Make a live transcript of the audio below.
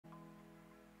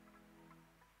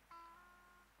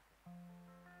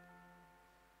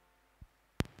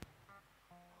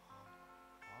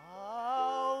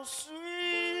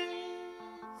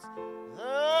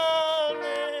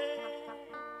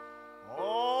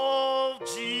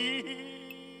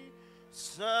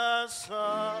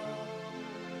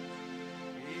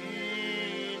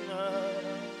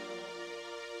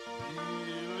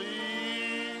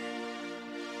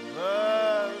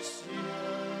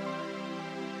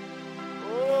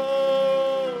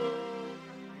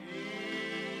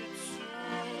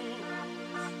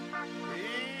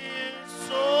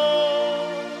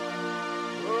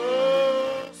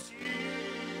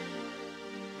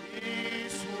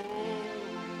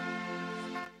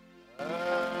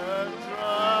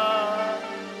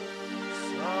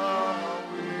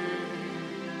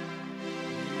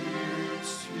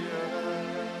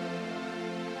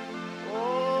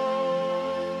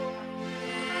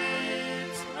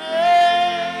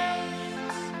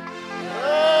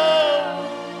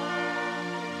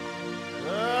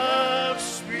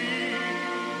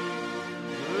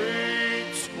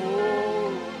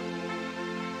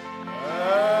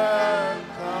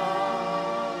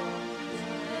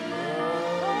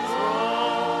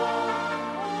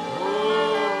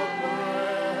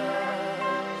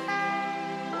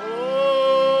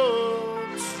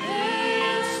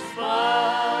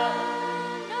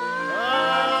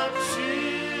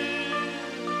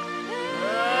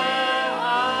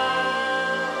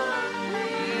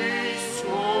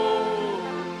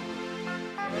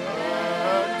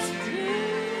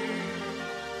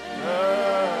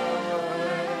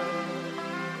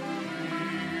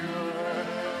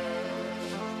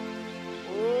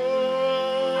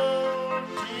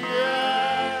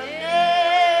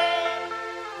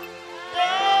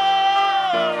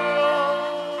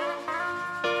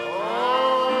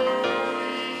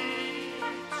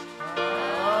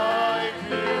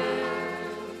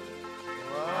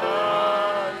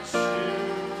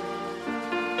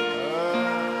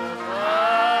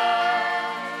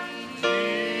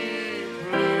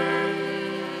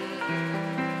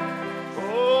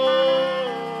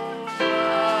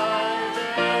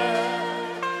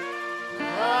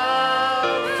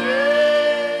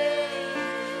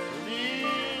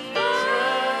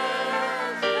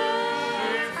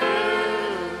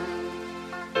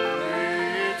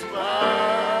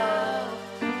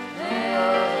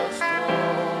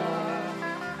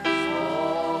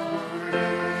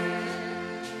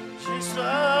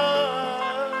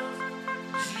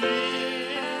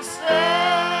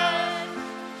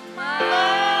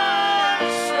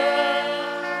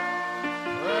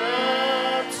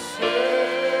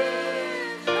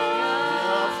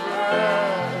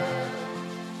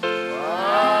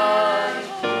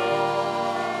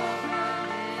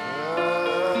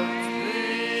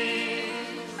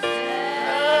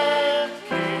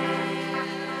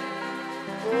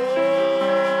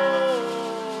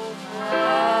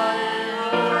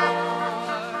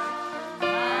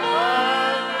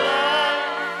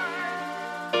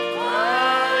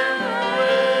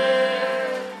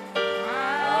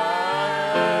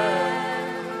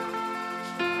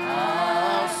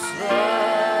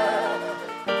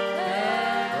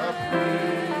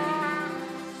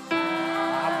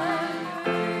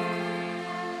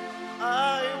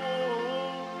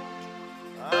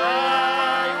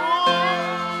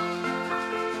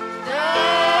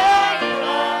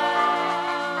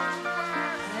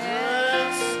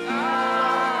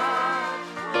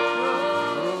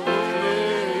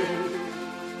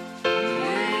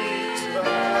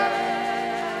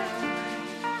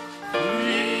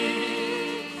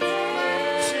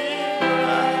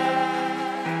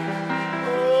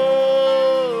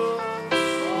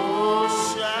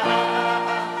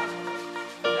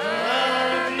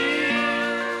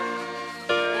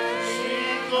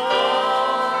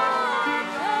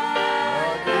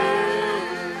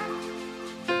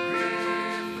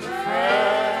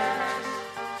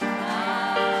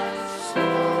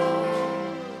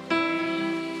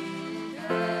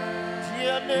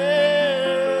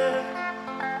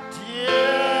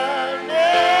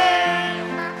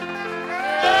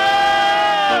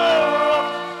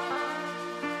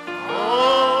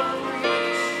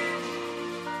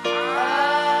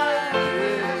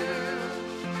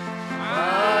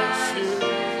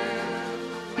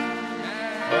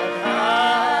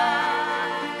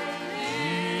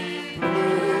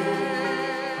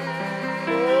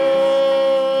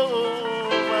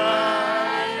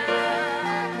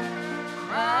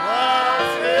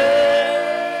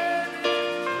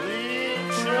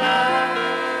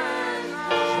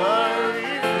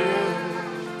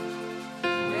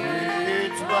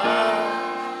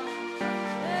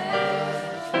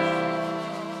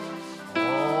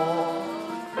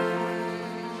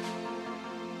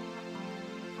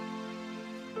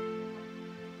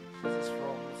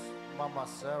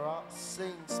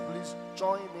Saints, please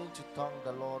join me to thank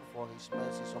the Lord for His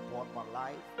mercies upon my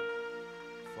life,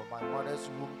 from my mother's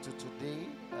womb to today,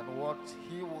 and what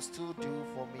He will still do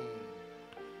for me.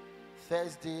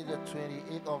 Thursday, the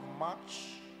 28th of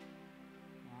March,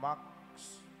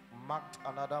 marked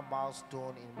another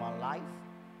milestone in my life.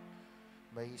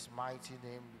 May His mighty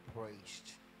name be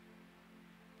praised.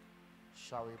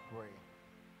 Shall we pray?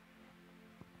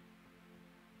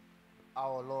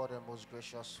 Our Lord and most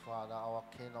gracious Father, our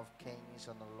King of kings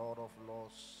and the Lord of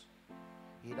lords,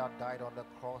 He that died on the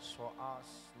cross for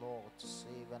us, Lord, to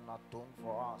save and atone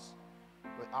for us.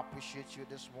 We appreciate you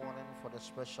this morning for the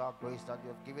special grace that you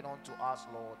have given unto us,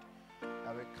 Lord.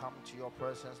 And we come to your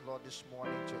presence, Lord, this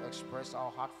morning to express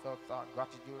our heartfelt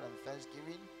gratitude and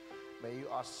thanksgiving. May you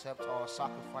accept our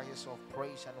sacrifices of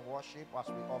praise and worship as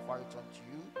we offer it unto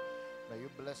you. May you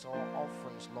bless our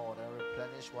offerings, Lord, and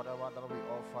replenish whatever that we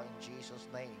offer in Jesus'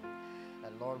 name.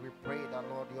 And Lord, we pray that,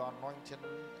 Lord, your anointing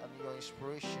and your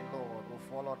inspiration, Lord, will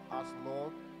follow us,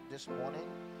 Lord, this morning.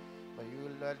 May you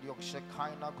let your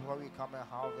Shekinah glory come and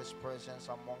have His presence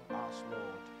among us,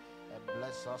 Lord. And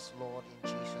bless us, Lord, in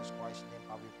Jesus Christ's name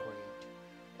have we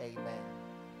prayed. Amen.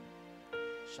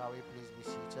 Shall we please be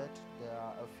seated? There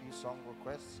are a few song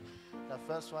requests. The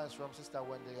first one is from Sister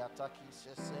Wendy Ataki. She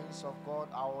says, Saints of God,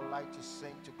 I would like to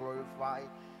sing to glorify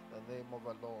the name of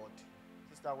the Lord.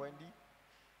 Sister Wendy?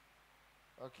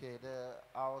 Okay,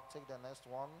 I'll take the next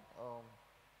one.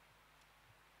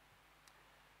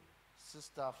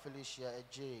 Sister Felicia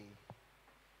Adjei.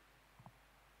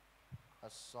 A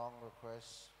song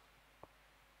request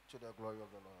to the glory of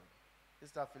the Lord.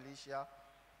 Sister Felicia?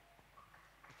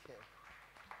 Okay.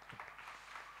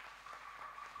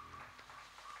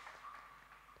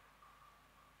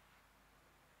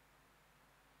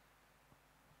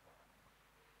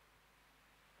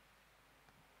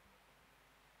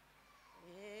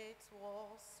 It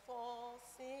was for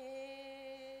sin,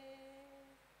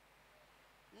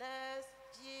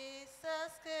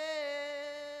 Jesus came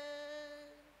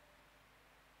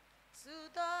to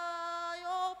die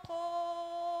upon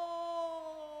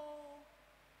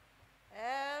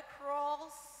a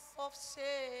cross of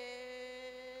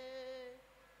shame.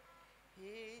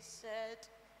 He shed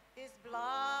His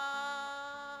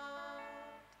blood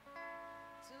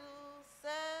to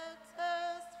set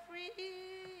us free,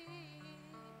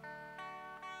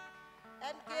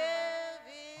 and gave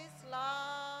His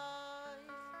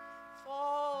life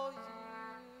for you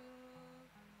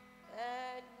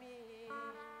and me.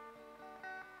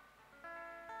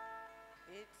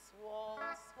 It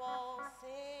was for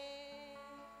sin,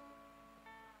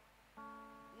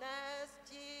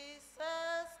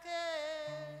 Jesus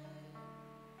came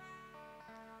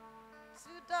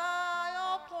to die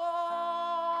upon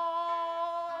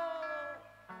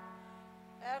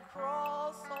a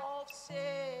cross of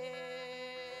shame.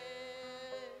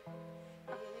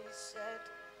 He shed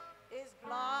His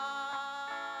blood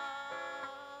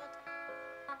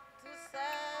to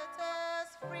set us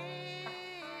free,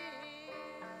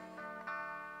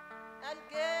 and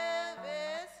gave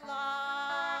His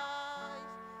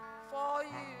life for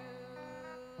you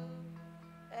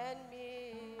and me.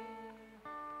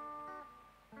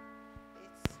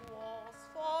 It was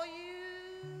for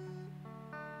you.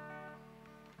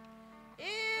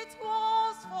 It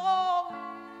was for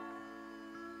you.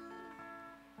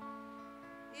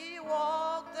 He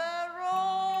walked the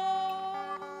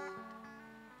road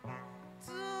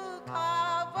to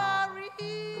Calvary.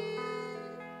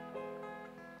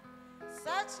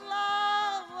 Such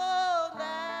love will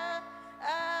never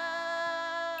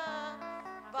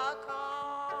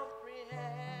comprehend,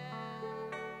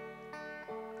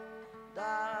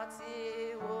 that He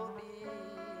will be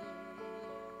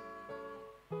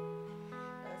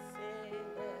a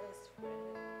sinless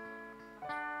friend.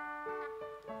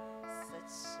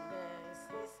 Such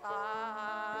mercies I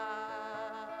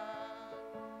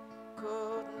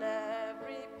could never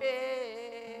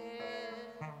repay.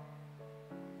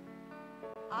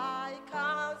 I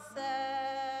can't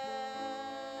serve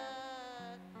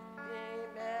Him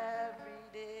every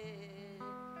day.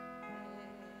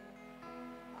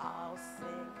 I'll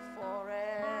sing forever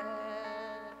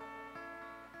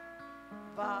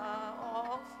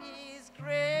of His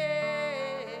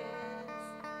grace,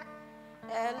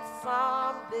 and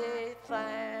someday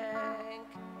thank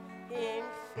Him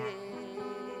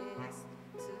face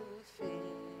to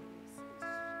face.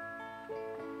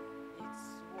 It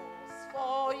was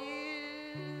for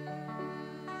you,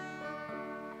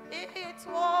 it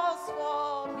was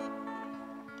for me.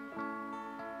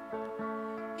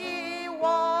 He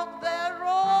walked the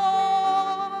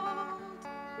road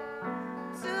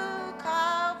to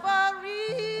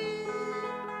Calvary.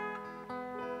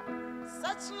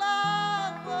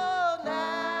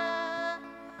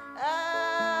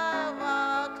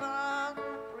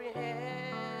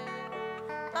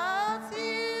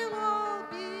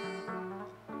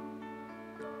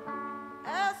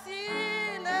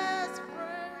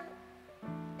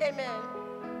 Amen.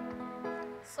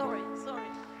 Sorry.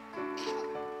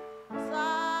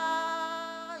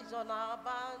 Zion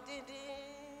abandoning,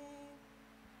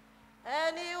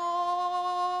 and you,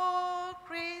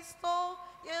 Christo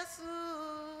Jesus,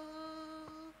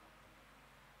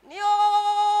 Nio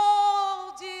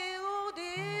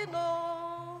Diudino,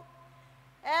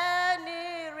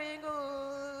 any ringu,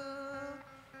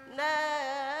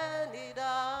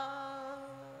 Nanida.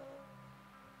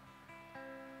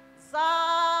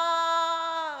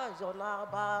 Zion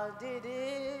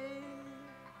abandoning,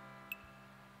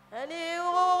 and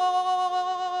you,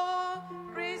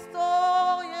 Christo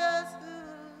Jesus,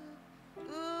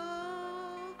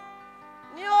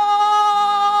 Nio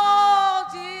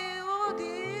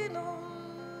Diudino,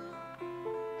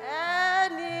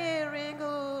 any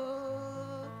ringu,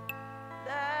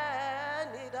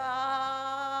 Nanida.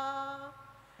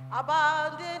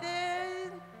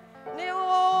 Abandoning, New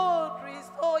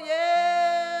Christo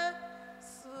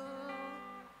Yesu,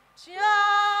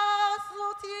 Chiasu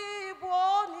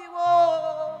Tiboniwo,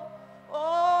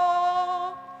 oh,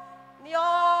 Nyo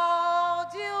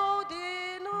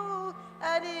Diudinu,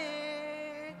 Ani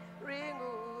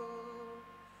Ringu,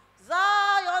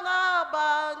 Zion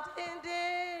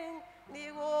abandoning,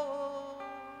 Niwo,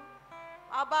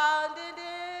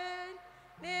 abandoning,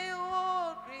 New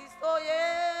Christo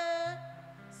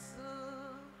Yesu,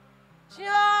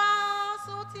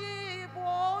 Chiasu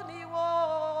Tiboniwo,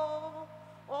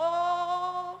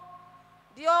 oh,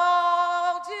 Dio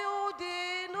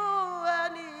Diudinu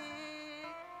Ani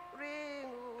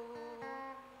Ringu,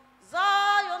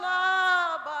 Zion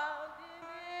abandoning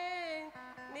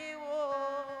Niwo.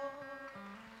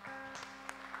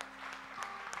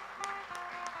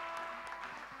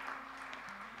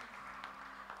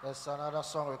 There's another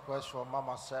song request from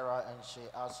Mama Sarah, and she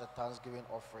asks a Thanksgiving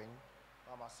offering.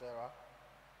 Mama Sarah,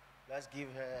 let's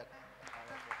give her.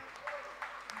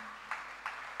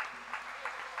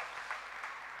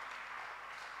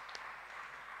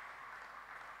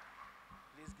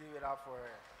 Please give it up for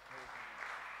her.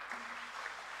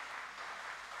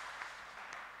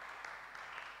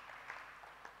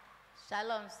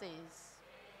 Shalom says,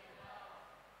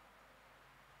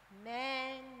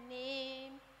 Neni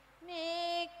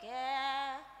Mike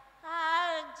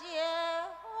Adjei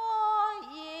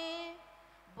Oyi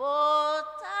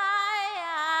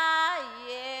Botaya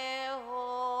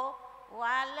Yeho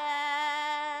Wale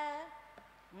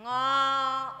Nga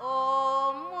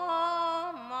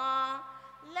Omomo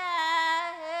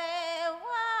Lehe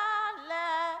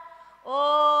Wale O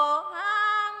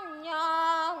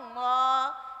Hamnyongo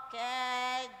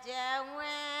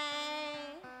Kejewe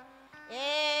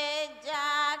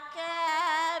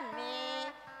Ejakemi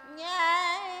Nyemashe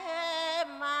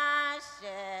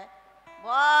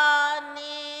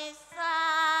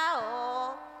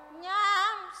Bonisao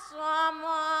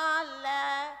Nyamswamole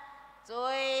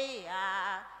Toya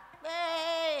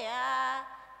Beya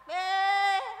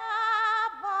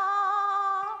Behabo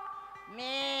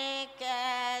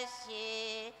Mikeshi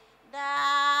Dao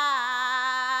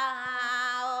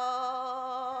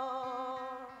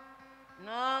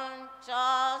Non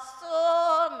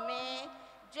chosumi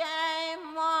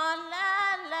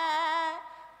Jaimolele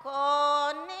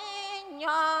Koni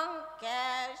Nyonke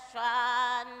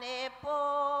Shwanepo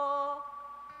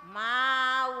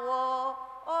Mawo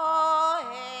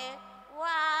Ohe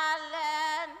Wale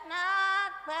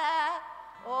Nakpe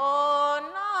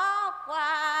Ono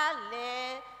Kwale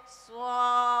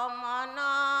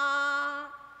Swomono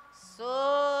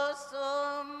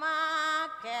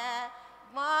Susumake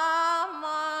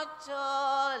Momochole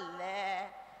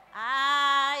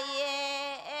Aye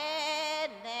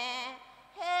Ene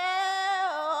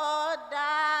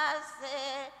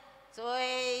Heodase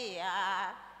Toya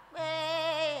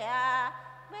Beya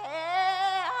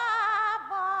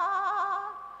Beabo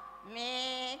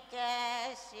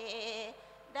Mikeshi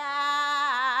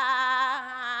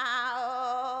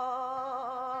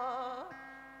Dao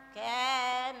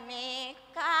Kemi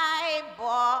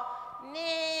Kaibo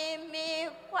Ni mi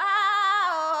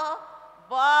kwao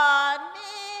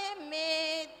Boni mi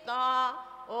ton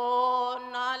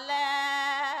Onole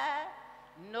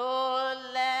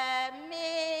Nole mi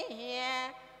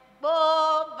yen Bo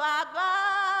baba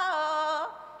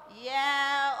Ye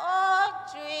o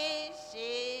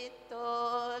trishi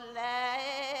tole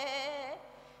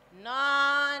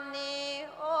Nani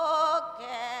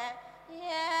oke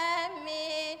Ye mi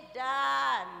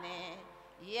dane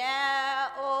Ye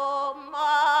o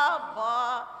mobo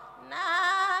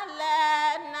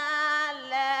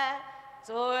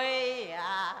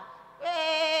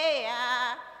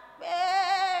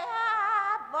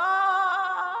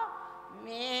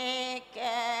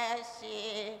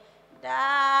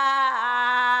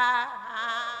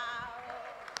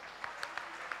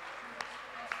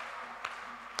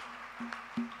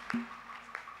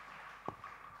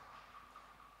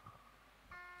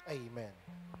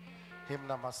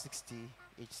number 60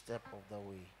 each step of the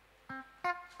way.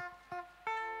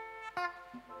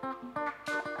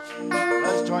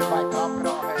 Let's join by clapping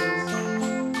our hands.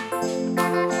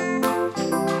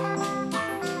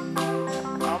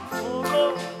 I'm full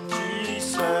of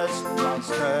Jesus, one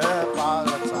step at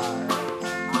a time.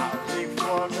 I live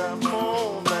for the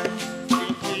moment,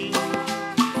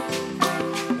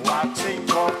 watching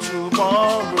for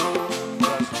tomorrow,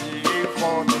 just live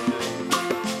for the day.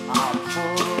 I'm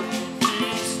full of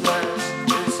Jesus,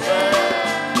 instead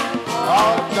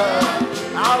of the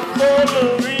I'm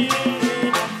following.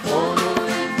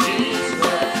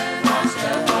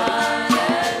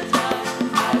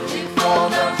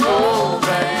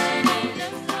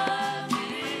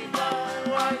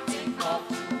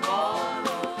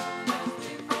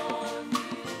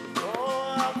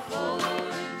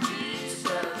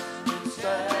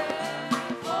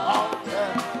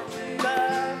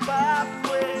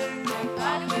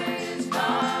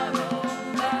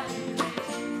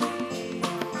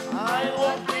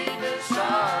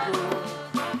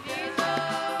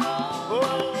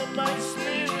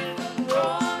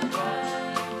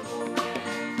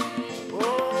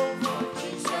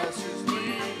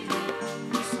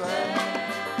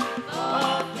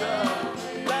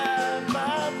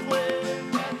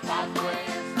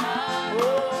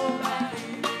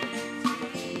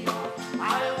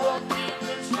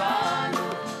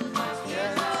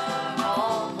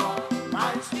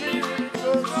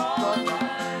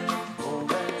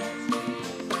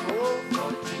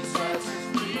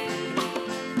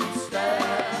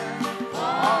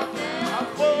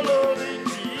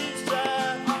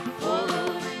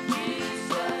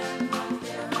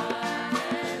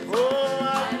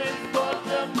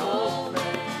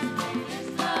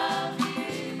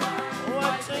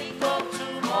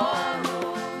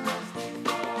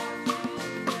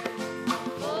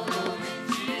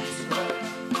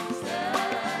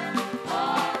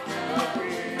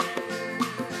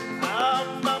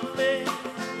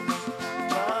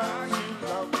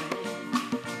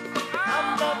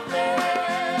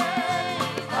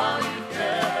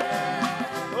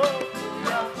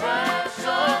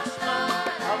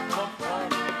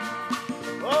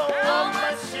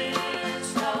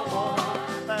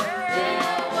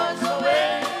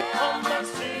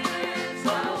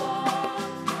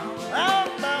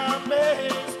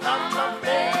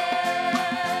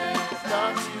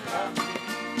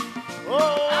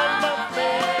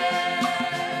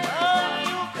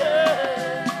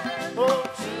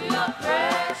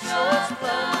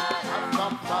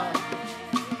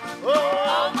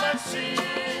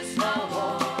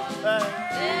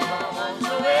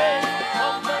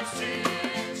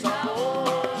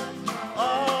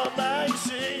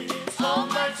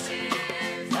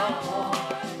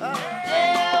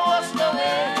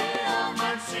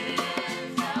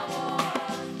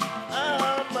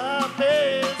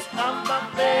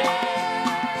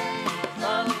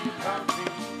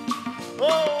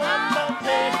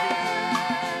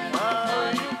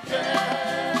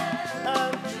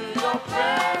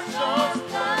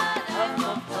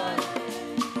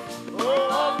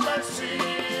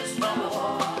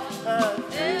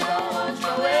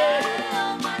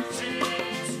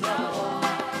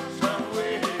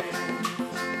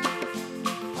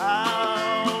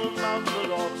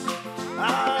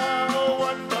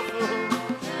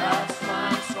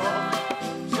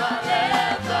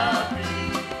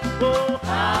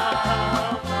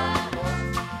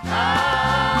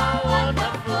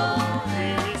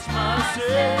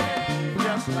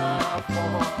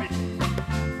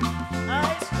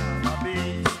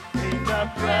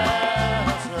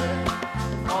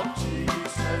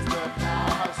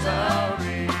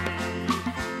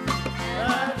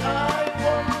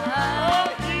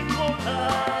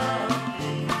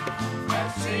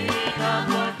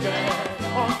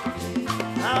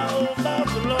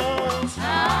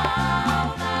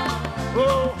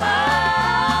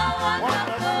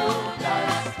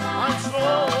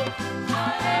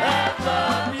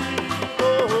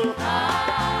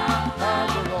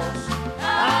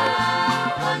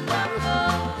 Wonderful.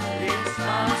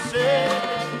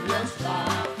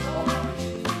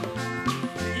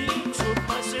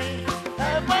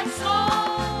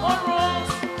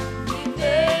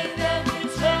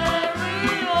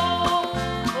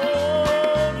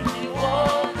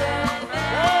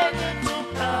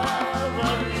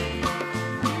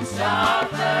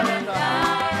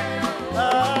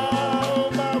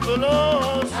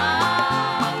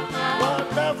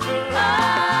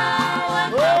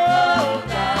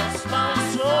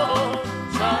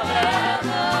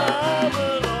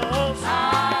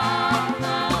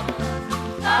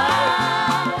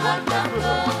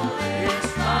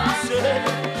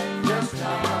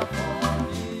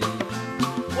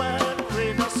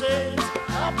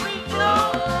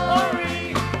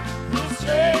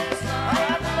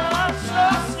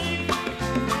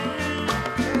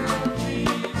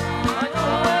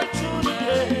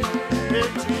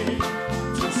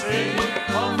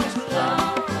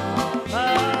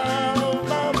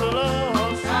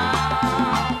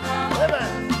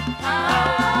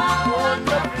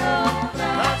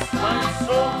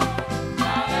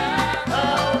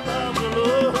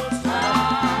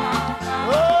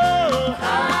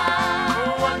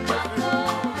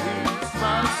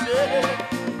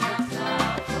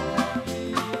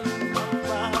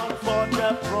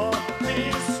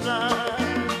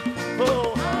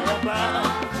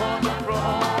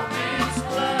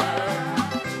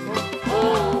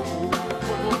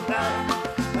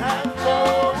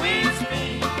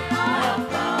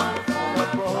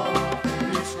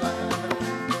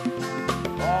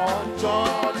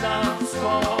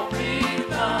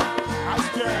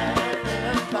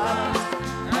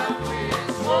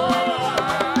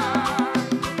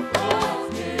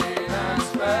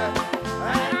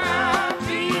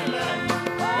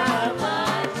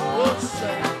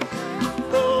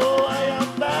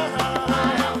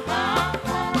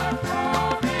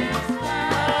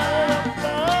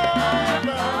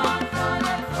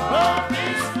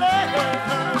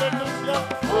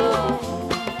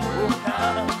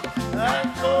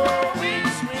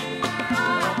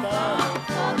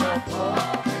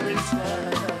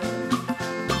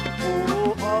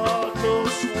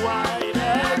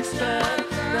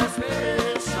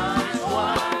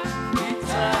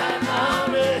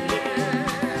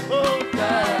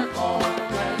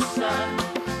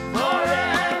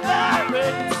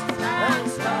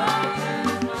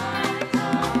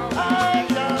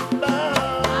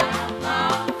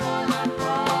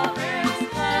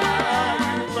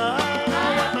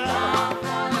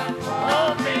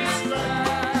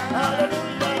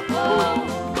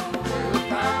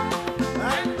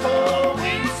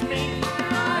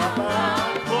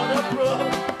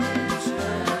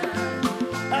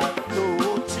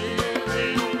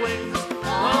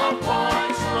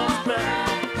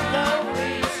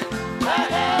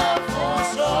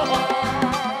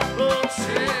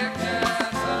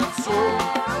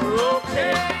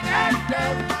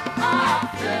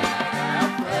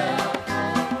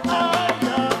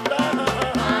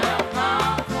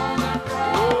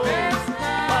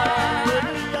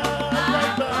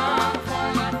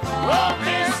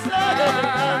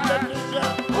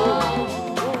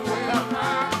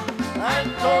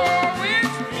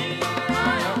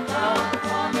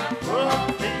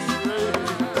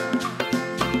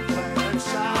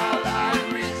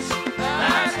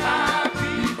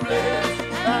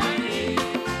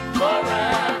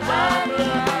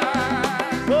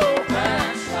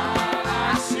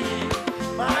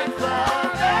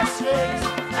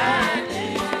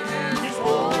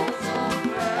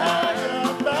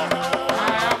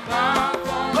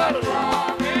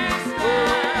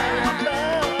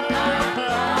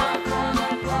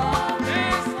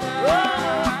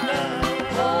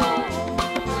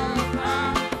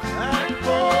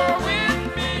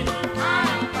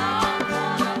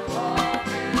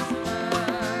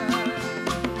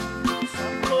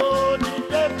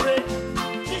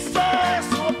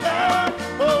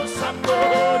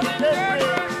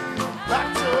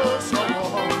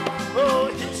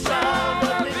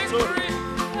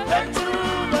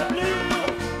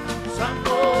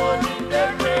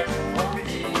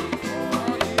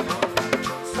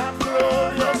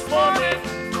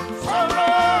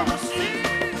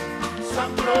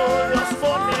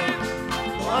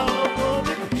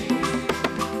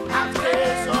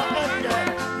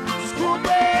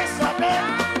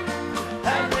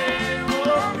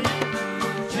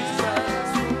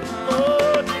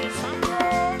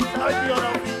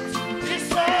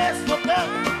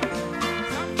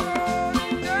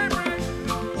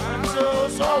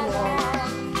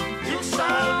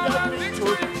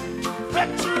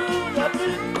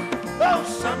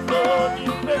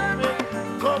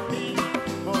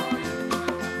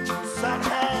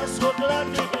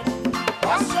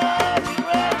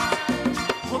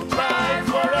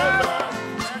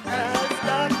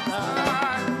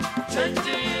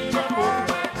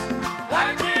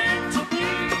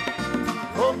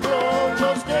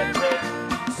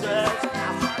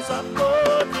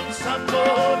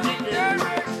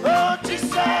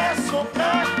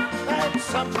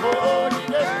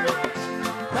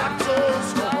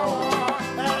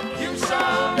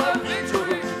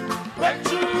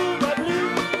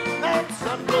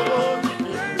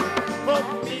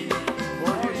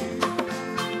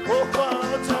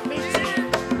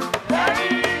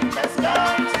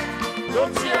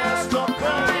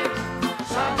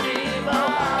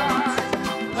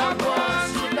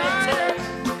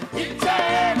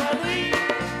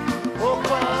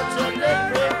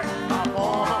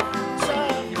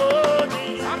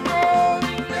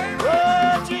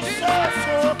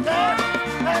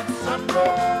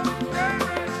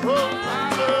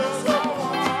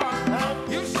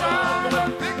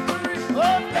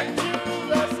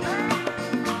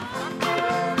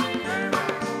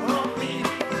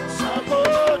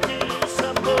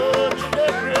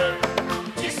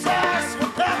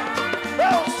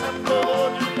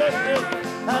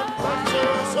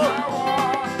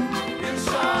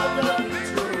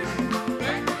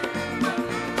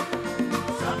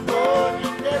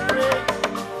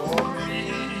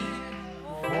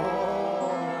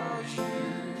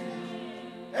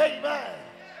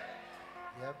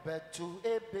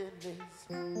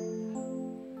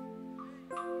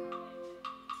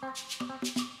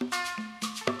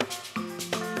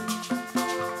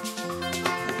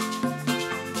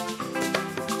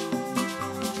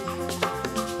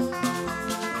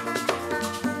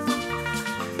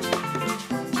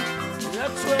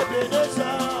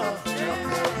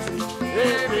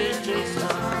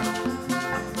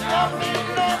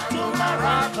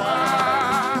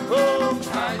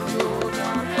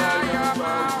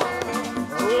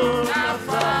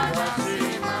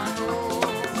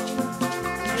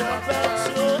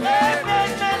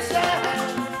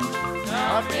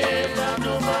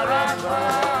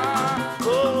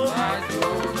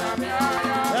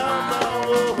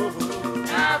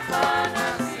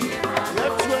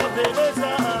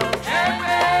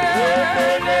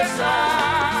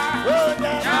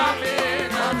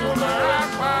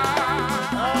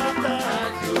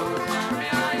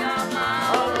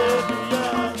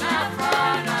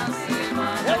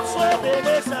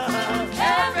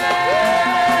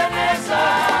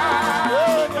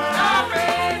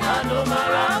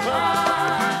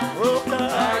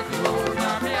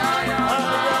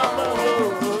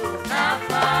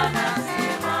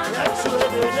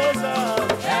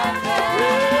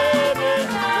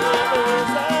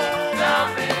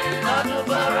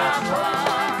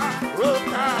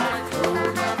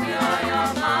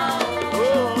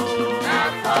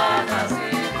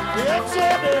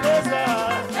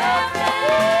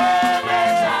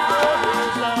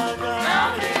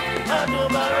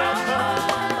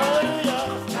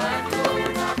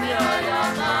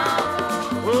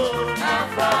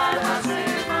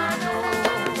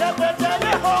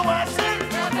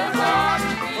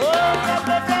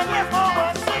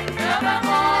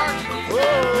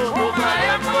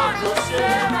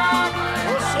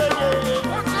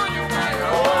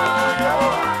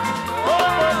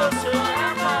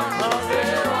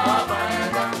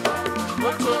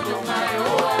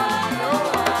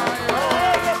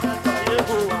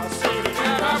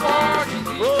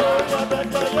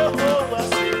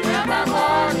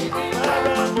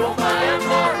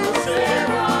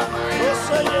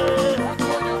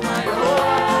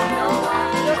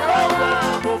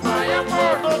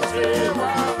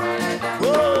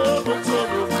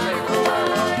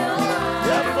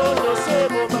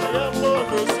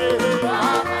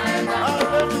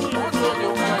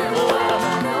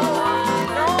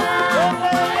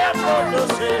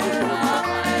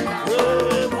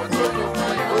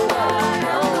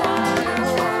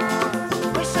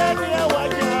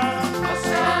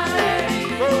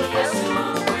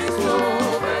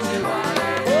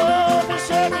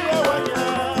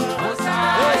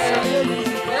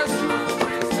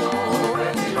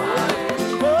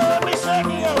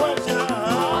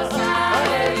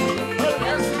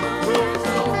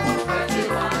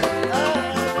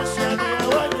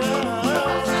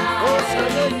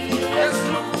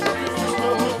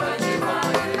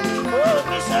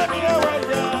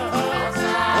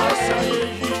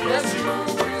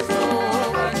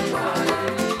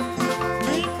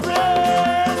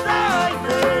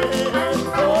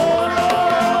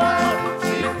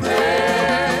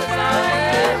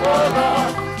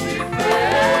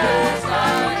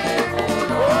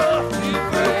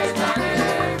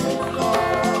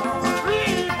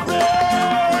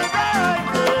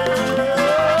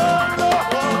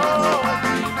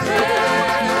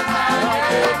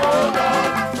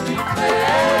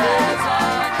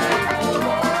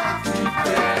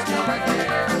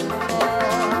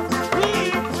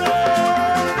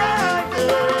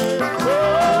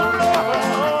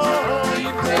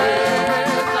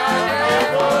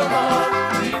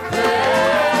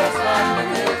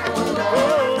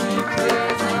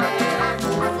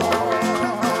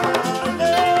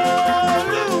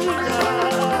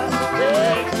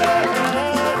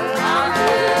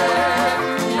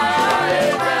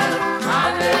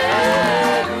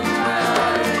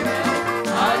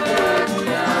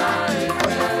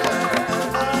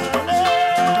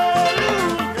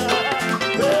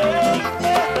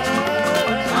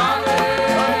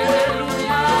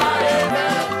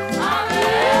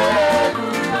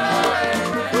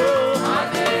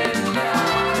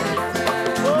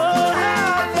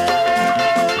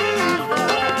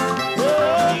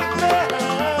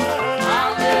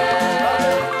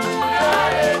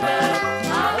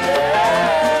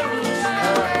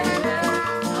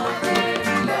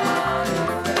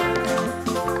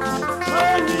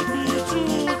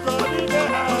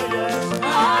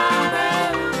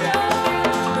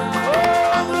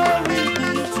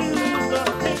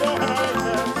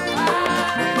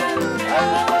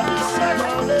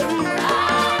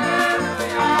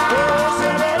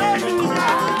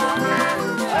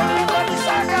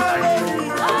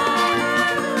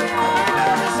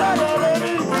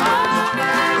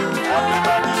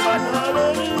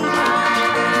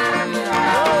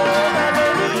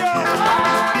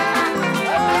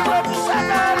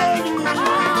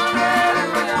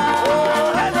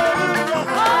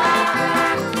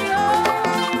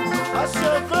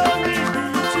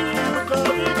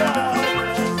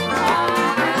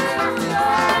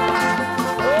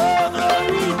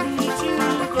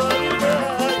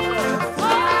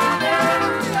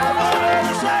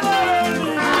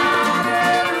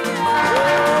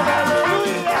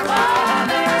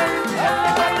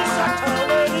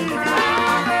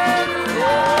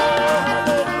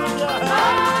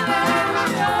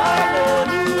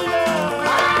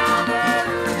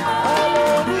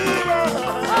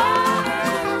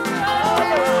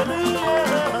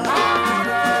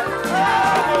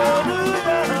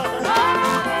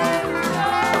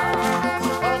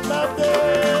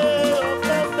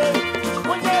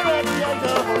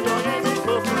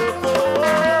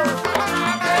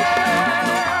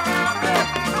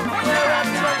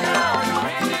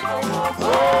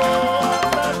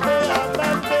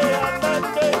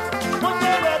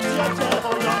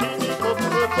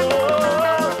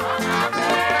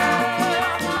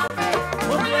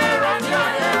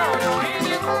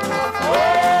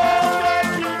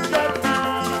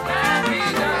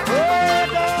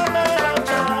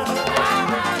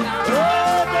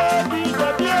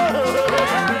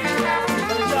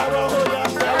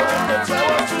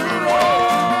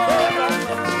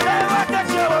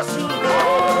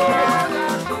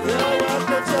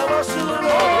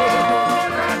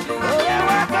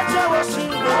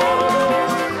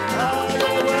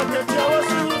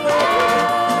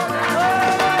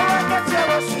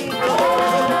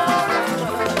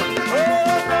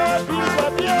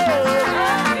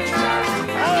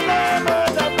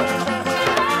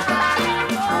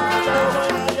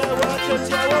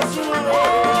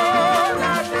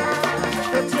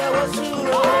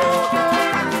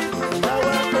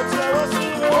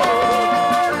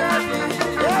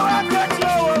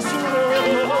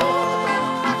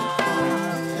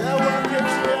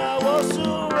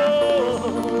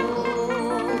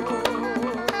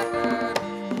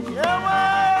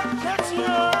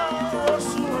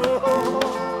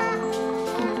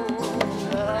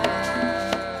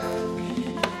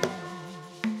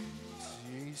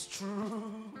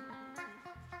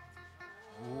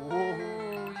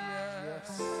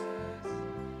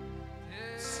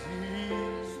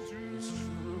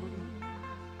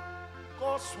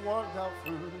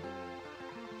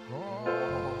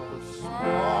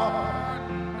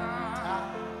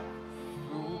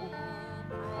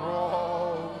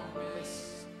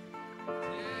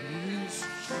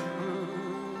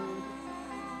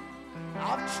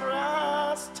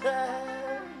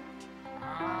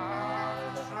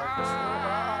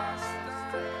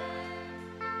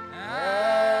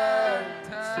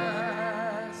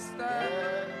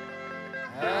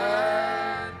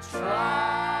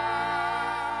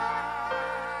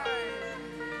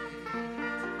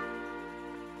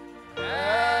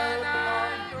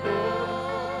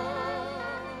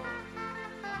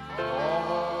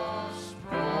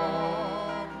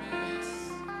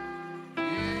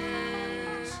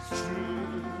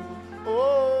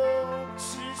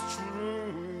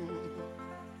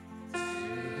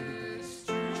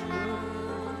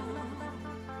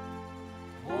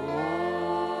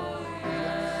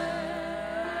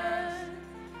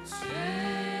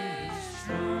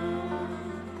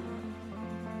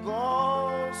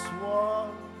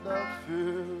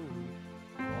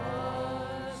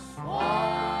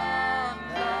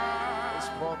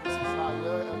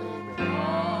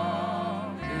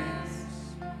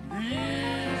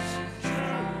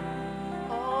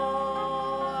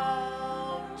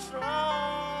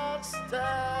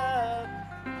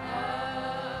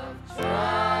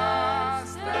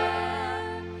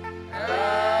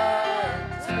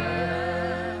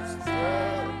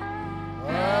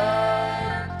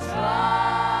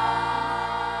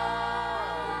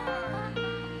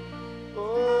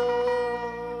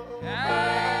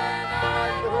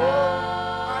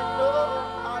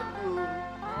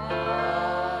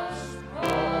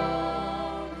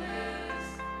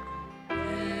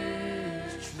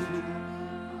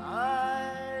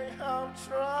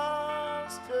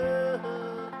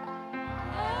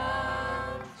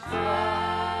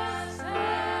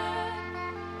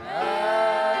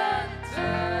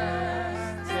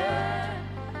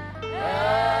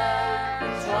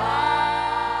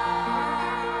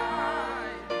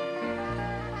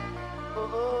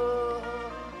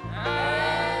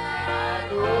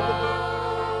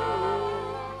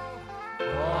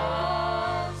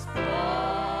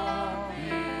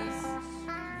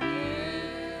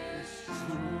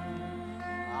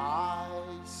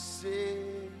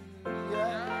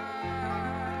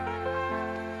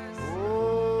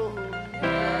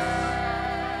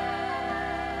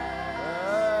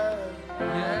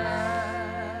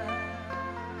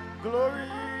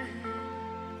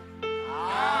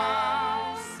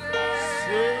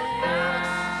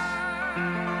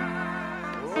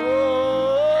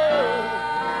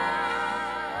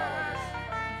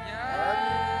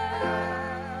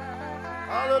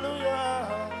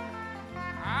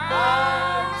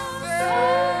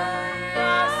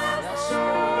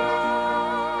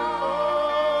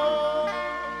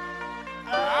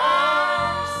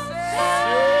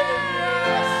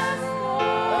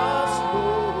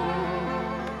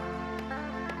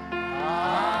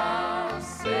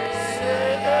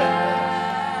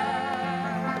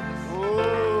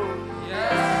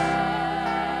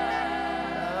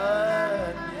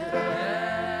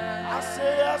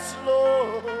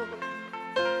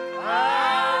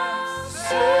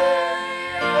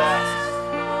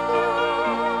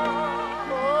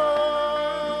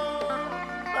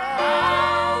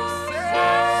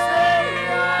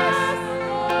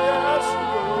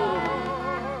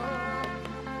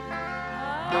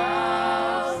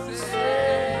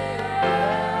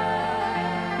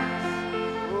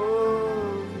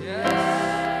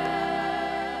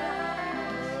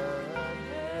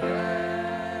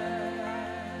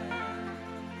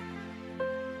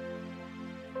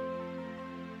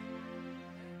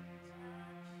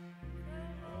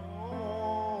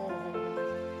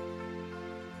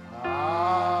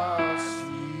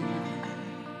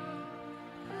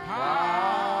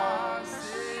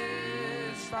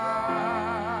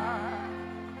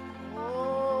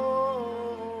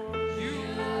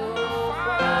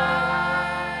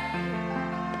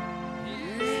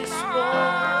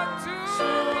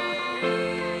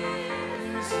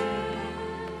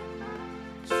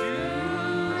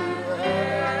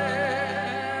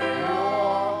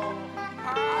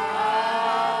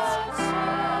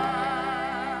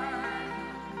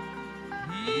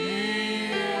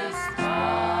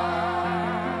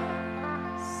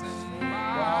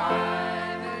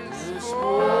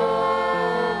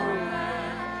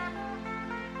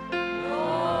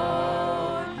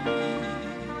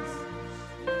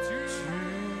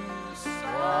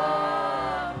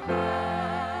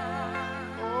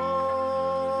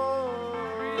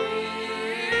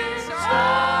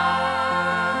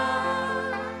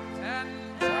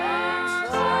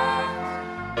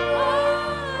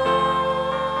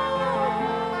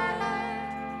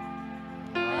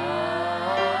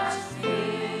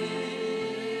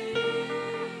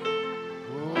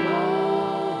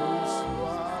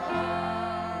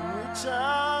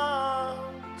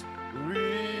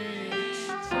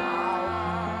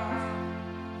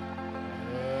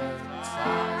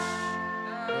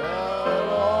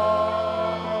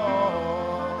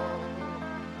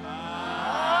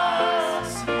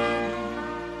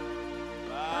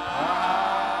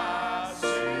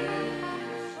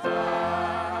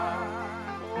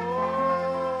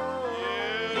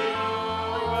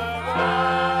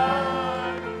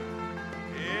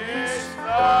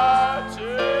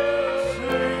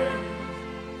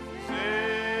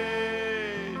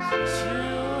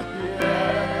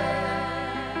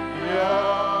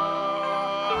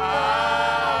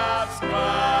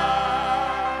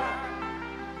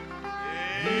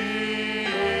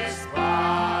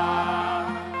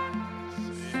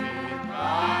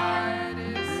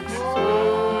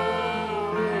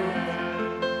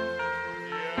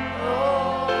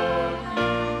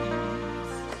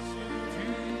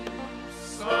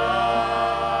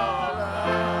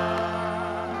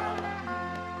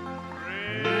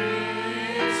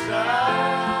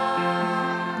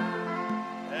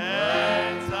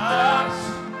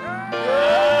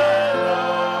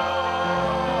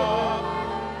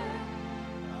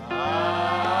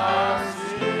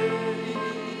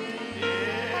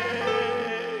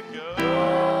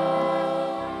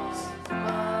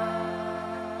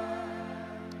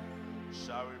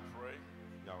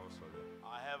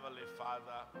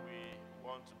 Father, we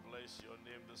want to bless your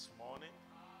name this morning.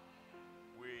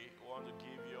 We want to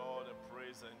give you all the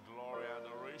praise and glory and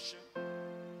adoration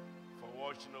for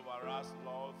watching over us,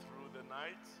 Lord, through the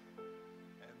night,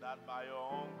 and that by your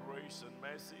own grace and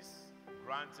mercies,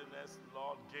 granting us,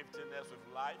 Lord, gifting us with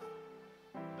life,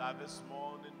 that this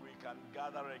morning we can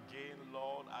gather again,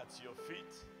 Lord, at your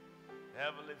feet,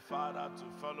 Heavenly Father, to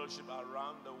fellowship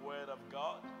around the Word of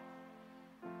God.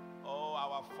 Oh,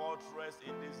 our fortress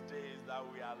in these days that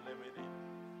we are living in.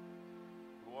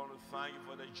 We want to thank you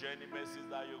for the journey mercies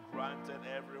that you granted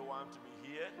everyone to be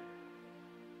here.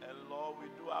 And Lord, we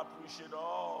do appreciate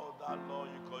all that, Lord,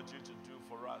 you continue to do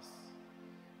for us.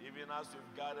 Even as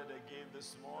we've gathered again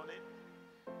this morning,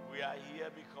 we are here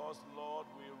because, Lord,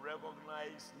 we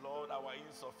recognize, Lord, our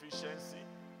insufficiency.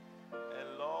 And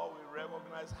Lord, we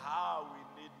recognize how we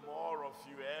need more of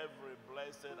you every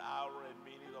blessed hour and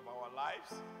minute of our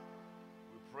lives.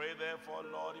 We pray therefore,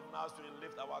 Lord, even as we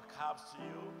lift our cups to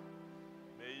you,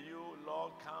 may you,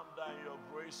 Lord, come down your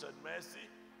grace and mercy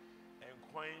and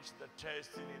quench the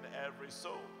thirsting in every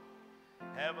soul.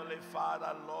 Heavenly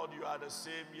Father, Lord, you are the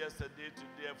same yesterday,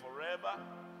 today, and forever.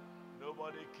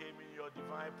 Nobody came in your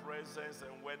divine presence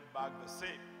and went back the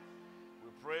same.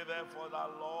 We pray therefore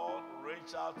that, Lord,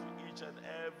 reach out to each and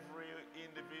every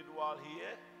individual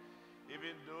here,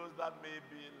 even those that may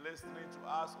be listening to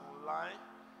us online.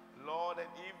 Lord, and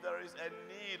if there is a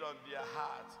need on their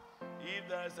heart, if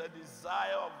there is a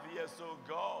desire of theirs, so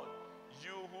God,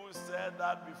 you who said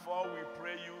that before we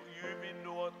pray, you even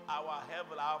know our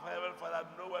heaven Father,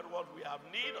 knoweth what we have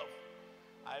need of.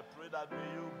 I pray that may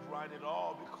you grant it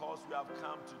all because we have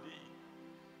come to thee.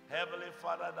 Heavenly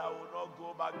Father, that will not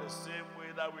go back the same way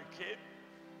that we came.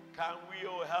 Can we,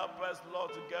 oh, help us,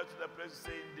 Lord, to get to the place to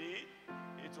say, indeed,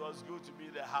 it was good to be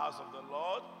in the house of the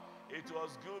Lord. It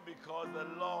was good because the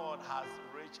Lord has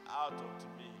reached out unto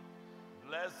me.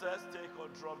 Bless us, take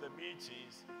control of the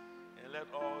meetings, and let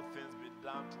all things be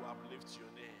done to uplift your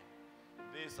name.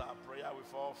 This is our prayer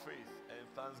with all faith and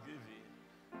thanksgiving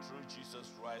through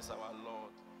Jesus Christ our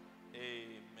Lord.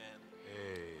 Amen.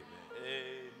 Amen.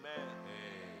 Amen.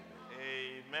 Amen.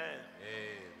 Amen.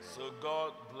 Amen. So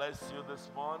God bless you this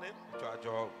morning.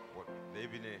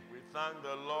 We thank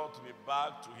the Lord to be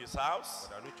back to his house.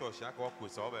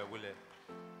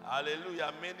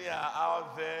 Hallelujah. Many are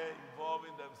out there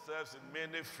involving themselves in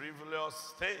many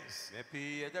frivolous things.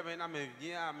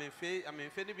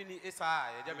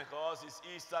 Because it's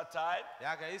Easter time.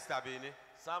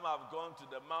 Some have gone to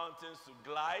the mountains to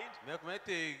glide.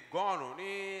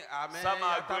 Some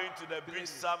are going to the beach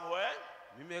somewhere.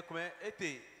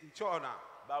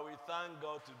 But we thank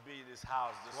God to be in his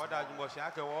house this morning.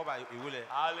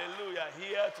 Hallelujah.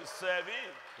 Here to serve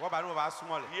him.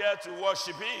 Here to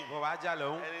worship him.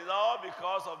 And it's all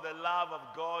because of the love of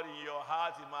God in your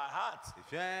heart, in my heart.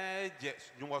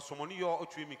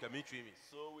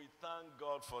 So we thank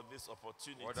God for this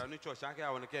opportunity.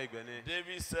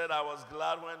 David said, I was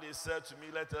glad when they said to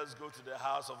me, let us go to the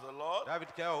house of the Lord.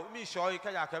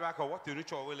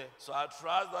 So I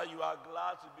trust that you are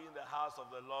glad to be in the house of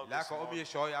the Lord this morning.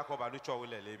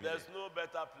 There's no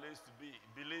better place to be,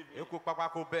 believe me,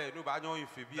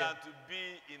 than to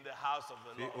be in the house of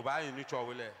the Lord.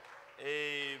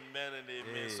 Amen and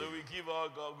amen. So we give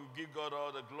God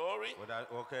all the glory.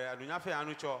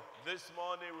 This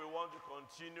morning we want to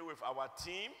continue with our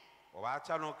team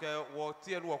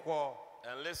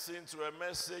and listen to a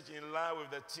message in line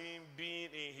with the team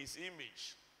being in his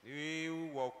image.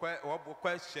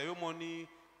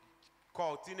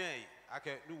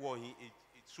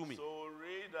 So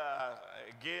read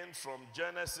again from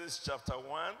Genesis chapter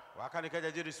 1,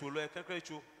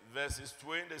 verses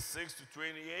 26 to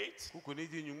 28. And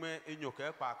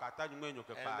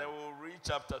then we'll read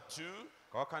chapter 2,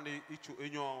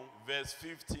 verse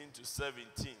 15 to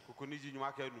 17.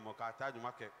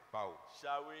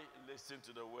 Shall we listen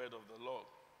to the word of the Lord?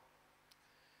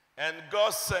 And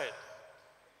God said,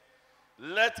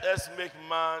 let us make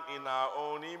man in our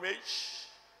own image,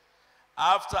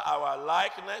 after our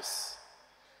likeness,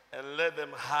 and let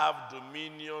them have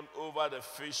dominion over the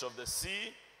fish of the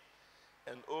sea,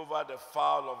 and over the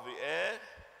fowl of the air,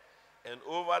 and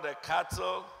over the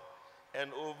cattle,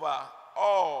 and over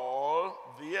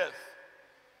all the earth,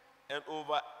 and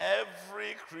over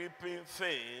every creeping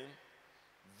thing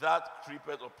that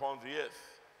creepeth upon the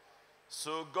earth.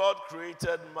 So God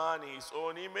created man in his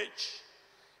own image.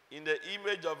 In the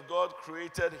image of God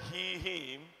created he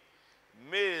him,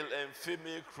 male and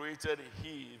female created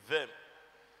he them.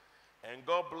 And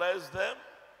God blessed them,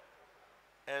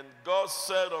 and God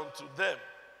said unto them,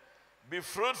 be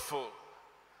fruitful,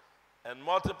 and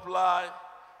multiply,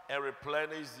 and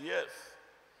replenish the earth,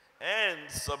 and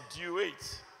subdue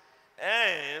it,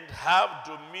 and have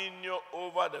dominion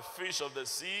over the fish of the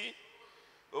sea,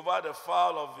 over the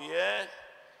fowl of the air,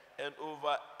 and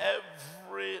over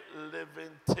every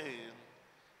living thing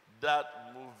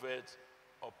that moveth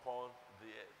upon the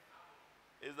earth.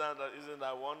 Isn't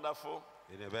that wonderful?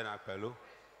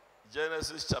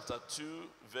 Genesis chapter 2,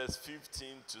 verse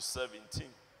 15 to 17.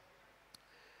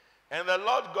 And the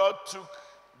Lord God took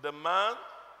the man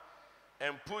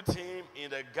and put him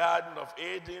in the garden of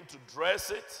Eden to dress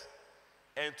it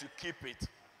and to keep it.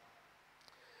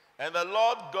 And the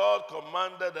Lord God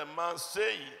commanded the man,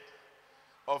 saying,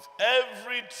 of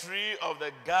every tree of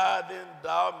the garden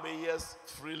thou mayest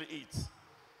freely eat,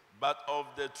 but of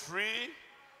the tree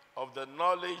of the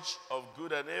knowledge of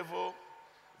good and evil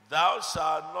thou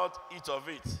shalt not eat of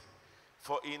it,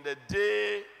 for in the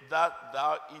day that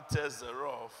thou eatest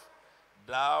thereof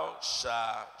thou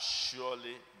shalt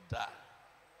surely die.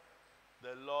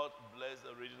 The Lord bless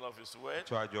the reading of his word.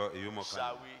 Shall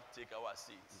we take our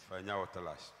seats?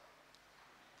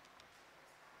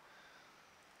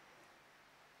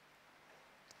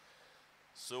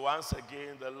 So once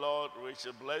again, the Lord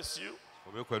richly bless you.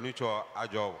 And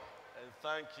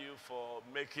thank you for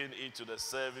making it to the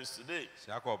service today.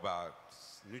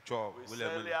 We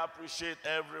certainly appreciate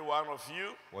every one of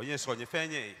you.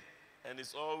 And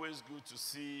it's always good to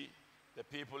see the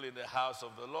people in the house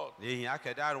of the Lord.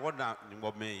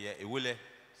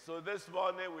 So this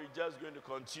morning we're just going to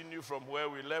continue from where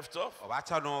we left off.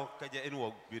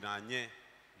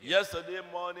 Yesterday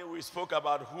morning we spoke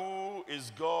about who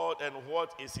is God and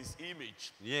what is his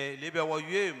image.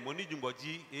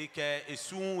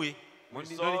 We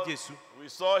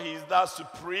saw he is that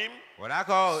supreme,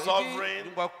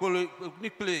 sovereign,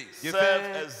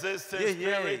 self-existent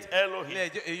spirit, Elohim.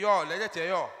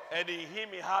 And in him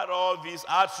he had all these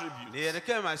attributes.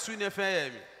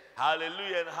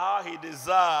 Hallelujah. And how he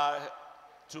desired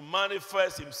to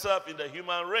manifest himself in the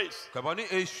human race.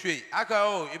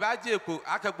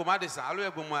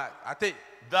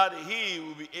 That he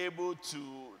will be able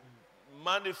to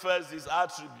manifest these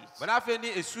attributes.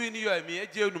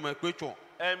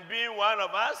 And being one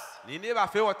of us, we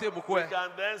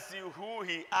can then see who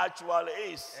he actually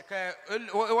is.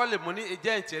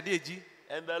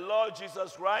 And the Lord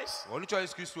Jesus Christ,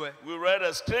 we read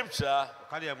a scripture,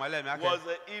 was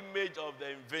the image of the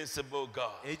invincible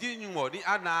God.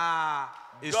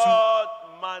 God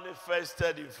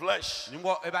manifested in flesh.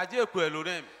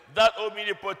 That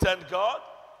omnipotent God,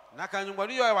 that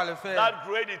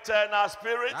great eternal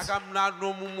spirit, that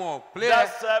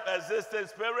self-existent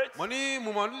spirit,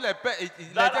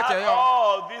 that had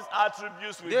all these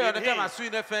attributes within him,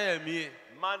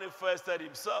 manifested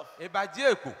himself.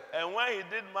 And when he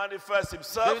did manifest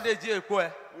himself,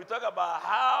 we talk about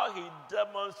how he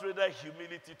demonstrated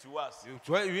humility to us.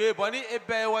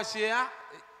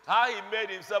 How he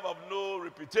made himself of no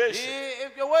reputation.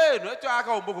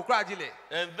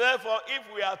 And therefore, if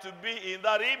we are to be in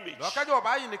that image,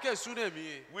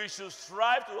 we should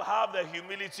strive to have the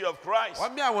humility of Christ.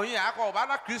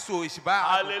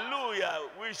 Hallelujah.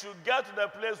 We should get to the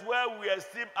place where we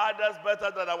esteem others better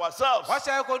than ourselves.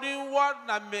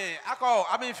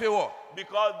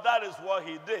 Because that is what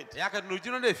he did.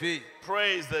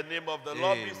 Praise the name of the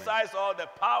Lord. Besides all the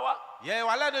power, the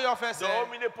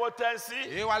omnipotency,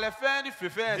 the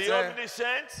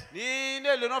omniscient, and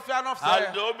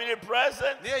the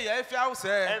omnipresent,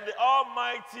 and the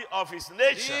almighty of his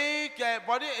nature.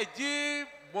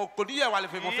 He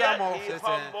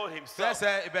humbled himself.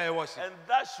 And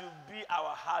that should be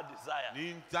our heart desire.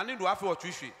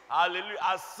 Hallelujah.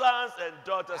 As sons and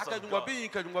daughters of God.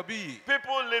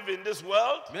 People live in this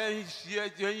world and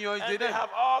they have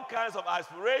all kinds of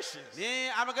aspirations. A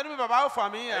young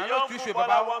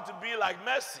footballer wants to be like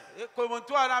Messi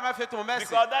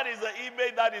because that is the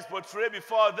image that is portrayed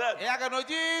before them.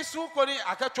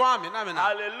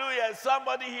 Hallelujah. And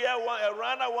somebody here, a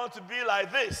runner, wants to be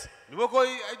like this.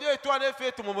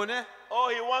 Oh,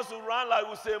 he wants to run like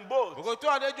Usain Bolt. And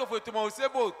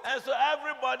so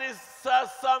everybody says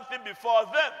something before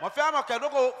them. But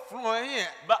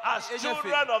as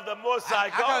children of the Most High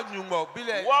God,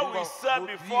 what we set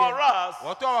before us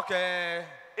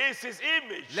is his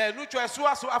image. Praise the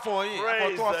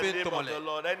name of the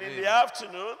Lord. And in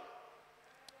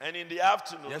the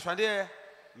afternoon,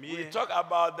 we talk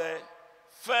about the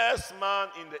first man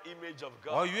in the image of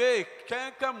God.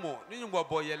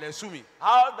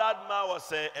 How that man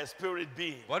was a spirit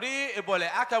being. Oh,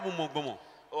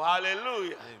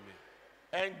 hallelujah. Amen.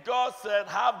 And God said,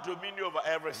 have dominion over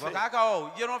everything. Wakaka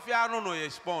o yeno fia no no ye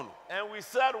spawn. And we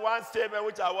said one statement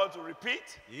which I want to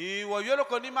repeat. Wo yelo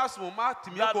ko ni masmo ma That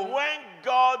timiko. when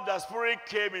God the Spirit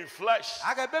came in flesh,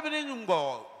 Aga bebe ni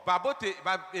ngbo babote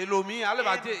ba elomi ale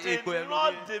ba je it eko did elomi.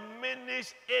 not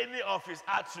diminish any of his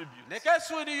attributes. Neke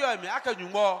su ni yo mi aka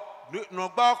nyumbo no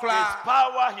gba His okla.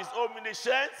 power, his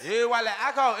omniscience, E wale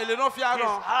aka ele no fia his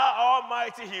no. how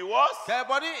almighty he was. Ke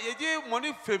body yeji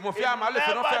money fe mo It fia ma le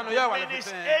fe no fia no ye never wale diminished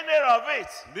fe. any of it.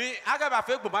 Ni aga ba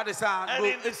fe gboma de sa And do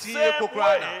in the eti same eko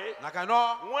kra na. way, Na ka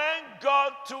no. When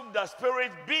God took the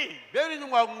Spirit being, Beri ni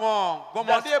ngo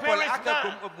gomode pole spirit aka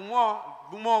man.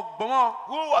 gbomo.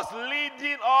 who was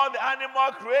leading all the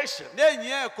animal creation, Ne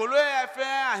nye kolo e fe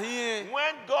ahin.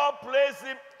 when God placed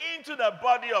him into the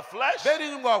body of flesh, Beri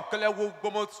ni ngo kele wo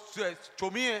gbomo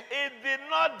chomi. it did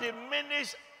not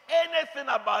diminish anything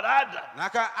about Adam.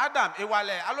 Naka Adam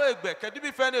ewale alo egbe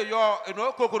kedibi fe ne yo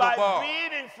eno kokoro By bo.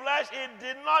 being in flesh, it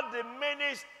did not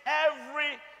diminish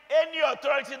any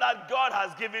authority that God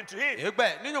has given to him.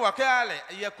 Egbe ni wa ke ale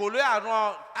ye kolo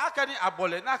anu akani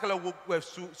abole na kele wo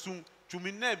sun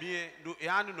chumi na bi do e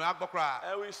anu no agbokra.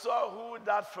 And we saw who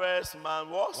that first man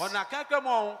was. Wona kankan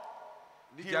mo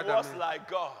ni He jada was me. like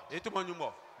God Eto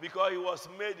monyumo. because he was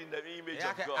made in the image Ya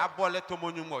of ke God. abole to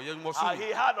monyumo ye mo And su.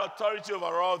 he had authority over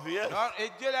all the earth. No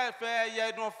ejele fe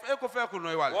ye no eko fe ku no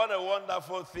ewale. What a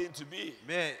wonderful thing to be.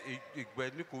 Me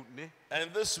egbe ni ku ne.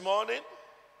 And this morning,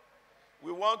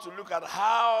 we want to look at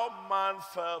how man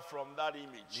fell from that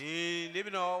image. Ni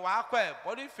lebi no wa kwe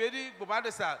body fedi gboma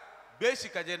de sa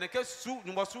beshi ka je ne ke su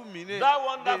nyumo su mi ne. That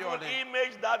wonderful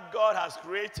image that God has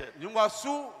created. Nyumo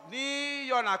su ni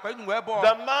yo na kwa nyumo ebo.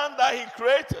 The man that he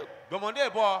created, Gbomode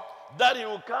ebo. that he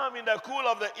will come in the cool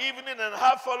of the evening and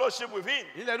have fellowship with him.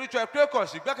 Ile ru twa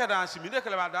prekosi gbeka dan si mi ne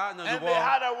kele ba da And nyumo. they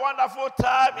had a wonderful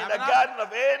time in the Garden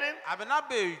of Eden. Abena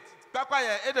be papa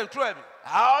ye Eden tro bi.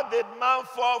 How did man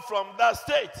fall from that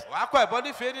state? Wa kwa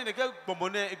body fedi ne ke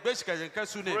gbomone egbeshi ka je nke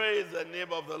su ne. Praise the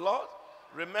name of the Lord.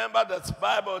 Remember that the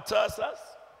Bible tells us,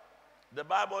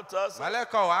 Male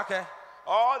ko wa ke.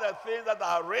 all the things that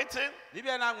are written, Ni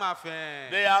bi na ngma fe.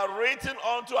 they are written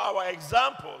unto our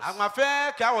examples. Angma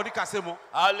fe ka woni kasemo.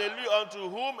 Hallelujah, unto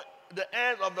whom the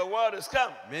end of the world is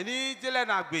come. Meni jele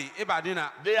na gbe e ba dina.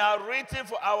 They are written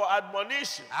for our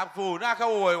admonition. Afo na ka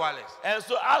wo wale. And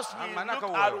so as we Amanaka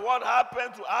look wo. at what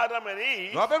happened to Adam and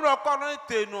Eve, No be no ko no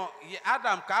te no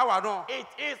Adam ka wa no. it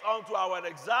is unto our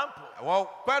example Wo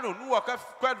kwenu nu wo ka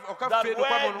that fe no kwa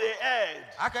when mo. they erred,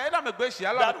 Aka eda me gbe shi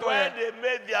ala that me to when ye. they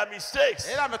made their mistakes,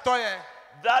 Eda me to ye.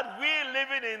 that we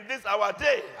living in this our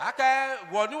day, Aka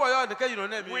wo ni wo yo ne ke yino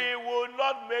na mi. we will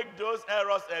not make those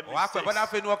errors and Wa kwa bada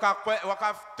mistakes fe no wo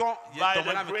ka ton ye by to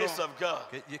mo na the me grace to. of God.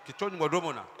 Ke to ngo do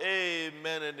mo na.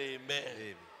 Amen and amen.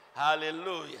 Amen.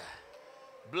 Hallelujah.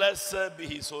 Blessed be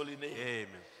his holy name. Amen.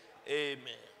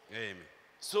 Amen. Amen.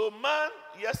 So man,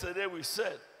 yesterday we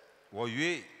said, Wo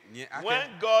yue ni aka. when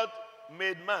God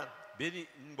made man, Beni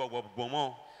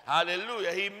ngbo.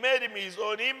 hallelujah, he made him his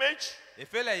own image.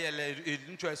 Efele ye le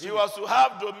interest. He was to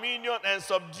have dominion and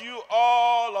subdue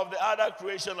all of the other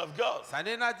creation of God.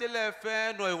 Sane na jele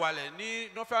fe no iwale ni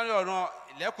no fe no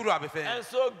le kuru abefe. And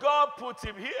so God put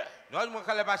him here. No mo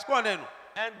kale ba shko ne no.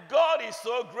 And God is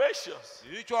so gracious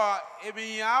Icho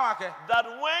emi ya wa ke. that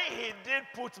when he did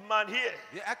put man here,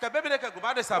 Aka bebe ne ke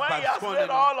gba de sa when ba he has shko ne made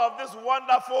no. all of this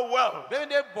wonderful world Bebe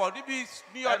ne body bi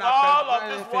ni and ona all of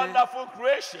this wonderful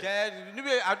creation Ke ni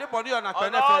bi ade body ona pe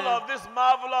and ne all fe. of these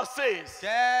marvelous things,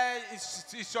 Ke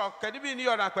iso ke ni bi ni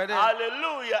ona pe ne.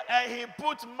 hallelujah, and he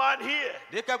put man here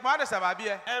De ke gba de sa ba bi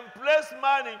e. and placed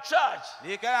man in charge.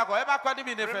 Ni ke la ko e ba kwa ni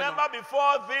bi ne fe no. Remember,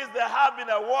 before this there had been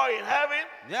a war in heaven,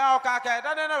 Ni o ka ke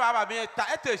da ne ba ba bi ta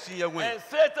eteshi ye wen. and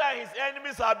Satan and his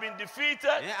enemies have been defeated,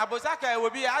 Ni abosa ka e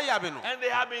wo bi aya bi no. and they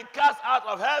have been cast out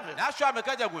of heaven. Na sho me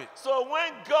ka jagwe. So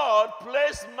when God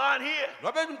placed man here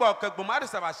No be ngbo ke gbo ma de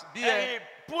sa ba bi and e. he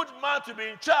put man to be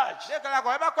in charge, De ke la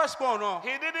ko e ba kwa shko no.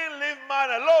 he didn't leave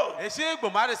man alone, Esi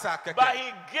gbo ma de sa ke. but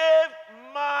he gave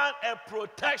man a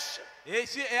protection.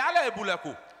 Esi e ala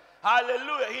ebuleko.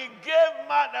 Hallelujah. He gave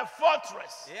man a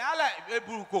fortress. E ala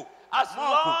eburuko. As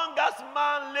long as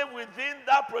man lived within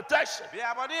that protection, Bi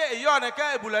abode e yo ne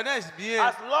ka ebulanes bi e.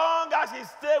 as long as he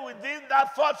stayed within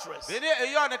that fortress, Bi ni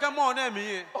e yo ne ka mo na mi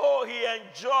e. oh, he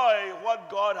enjoyed what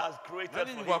God has created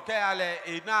Ni for ngbo him. ke ale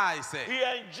e na ise. He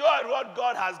enjoyed what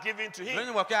God has given to Ni him.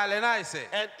 ngbo ke ale na ise.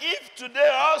 And if today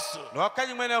also No ka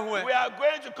ni mena hu e. we are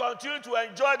going to continue to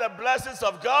enjoy the blessings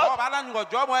of O God ba la ngbo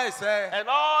jo mo ise. and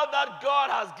all that God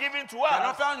has given to Ka no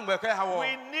us, fa ngbo ke ha wo.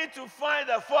 we need to find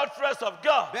the fortress of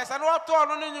God. Be sa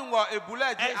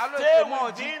And stay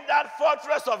within that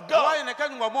fortress of God.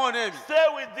 Stay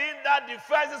within that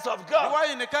defenses of God.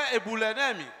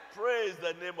 Praise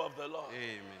the name of the Lord.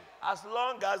 Amen. As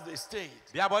long as they stayed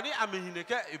within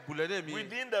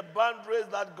the boundaries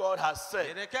that God has set.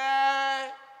 He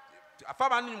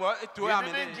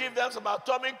didn't give them some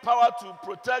atomic power to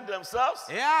protect themselves.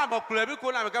 He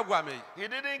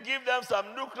didn't give them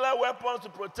some nuclear weapons to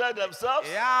protect themselves.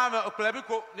 But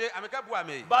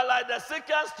like the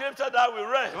second scripture that we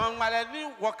read,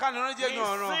 he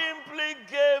simply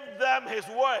gave them his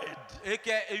word.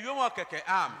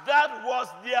 That was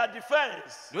their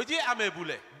defense.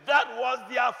 That was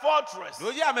their fortress.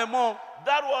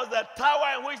 That was the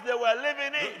tower in which they were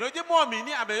living in.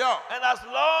 And as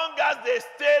long as they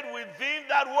stayed within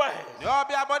that word,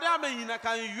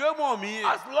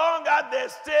 as long as they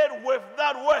stayed with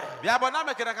that word, as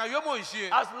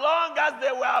long as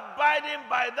they were abiding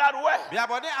by that word,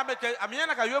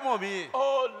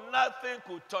 oh, nothing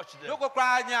could touch them.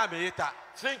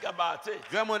 Think about it.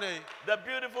 The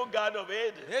beautiful Garden of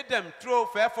Eden.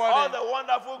 All the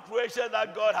wonderful creation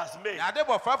that God has made.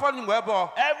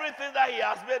 Everything that he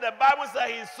has made, the Bible says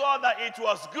he saw that it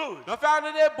was good. And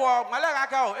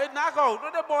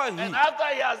after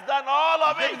he has done all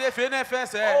of it,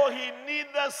 oh, he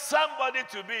needed somebody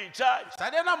to be in charge.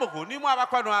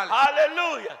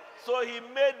 Hallelujah. So he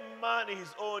made man in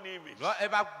his own image. He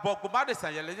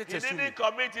didn't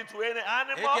commit it to any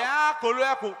animal.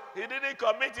 He didn't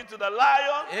commit it to the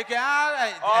lion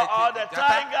or the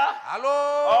tiger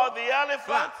or the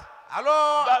elephant.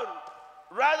 But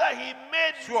rather he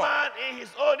made man in his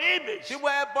own image. And he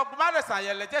said,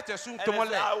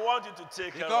 I want you to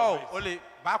take care of it.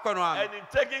 And in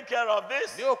taking care of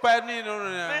this,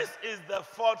 this is the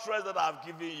fortress that I have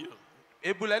given you.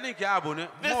 This is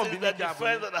the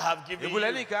defense that I have given you. To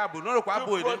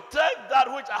protect that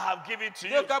which I have given to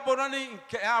you.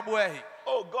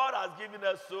 Oh, God has given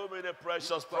us so many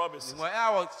precious promises. And we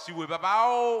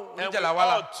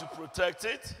ought to protect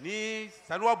it. He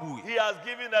has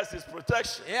given us his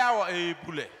protection.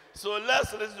 So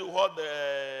let's listen to what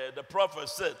the prophet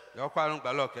said.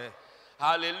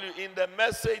 Hallelujah. In the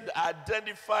message, the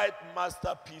identified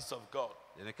masterpiece of God.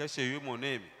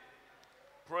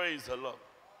 Praise the Lord.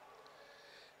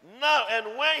 Now,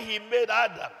 and when he made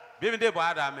Adam,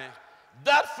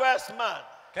 that first man,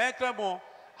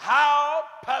 how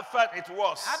perfect it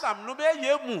was.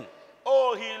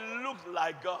 Oh, he looked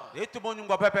like God.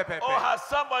 Oh, has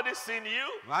somebody seen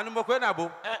you? And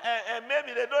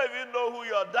maybe they don't even know who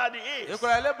your daddy is.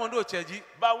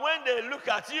 But when they look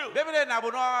at you,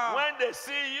 when they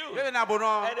see you, and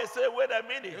they say, wait a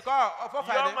minute,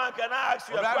 young man, can I ask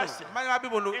you a question? Is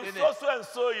so and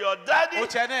so your daddy?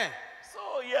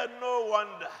 So yeah, no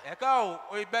wonder.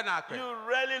 You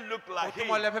really look like him.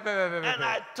 And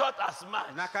I thought as much.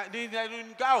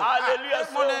 Hallelujah.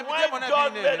 So when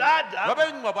God made Adam,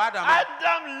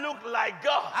 Adam looked like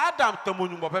God. Not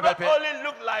only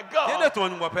looked like God,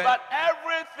 but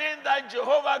everything that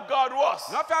Jehovah God was,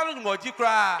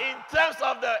 in terms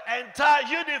of the entire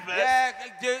universe,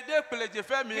 he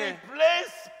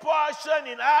placed portion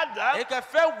in Adam,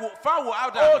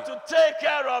 to take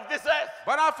care of this earth.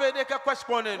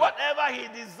 Whatever he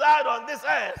desired on this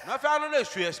earth,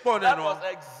 that was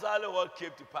exactly what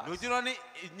came to pass.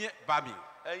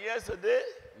 And yesterday,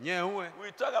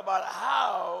 we talked about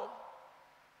how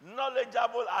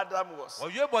knowledgeable Adam was.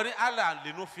 And that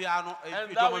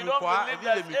we don't believe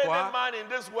there's any man in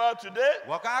this world today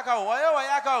that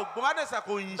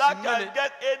can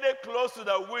get any close to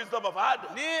the wisdom of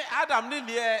Adam.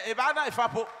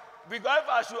 Because if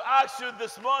I should ask you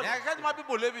this morning to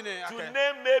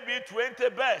name maybe 20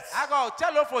 birds,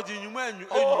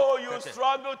 oh, you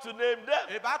struggle to name them.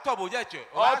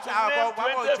 Or to name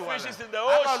 20 fishes in the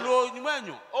ocean,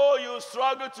 oh, you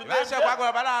struggle to name them.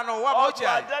 Or to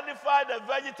identify the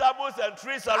vegetables and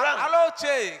trees around.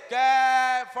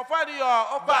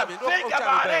 But think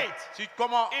about it. It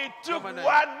took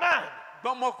one man to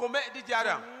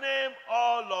name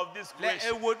all of this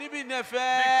creation. Because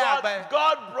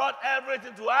God brought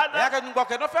everything to Adam. And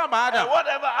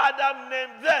whatever Adam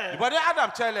named them,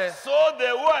 so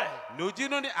they were.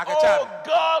 Oh,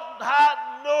 God had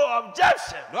no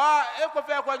objection.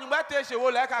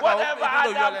 Whatever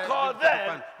Adam called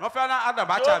them,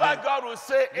 Jehovah God will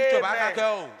say, amen.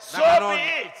 So be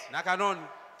it.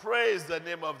 Praise the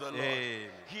name of the Lord.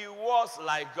 He was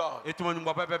like God.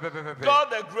 God,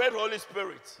 the great Holy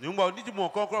Spirit,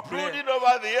 brooding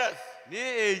over the earth.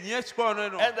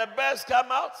 And the birds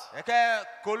come out. The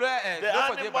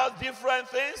animals, different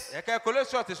things,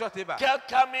 kept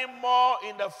coming more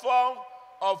in the form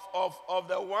of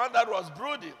the one that was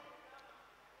brooding.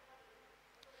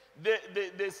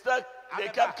 they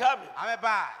kept coming.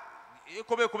 Ameba.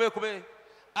 Kobe.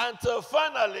 Until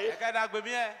finally,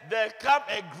 there came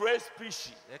a great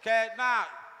species.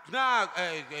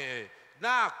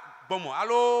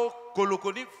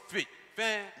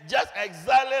 Just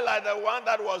exactly like the one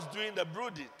that was doing the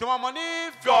brooding. God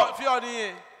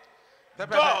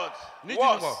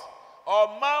was, or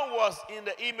man was in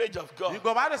the image of God.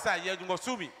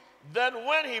 Then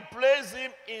when he placed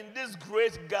him in this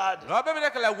great garden, and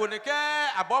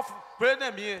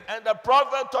the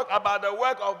prophet talked about the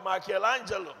work of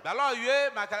Michelangelo, that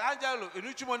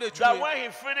when he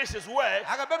finished his work,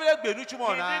 he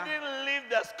didn't leave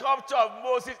the sculpture of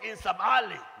Moses in some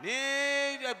alley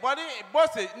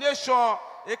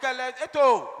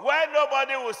where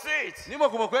nobody will see it,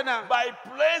 but he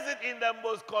placed it in the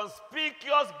most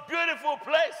conspicuous, beautiful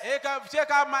place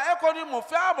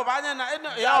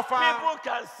that people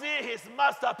can see his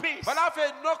masterpiece.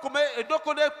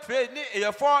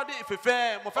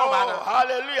 Oh,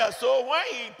 hallelujah. So when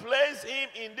he placed him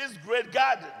in this great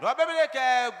garden,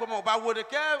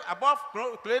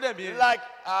 like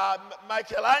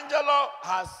Michelangelo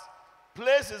has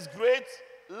placed his great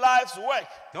life's work,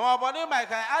 God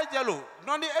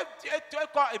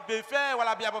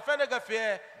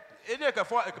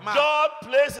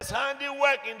placed his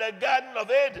handiwork in the Garden of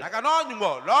Eden,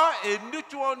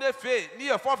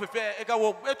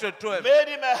 made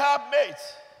him a helpmate.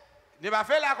 What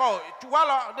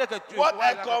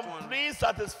a complete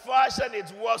satisfaction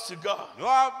it was to God.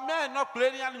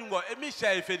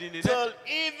 Till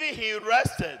even he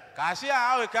rested,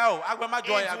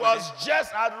 it was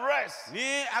just at rest.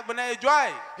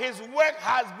 His work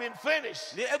has been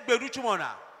finished.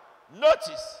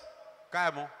 Notice,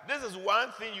 this is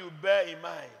one thing you bear in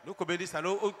mind,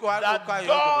 that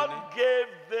God gave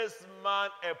this man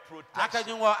a protection.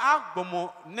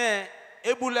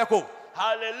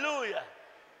 Hallelujah.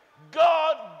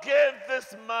 God gave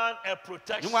this man a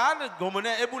protection.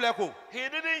 He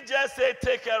didn't just say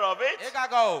take care of it.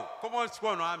 Oh,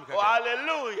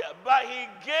 hallelujah. But he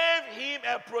gave him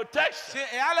a protection,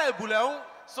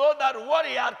 so that what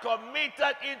he had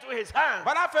committed into his hand,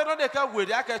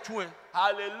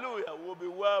 hallelujah, will be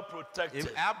well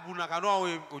protected.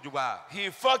 He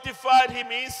fortified him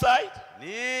inside,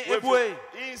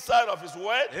 inside of his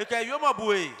word,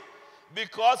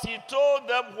 because he told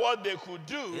them what they could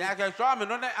do and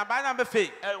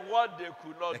what they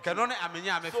could not do.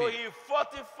 So he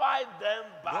fortified them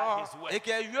by his word.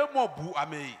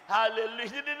 Hallelujah. He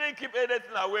didn't keep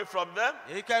anything away from them.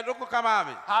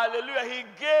 Hallelujah. He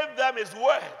gave them his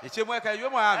word.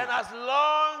 And as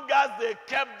long as they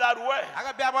kept that word, as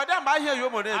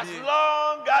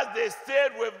long as they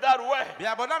stayed with that word,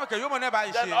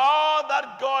 then all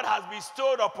that God has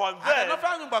bestowed upon them,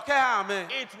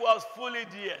 it was fully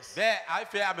theirs.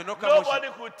 Nobody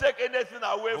could take anything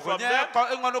away from them.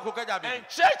 And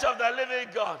Church of the Living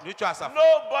God,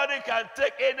 nobody can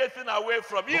take anything away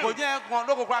from you. When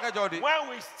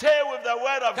we stay with the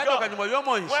word of God,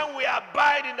 when we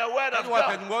abide in the word of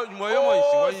God, oh,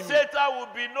 Satan will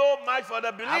be no match for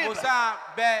the believer.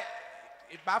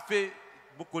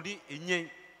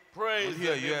 Praise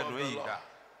the name of the Lord.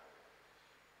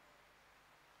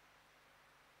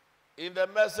 In the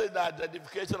message, that the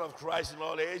identification of Christ in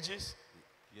all ages,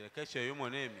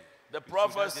 the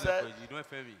prophet said,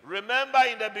 remember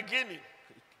in the beginning,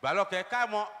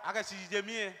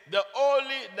 the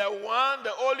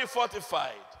only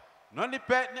fortified,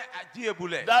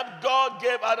 that God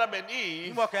gave Adam and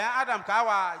Eve,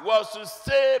 was to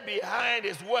stay behind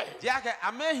his word.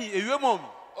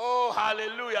 Oh,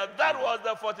 hallelujah. That was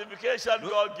the fortification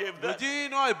God gave them. Is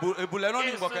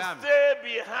to stay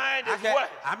behind his word.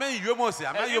 And if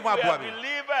you are a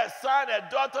believer, a son, a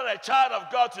daughter, a child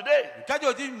of God today,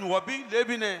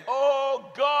 oh,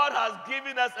 God has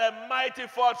given us a mighty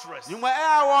fortress. I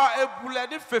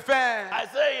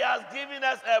say he has given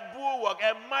us a bulwark,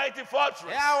 a mighty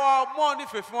fortress,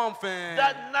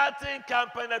 that nothing can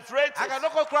penetrate it.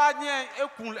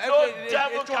 No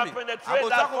devil can penetrate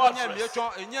that fortress.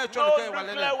 No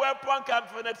nuclear weapon can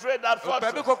penetrate that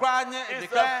fortress.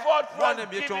 It's a fortress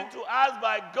given to us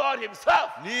by God himself.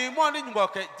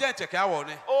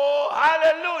 Oh,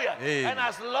 hallelujah. And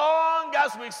as long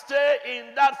as we stay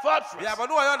in that fortress, as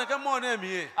long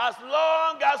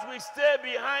as we stay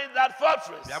behind that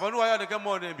fortress,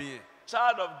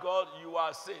 child of God, you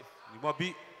are safe.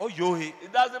 It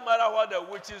doesn't matter what the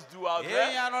witches do out there.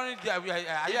 It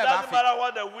doesn't matter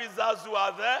what the wizards do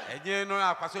out there. It doesn't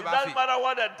matter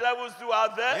what the devils do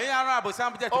out there.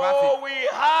 Oh, we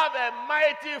have a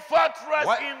mighty fortress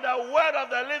in the word of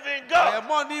the living God.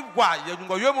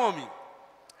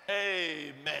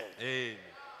 Amen.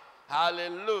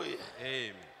 Hallelujah.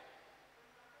 Amen.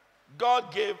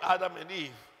 God gave Adam and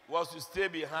Eve was to stay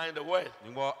behind the word.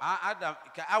 Adam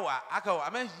ka awa aka wa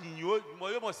amen hinyo mo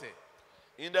yo mo se.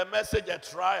 In the message a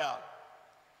trial,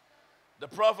 the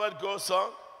prophet goes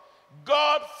on,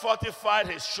 God fortified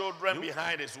his children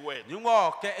behind his word.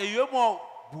 Nyumo ke eyomo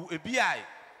bu ebiai.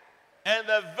 And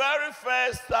the very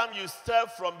first time you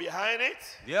step from behind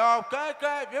it, The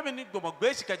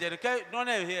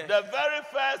very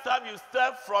first time you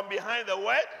step from behind the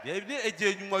word,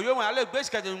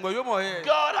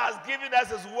 God has given us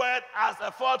his word as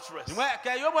a fortress.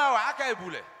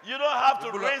 You don't have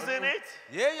to reason it.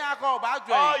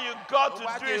 All you got to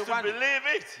do is to believe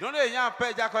it.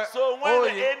 So when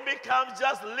the enemy comes,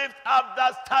 just lift up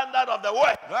that standard of the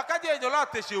word.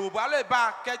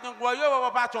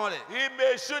 He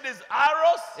may shoot his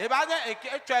arrows.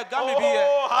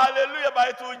 Oh, hallelujah, but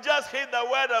it will just hit the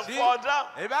word and fall down.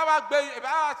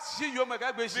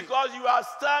 Because you are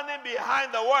standing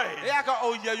behind the word.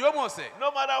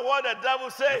 No matter what the devil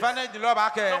says,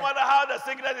 no matter how the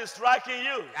sickness is striking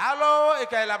you,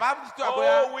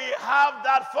 oh, we have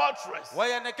that fortress. The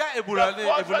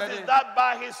fortress is that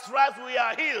by his stripes we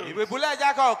are healed. The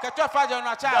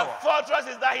fortress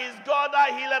is that he's God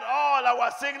that healed all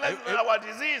our sicknesses and our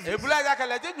diseases. And as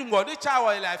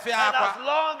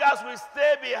long as we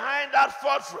stay behind that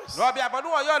fortress, and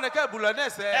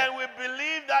we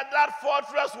believe that that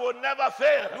fortress will never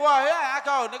fail.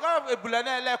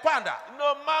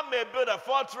 No man may build a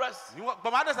fortress, but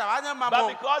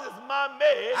because it's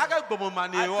man-made, at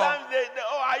times they,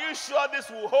 oh, are you sure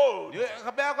this will hold? Are you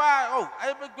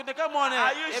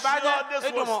sure this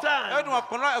will stand?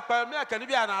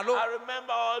 I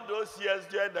remember all those years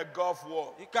during the Gulf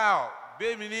War.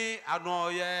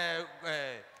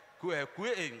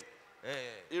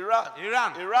 Iraq.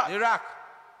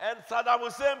 And Saddam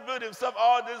Hussein built himself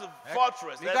all these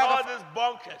fortresses and all these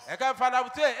bunkers.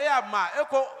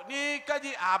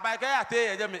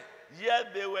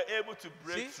 Yet they were able to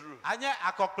break through. Because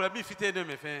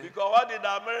what did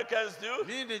the Americans do?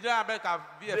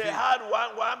 They had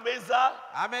one missile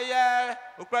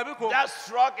that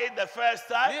struck it the first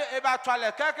time. And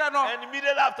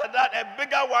immediately after that, a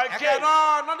bigger one came.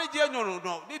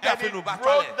 And it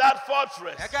broke that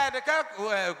fortress.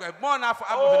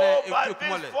 Oh, but this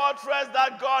fortress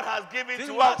that God has given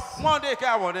to us,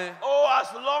 oh,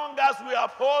 as long as we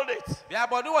uphold it,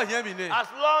 as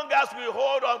long as we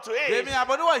hold on to it, no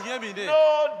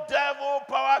devil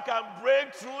power can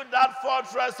break through that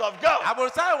fortress of God.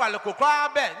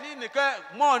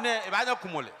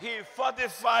 He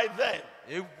fortified them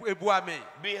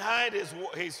behind his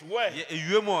word.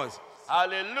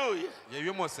 Hallelujah.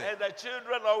 And the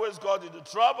children always got into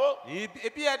trouble.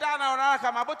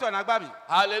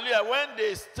 Hallelujah. When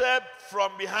they step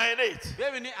from behind it,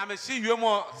 then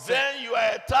you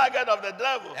are a target of the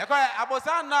devil.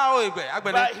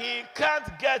 But he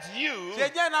can't get you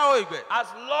as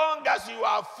long as you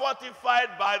are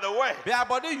fortified by the word.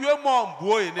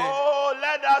 Oh,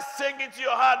 let us sing into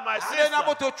your heart, my sister.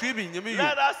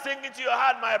 Let us sing into your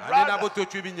heart, my brother,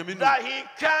 that he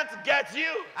can't get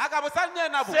you.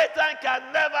 Satan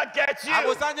can never get you.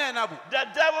 The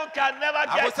devil can never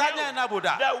get you.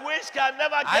 The witch can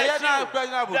never get you.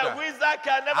 The wizard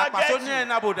can never get you.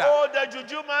 Oh, the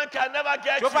juju man can never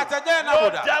get you. No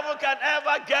devil can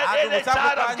ever get any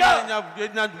child of God.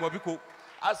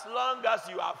 As long as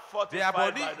you are fortified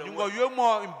by the word.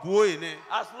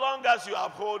 As long as you are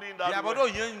upholding that word.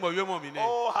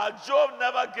 Oh, Job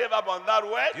never gave up on that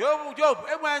word. Job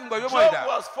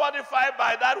was fortified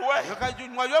by that word.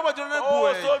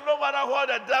 Oh, so no matter what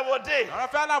the devil did,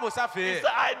 he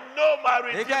said, I know my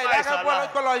Redeemer is alive.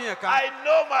 I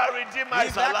know my Redeemer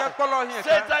is alive.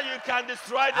 Satan, you can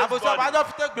destroy this body,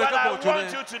 but I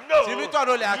want you to know,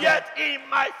 yet in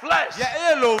my flesh,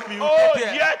 oh,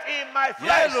 yet in my flesh,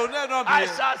 I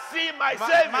shall see my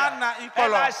Savior,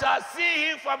 and I shall see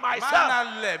him for myself.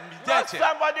 Not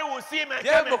somebody will see him and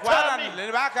come and tell me,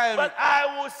 but I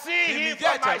will see him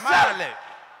for myself.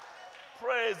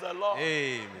 Praise the Lord.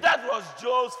 Amen. That was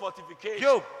Job's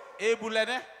fortification.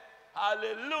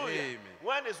 Hallelujah. Amen.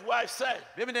 When his wife said,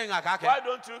 why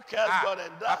don't you curse God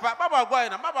and die?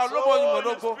 So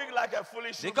you speak like a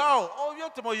foolish woman. The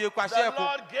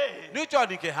Lord gave,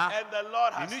 and the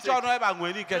Lord has taken.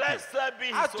 Blessed be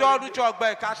his holy name. Job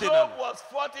was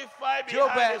fortified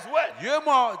behind his word.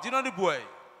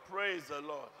 Praise the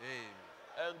Lord. Amen.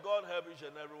 And God help each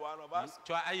and every one of us.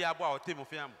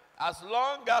 As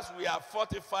long as we are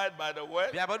fortified by the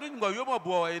word,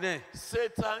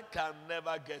 Satan can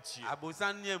never get you.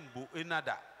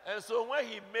 And so when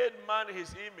he made man in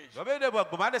his image Obe de bo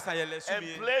gboma de san yele and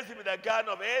sumi. placed him in the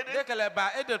Garden of Eden, De kele ba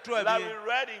e de tro like we abi.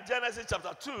 read in Genesis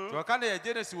chapter 2, To kan de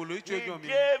Genesis wo lo he ichu ejo mi.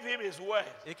 gave him his word.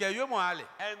 E ke yo mo ale.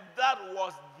 And that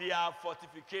was their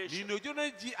fortification. Ni nojo na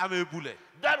ji amebule.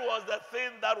 That was the thing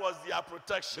that was their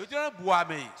protection. Nojo na bu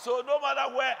ame. So no matter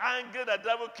where angry the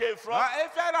devil came from, Wa e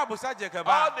fe na busa je ke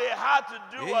ba. all they had to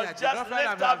do was just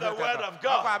lift up the word of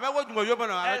God Aba me wo jumo yo mo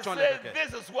na and say,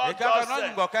 this is what God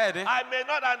said. I may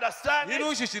not understand it.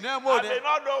 Nínú ṣìṣì náà I mo may de.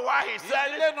 not know why he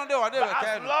said Ilé it. no de wa de But be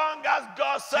as ke no. long as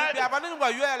God said Bi it, abani ngwa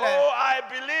yo ele. oh, I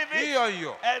believe it.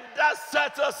 Iyo. And that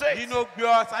settles it. Nínú gbe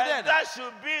o sa de And na. that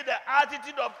should be the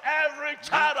attitude of every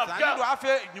child of Sani do God.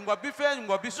 afe ngwa bi fe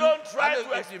ngwa bi su. Don't try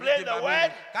to explain the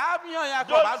word. Ka mi on ya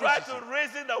ko Don't ba do try ṣìṣì. to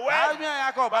reason the Ka word. mi on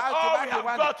ya ko But ba all to we ba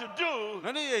have to got to do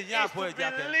no ni ye nya is po to e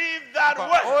ja ke. believe that O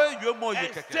word yo mo ye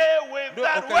and keke. stay with No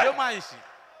that o ke yo word. ma yin si.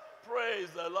 Praise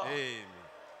the Lord. Amen.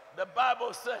 The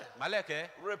Bible said, Maleke.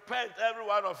 repent every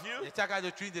one of you Ye chaka jo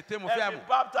twin de temo and fe be amu.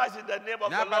 baptized in the name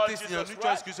of Na the Lord baptist Jesus ni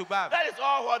Christ. Christ ba. That is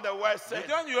all what the word said.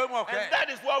 Ni yo mo ke. And that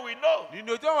is what we know. Ni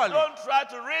no jo wa le. Don't try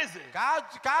to reason. Ka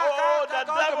Oh, the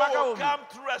ka devil will come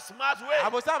through a smart way.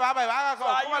 Abosa baba ba So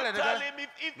ka are ko le you de. telling me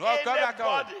if No, come back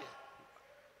out.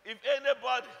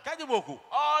 anybody, Kaji boku.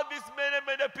 all these many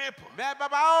people, Me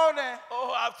baba o ne.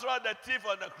 oh, after all the thief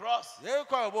on the cross, Ye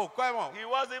ko bo ko mo. he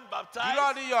wasn't Ilo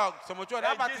baptized. ni yo somo cho na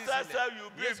And baptist. Jesus said,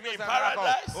 you bring me in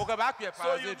paradise. O ka ba pe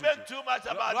So you paradise. make too much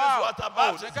about this water Oh,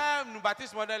 baptism. ne ka nu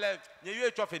baptist model ye yo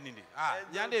cho fe ni ni. Ah, And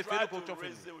nya they de fe try ko to cho fe ni.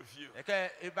 reason with you. E ke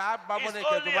e ba mo It's ne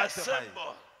ke only do ba a se fa.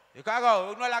 symbol. E ka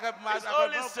go no la ka ma It's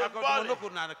only symbolic. no ko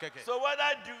na keke. So whether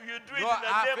you do it in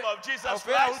the name of Jesus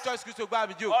Christ, Christ, Christ gba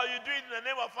mi jo. or you do it in the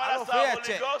name of Father, Son,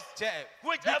 Holy Ghost,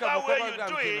 whichever way you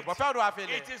do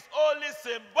it is only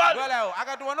symbolic. Well, I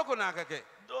got to no ko na keke.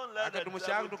 Don't let the Aka do mo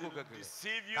devil no ko keke.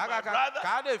 deceive you, my brother.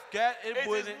 Ka de ke e It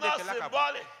bo is ne not ke la ka.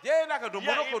 symbolic. Ye na ka do mo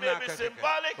Yeah, no it ko may na be keke.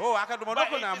 symbolic, Oh, aka do mo no but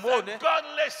ko it na is mo a ne.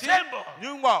 godly symbol.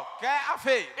 Nyungbo ke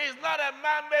afe. It's not a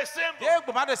man-made symbol. Ye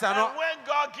gbo ma de sa no. And when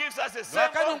God gives us a No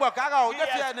ka symbol, nyungbo ka ga o He je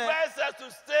fie ne. expects us to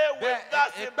stay with that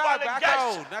symbolic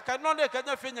gesture. Na ka no de ka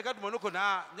nya fie nya ka do mo no ko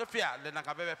na nya fie le na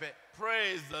ka pepepe.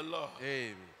 Praise the Lord.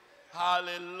 Amen.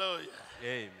 Hallelujah.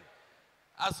 Amen.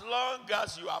 As long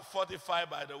as you are fortified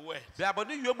by the word, Be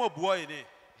aboni yo mo buo yi ni.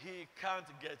 He can't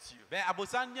get you. Be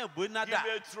abosan nya bu na He da.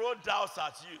 may throw doubts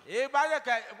at you. E ba ye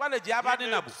ka wa le ji He aba ni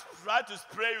may na bu. try to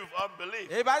spray you with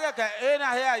unbelief. E ba ye ka e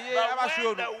na he aye aba But shi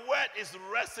when onu. the word is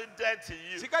resident in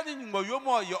you, Sika ni nyungbo yo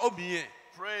mo ye omiye.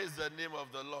 praise the name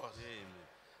of the Lord. Amen.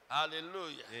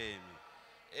 Hallelujah. Amen.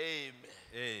 Amen.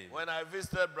 Amen. When I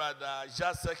visited Brother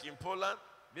Jacek in Poland,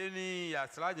 Beni ya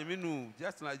slaje minu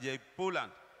just na je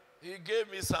Poland. he gave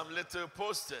me some little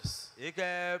posters. E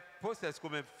ke posters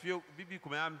come fio bibi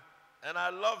come am. And I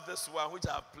love this one, which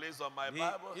I have placed on my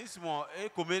Bible. Ni ismo e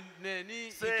come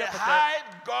ni Say,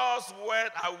 hide God's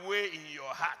word away in your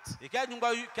heart. E ke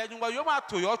nyungbo yo ma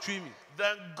to yo twimi.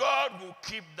 Then God will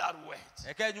keep that word.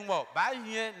 E ke nyungbo ba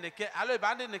hie ne ke alo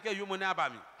ba de ne ke yo mo na aba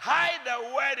mi. Hide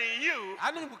the word in you,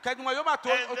 Ani ke nyungbo yo ma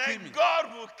to and o then twimi. God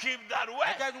will keep that E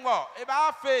word. ke nyungbo e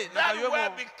ba fe na That ka yo mo.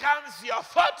 word becomes your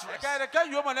fortress. E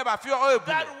ke yo mo ne ba fio o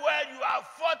That ebu. word you are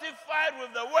fortified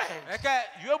with the word. E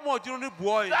ke yo mo juru ni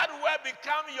buo yi. That word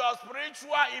becomes your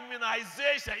spiritual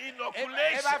immunization, E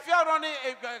inoculation. ba fio ro ni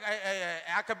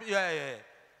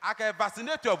aka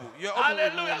vaccinator bu.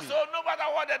 Hallelujah. So no matter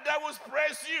what the devil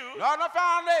sprays you, No no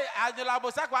fa ne ajula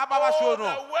bosa kwa aba ba oh, show no.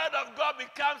 the word of God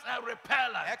becomes a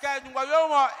repellent. E ke nyungbo yo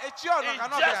mo e chi ono It ka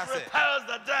no just ka se. repels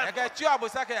the E devil. ke chi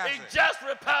abosa ka ya It se. just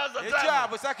repels the E chi devil.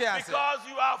 abosa ka ya se. Because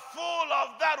you are full of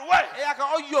that word. E aka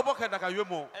oyo bo ka da ka yo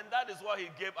mo. And that is what he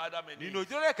gave Adam and Ni Eve. no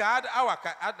jure ka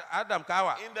Adam ka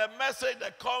awa. In the message, the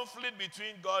conflict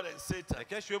between God and Satan, E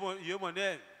ke show mo yo mo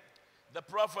ne the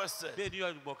prophet said, be ni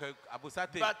yo bo ka abosa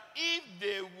te. but if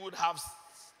they would have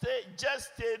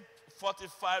stayed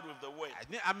fortified with the word,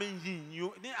 Ni amen yin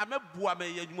yo ni amebu ame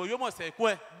ye nyumo yo mo se ko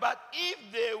e. but if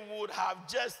they would have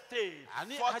just stayed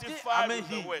Ani fortified amen with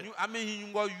the word, yin amen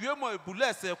yin nyumo yo mo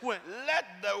ebule se ko e. let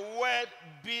the word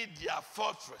be their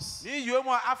fortress. Ni yo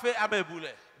mo afe amebule.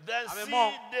 Then Amen, see,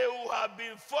 Mom. they will have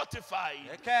been fortified.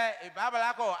 E ke e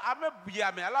babala ko amebu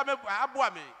ya me ala me abu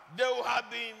ame.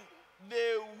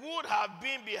 They would have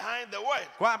been behind the word.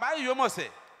 Kwa ba yo mo se.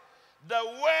 The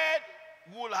word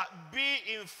would be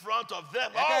in front of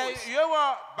them E always. ke yo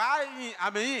mo ba yin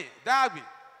ame yin dagbi.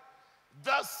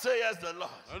 Thus says the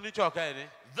Lord. Oni choka ni.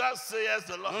 Thus says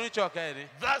the Lord. Oni choka ni.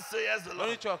 Thus says the Lord.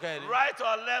 Oni choka ni. Right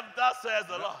or left, thus says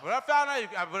the Lord. Bro fa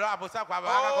na abosa kwa ba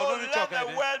ka ko Oh, oni let choka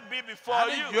the ni. word be before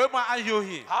Ani you. yo mo ayo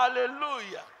hin.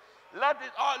 Hallelujah.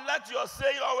 Let your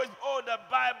saying always, oh, the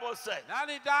Bible said.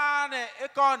 Nani dane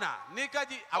ekona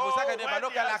nikaji abusaka ne when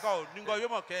baloka they are- lako ningo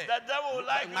yomo ke. The devil would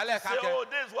like you to say, oh,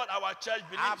 this is what our church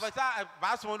believes. Abasa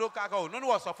basmondo kako nonu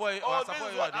wasofo Oh, this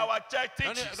is what our church No,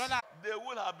 no, teaches. no, no. They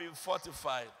would have been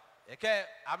fortified. Eke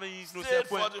ame no Stayed se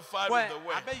fortified with the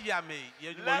word. Abe yame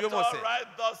ye Left yomo or se. right,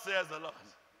 thus says the Lord.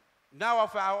 Na wa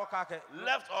fa wa kake.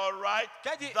 Left or right,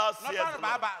 Keji thus no says fa the Lord.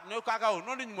 baba no kakao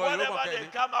no ni mo yomo Whatever they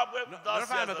ke. come up with, No thus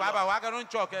fa says me the baba Lord. wa ka no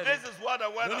ncho ke. This is what the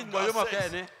word No ni of mo yomo God ke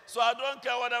says. ni. So I don't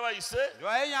care whatever you say. Yo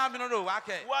e yam no no wa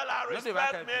ke. Well, I No ni wa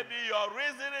respect ke. maybe your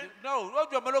reasoning, No, no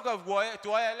jo mo loka wo to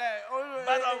ele.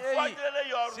 but unfortunately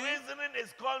your See? reasoning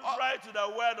is contrary to the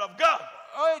word of God.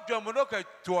 O jo mo loka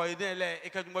to ele e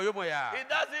ka mo yomo ya. It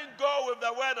doesn't go with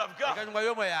the word of E ka God. mo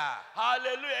yomo ya.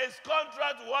 Hallelujah. It's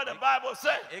contrary to what the Bible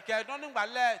says. E ka no ni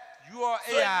gbale yo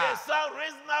So e it may ya. sound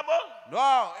reasonable,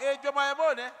 No, e jo mo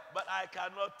yemo ne. but I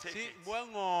cannot take Si it.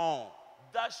 mwengo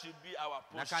That should be our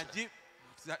na posture. kanji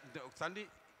sandi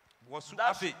wasu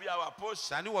That afi. should be our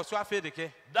posture. Sandi wasu afi de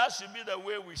ke. That should be the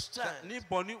way we stand. Ni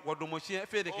boni wodomoshi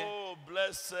afi de ke. Oh,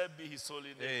 blessed be his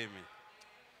holy name. Amen.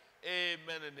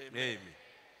 Amen and amen. Amen.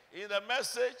 In the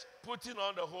message, putting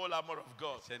on the whole armor of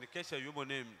God, Sani kesha yomo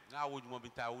nem na wo jumo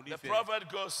binta uni the fe. prophet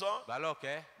goes on.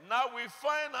 Baloke. Now we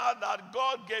find out that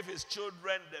God gave his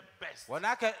children the best.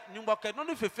 Wana ke nimbo ke no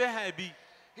ni fefe ha bi.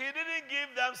 He didn't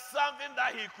give them something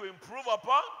that he could improve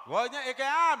upon. Wonya e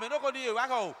ke me no ko ni wa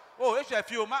ko. Oh, e hwe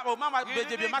fi o mama He beje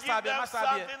didn't bi give masabe them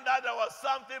masabe. something that there was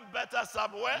something better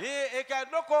somewhere. Ni e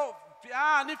ke no ko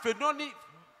ni fe no ni.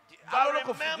 But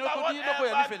remember,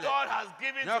 whatever God has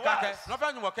given to No kake. us, No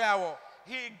fa nyumo ke awo.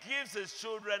 he gives his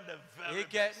children the very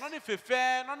Eke best. no ni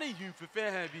fefe no ni hin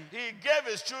fefe ha bi. He gave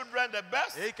his children the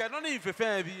best, Eke no ni hin fefe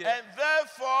ha bi. and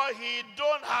therefore he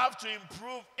don't have to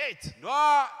improve it. No,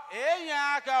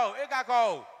 enya ka o, eka ka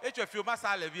o. E hwe fi o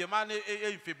masale bi ma ni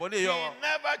e fi bone He yo.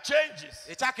 never changes.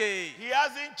 E chake. He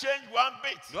hasn't changed one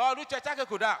bit. No, du chake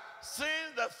koda.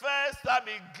 Since the first time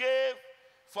he gave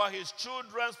for his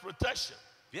children's protection.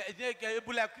 Ye ke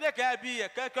ebula kle ka bi e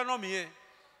ke no mi.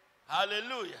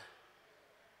 Hallelujah.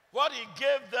 What he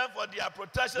gave them for their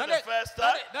protection the first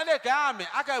time Na de ka me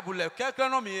aka ebula ke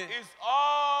no mi. is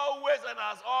always and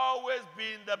has always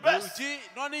been the best. Uji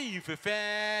no ni hin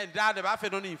fefe, da de ba fe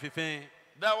no ni hin fefe.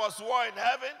 There was war in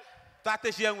heaven.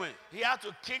 Tate hie nwen. He had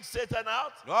to kick Satan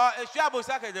out. No, e hwe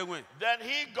abosa ka de nwen. Then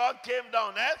God came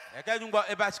down earth E ka nyumba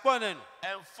e ba skone no.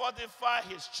 and fortified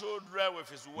his children with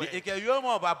his word. E ke yo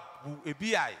mo ba bu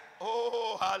ebi ai.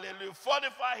 Oh, hallelujah.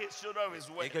 Fortify his children with his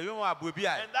E word. ke yo mo abu ebi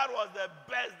ai. And that was the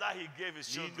best that he gave his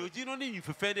children. Indoji no ni hin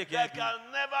fefe de ke There bi. can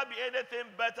never be anything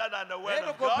better than the word E no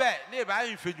of ko God. be, ne ba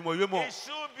hin fe jumo yo mo. It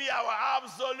should be our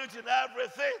absolute in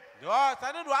everything. Yo,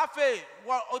 tani do afe,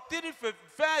 wo otiri fe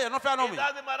fe no fe no It mi.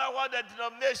 doesn't matter what the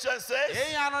denomination says.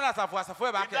 E ya no na safo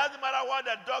e ba It ke. doesn't matter what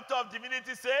the doctor of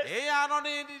divinity says. E ya no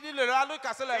ni le alu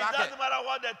kasele It ba ke. doesn't matter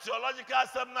what the theological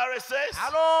seminary says.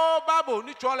 Alo babo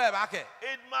ni chole ba ke.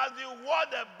 It must be what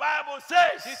the Bible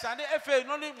says. Si sani efe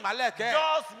no ni male ke.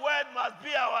 God's word must be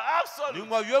our Ni absolute.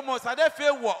 mo yo mo sade fe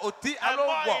wo oti And alo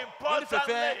more wo. No ni fe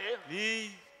importantly,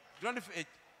 ni no ni fe.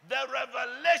 The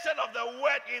revelation of the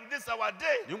word in this our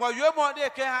day. Ni mo yo mo de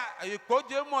ke ha e ko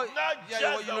je mo Not ya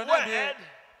just the yo na word, bi.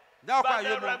 Na but kwa the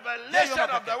yo mo. revelation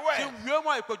of the word. Si yo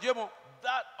mo e ko je mo.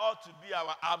 That ought to be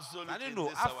our absolute Sani in no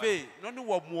this our day. afe no ni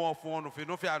wo mo fo no fe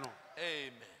no fe ano.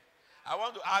 Amen. I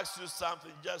want to ask you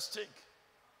something. Just think.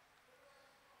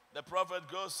 The prophet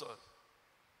goes on.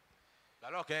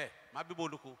 Lalo ke, ma bi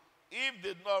boluku. If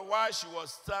did not, while she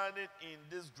was standing in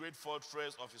this great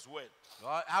fortress of his word,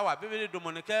 Awa bibili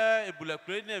domonike ebula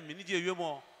kure ne mini je yo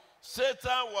mo.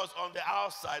 Satan was on the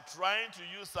outside trying to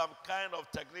use some kind of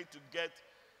technique to get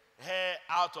her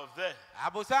out of there.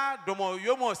 Abusa domo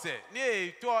yo mo se.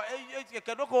 Ni to e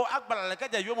ke doko agbala le ke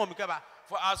je yo mo mi ke ba.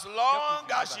 For as long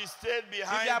as she stayed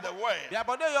behind the word, Bia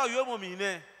bode yo mo mi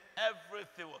ne.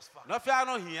 everything was fine. No fi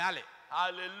ano hin ale.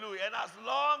 Hallelujah. And as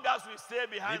long as we stay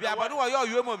behind Bia the bode word, wo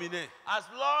yo mo mi ne. as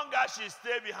long as she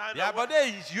stayed behind Bia the word,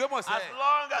 bode yo mo se. as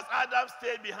long as Adam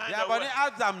stayed behind Bia the bode word,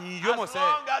 Adam yin yo mo as se.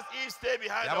 long as Eve stayed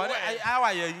behind Bia the bode word, awa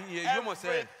ye yo mo se.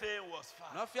 everything was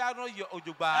fine. No fi ano yo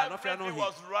ojugba, no fi ano Everything hin.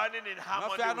 was running in No fi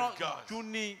harmony ano with God.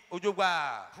 tuni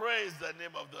ojugba. Praise the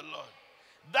name of the Lord.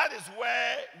 That is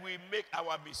where we make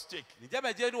our mistake. Ni je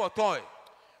be je ni woton e.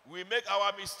 We make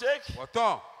our mistake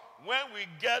Woton. when we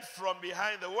get from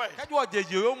behind the word. Ka wo je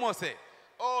yo mo se.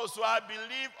 Oh, so I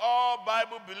believe all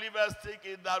Bible believers think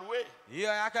it that way.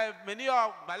 Yeah, aka meni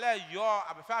yo bale yo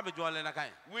abefa abejo le na kan.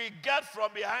 We get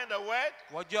from behind the word,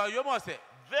 Wo je yo mo se.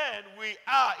 then we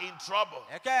are in trouble.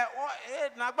 Eke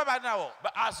na gbaba na wo.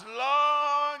 But as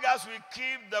long as we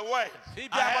keep the word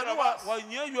ahead of us Wo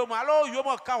nye yomo alo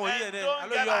yomo ka wo and ye ne. don't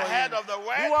get ahead of the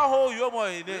word, Wo ho yomo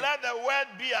ye ne. let the word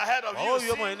be ahead of Oh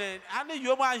you. yomo ye ne. Ani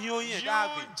yomo ahio ye You da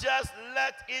gbe. just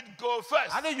let it go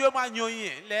first. Ani yomo ahio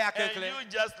ye le And akekle. you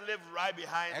just live right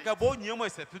behind Eke it. bo nyemo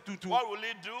se tutu. What will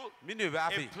it do? Mi ne ba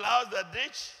afi. It plows the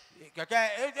ditch.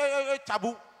 Keke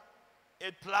tabu.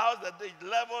 It plows the ditch,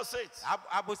 levels it,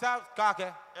 Abusa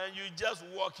kake. and you just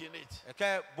walk in it.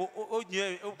 Eke bo o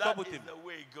nye o That botem. is the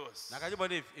way it goes. Na kaje bo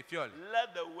ne ifiole.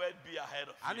 Let the word be ahead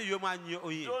of Ani you. yomo anyo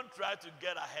oyin. Don't try to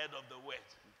get ahead of the word.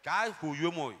 Ka ko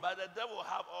yomo. But the devil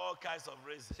have all kinds of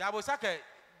reasons. Shabusa ke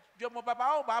yomo baba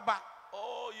o baba.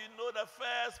 Oh, you know the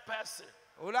first person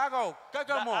Olago keke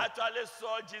that mo. actually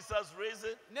saw Jesus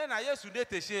risen? Ne na Yesu de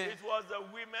teshe. It was the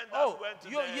women that Oh, went to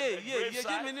yo the ye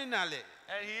graveside. jimi ni nale.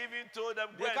 And he even told them,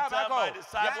 go They and come tell back my out.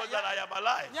 disciples Yeah, that I am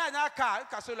alive. Nya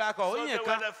ka so la ko So they yin were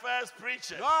kan. the first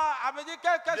preachers. No, ameji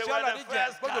ke They se were ola the ni je.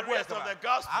 first carriers of the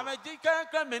gospel. Ameji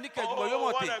ke meni ke mo yo Oh, mo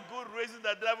what te. a good reason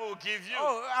the devil will give you.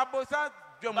 Oh, abosa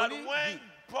But jomoni. when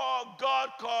God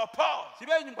called Paul,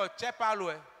 Sibe nyimbo che Paulo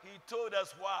e. he told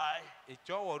us why E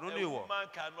cho wo no a ni wo. woman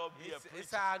cannot be a preacher.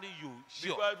 Isa ni you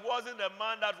sure. Because it wasn't the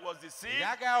man that was deceived,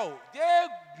 Ya ga o,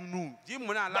 je nu, ji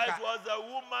mo na but it alaka. was the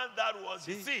woman that was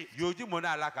deceived. Yo ji mo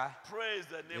na alaka. Praise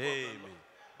the name of the Amen. Lord.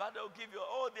 But they'll give you,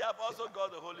 oh, they have also got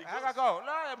the Holy Aga Ghost. ko,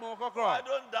 la e mo kokro. I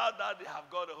don't doubt that they have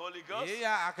got the Holy Ghost.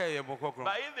 Ya aka e mo kokro.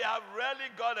 But if they have really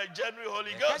got a genuine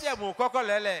Holy Ka Ghost, je mo kokro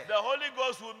lele. the Holy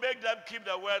Ghost will make them keep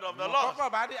the word of the Mo Lord.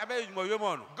 kokro ba di abe mo yo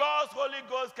mo no. God's Holy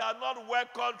Ghost cannot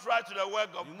work contrary to the word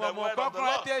of the Mo word of the kokro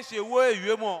Lord. te se wo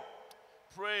ewe mo.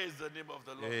 Praise the name of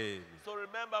the Lord. Amen. So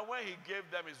remember when he gave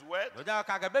them his word, Lo ja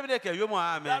ka ga be de ke yo mo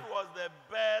amen. that was the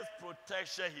best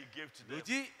protection he gave to them.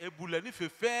 Oji ebule ni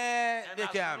fefe And de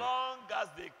ke as amen. long as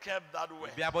they kept that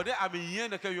word, Bi abode amiyen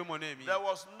de ke yo mo na mi. there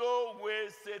was no way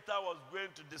Satan was going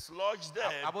to dislodge them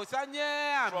Abosa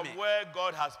nye from ame. where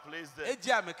God has placed them.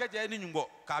 Eji ame ke je ni nyungo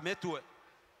ka me to e.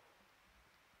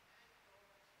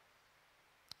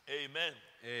 Amen.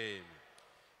 Amen.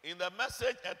 In the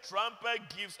message, a trumpet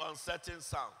gives uncertain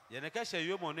sound. Ye ne ke she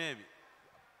yo mo na mi.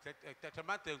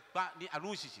 Tetemate pa ni anu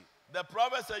shishi. The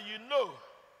prophet said, you know,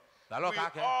 La lo we ka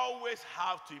ke. always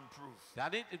have to improve.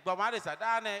 Dani gbamade sa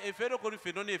da na efe do ko ni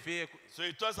fe no na efe. So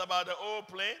he talks about the old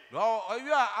plane No, you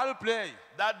are all play.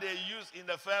 that they used in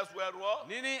the First World War.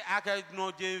 Nini aka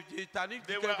no je tani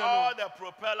They were all the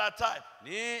propeller type.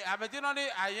 ni ameji no ni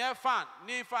ayen fan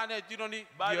ni fan e ji no ni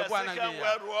By the Second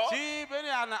World War, si be ni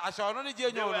ana aso no ni je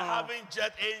They nyo were no having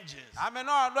jet engines. ame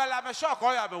no no la me shock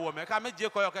o ya me wo me ka me je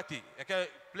ko yo kati e ke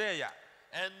player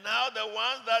And now the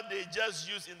ones that they just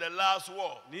used in the last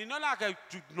war, ni no la ka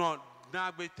no na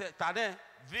gbe tane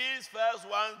these first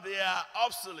ones, they are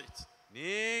obsolete.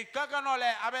 ni kaka no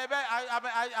le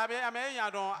ame ya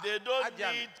don They don't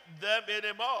need them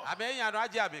anymore. ame ya don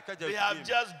aje abi ka je They have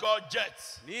just got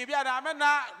jets. ni bi ada ame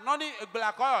na no ni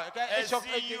gbla ko e ke And shock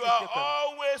see, you are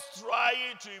always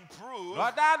trying to improve. no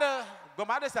da de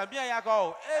gbamade sa bi ya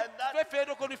ko And that- fe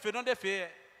do ko ni fe no de fe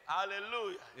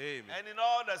Hallelujah. Amen. And in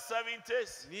all the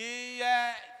 70s, ni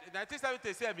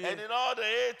 1970 se mi and in all the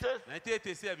 80s,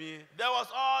 1980 se mi there was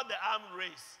all the armed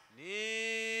race.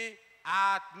 ni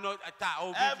at no ta o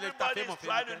Everybody is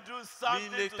trying to do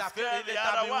something to scare the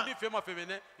other one, uni femo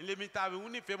femene ile mi ta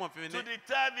uni femo to femene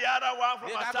deter the other one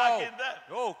from attacking them.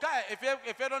 oh kai if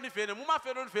no ni fe ne mu ma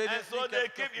fe no fe ne And so they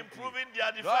keep improving their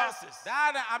defenses.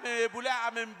 da na ame ebule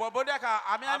ame bobode ka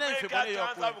ame ana America fe bole yo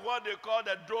comes up with what they call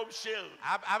the dome shield.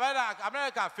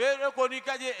 America fe ko ni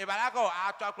kaje e bara ko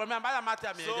ato akromi amba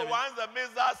mata me So once the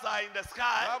missiles are in the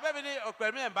sky, o be ni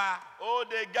okromi amba oh,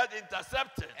 they get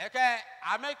intercepted. e ke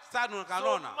ame sanu So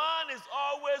kanona man is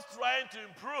always trying to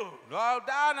improve. no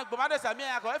da na gbomade sami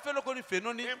ya ko e fe lo ko ni fe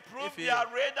no ni Improve their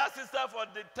radar system for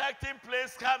detecting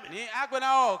planes coming. ni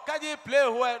agbena o kaji play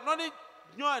ho no ni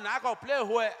nyo na ko play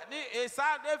ho ni e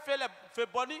sa de fe le fe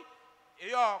boni e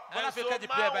yo bona And fe so kaji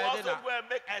man play will ba de also na go and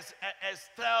make a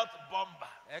stealth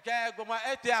bomber. e ke gboma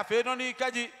e te afe no ni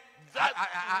kaji That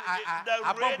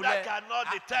the radar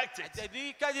cannot detect it. it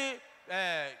ni kaji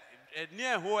ni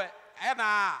e ho e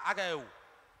na aga e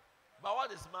But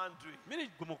what is man doing? mini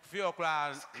gomo fi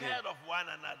okra Scared of one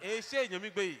another. e se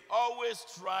nyami gbe Always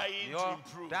trying to yo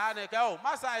improve. da na ka o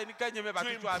masa ni kanye me ba To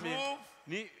tutu ami improve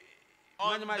ni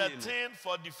On manyama the yi no thing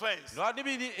for defense. no ni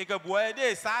bi ni e ga boy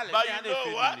de sale But ni you ana know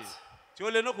fe what? ni ti o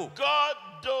le no ko God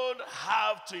don't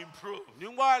have to improve. ni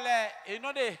ngole e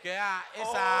no de ke a e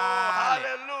Oh, sale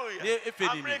hallelujah. If it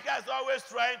is. America is always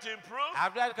trying to improve.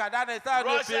 Africa da na sa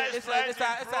no Russia fe is e trying to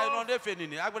sa no improve. de fe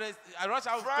ni agbere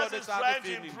Russia France de is sa trying de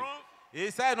fe to ni improve.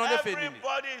 Esa no de fe ni.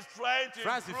 Everybody is trying to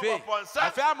France improve fe. upon Afa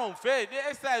something. amon fe, de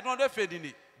esa no de fe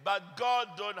ni. But God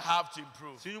don't have to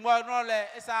improve. Sinuma no le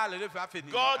esa le de fe afe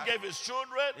ni. God gave his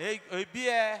children,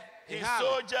 his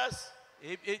soldiers,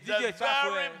 the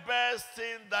very best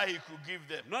thing that he could give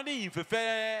them. No ni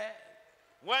infefe.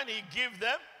 When he gave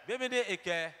them, Bebe de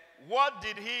eke. what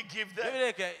did he give them? Bebe de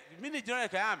eke. Mini jona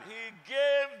eke ami. He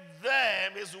gave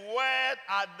them his word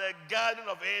at the Garden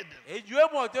of Eden.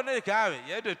 Ejuwe mo jona eke ami.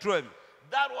 Ye de tro mi.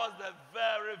 That was the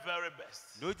very, very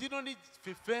best. No ti no ni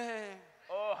fefe.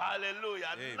 Oh, hallelujah.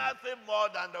 Amen. Nothing more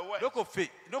than the word. No ko fe.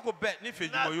 No ko bet ni fe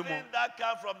jumo Nothing yumo. that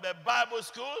come from the Bible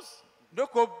schools, No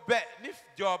ko bet ni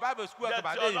jo Bible school the ko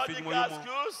ba de fe jumo theological yumo.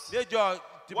 schools. De jo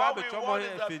ti What Bible we chomo want he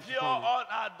is the fe pure, jumo.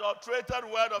 unadulterated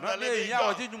word of No the ni living ya o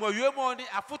God. ti jumo yumo ni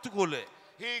afutuko le.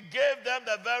 He gave them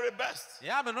the very best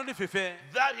Ya me no ni fefe.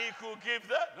 that he could give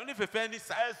them. No ni fefe ni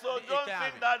sa. And so don't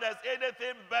think that there's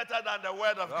anything better than the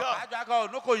word of God. Ka ka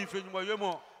no ko yin fe jumo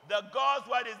yumo. The God's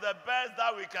word is the best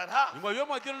that we can have. Jumo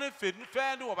yumo ti no ni fe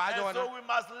ni wo ba And jo so na. we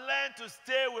must learn to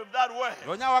stay with that word.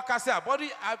 Yo nya wa kase body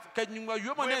ka jumo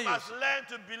yumo na We yo. must learn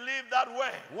to believe that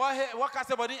word. Wa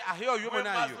kase body ahio We yumo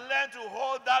na must yo. learn to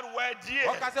hold that word dear.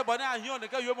 Wa kase body ahio ne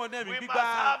ka yumo na mi We bi must ba.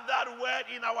 have that word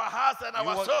in our hearts and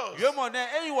our souls. Yumo na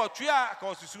eyi wo twa ka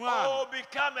osusu a. Oh,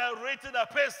 become a written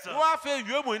epistle. Wa fe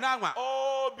yumo na nwa.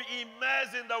 Oh, be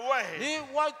immersed in the word. Ni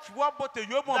wa bote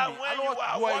yumo That mi. when you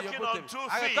are walking on 2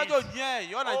 feet, Ka jo nye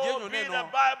yo na je oh, nyo be ne the no.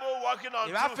 Bible walking on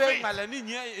E ba 2 fe feet. male ni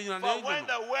nye yo na For ne when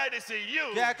no. the word is in you,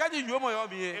 Ke ka ji yumo yo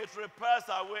mi. it repels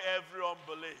away every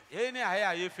unbelief. E ni ahe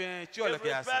aye fe chi ole It ke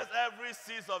ase. repels every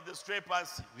seeds of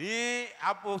discrepancy. Ni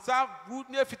abosa bu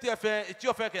ne fiti fe chi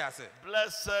ofe ke ase.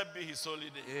 Blessed be his holy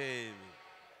name. Amen.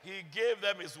 He gave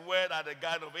them his word at the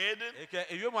Garden of Eden. Eke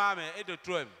yumo ame e de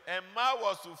tro em. And man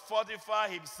was to fortify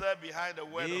himself behind the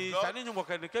word Ni of God. sani nyumo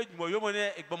ke ke yumo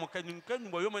ne egbomo ke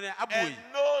nyumo yumo ne And aboyi.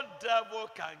 no devil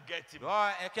can get him. Yo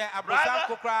eke abosa Brother,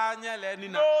 kokra nye le ni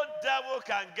na. No devil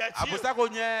can get you. Abosa ko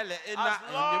nye le As ina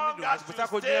long nyemi do as abosa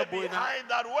ko you stay nye boy na. behind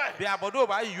that word. Bi abodo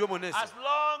ba yi yumo ne se. As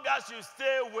long as you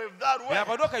stay with that Bi word.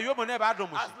 abodo ke yumo ne ba do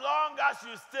mo As se. long as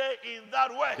you stay in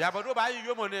that word. Bi abodo ba yi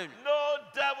yumo ne mi. No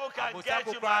devil can Abosa get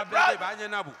ko you, my kra be brother. ba nye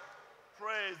na bu.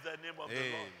 Praise the name of the Lord.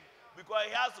 Amen. Because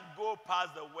he has to go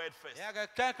past the word first. Ya ke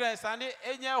kankran sani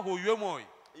enye ho yumo yi.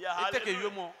 Yeah, Eteke hallelujah.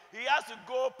 yumo. He has to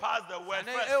go past the word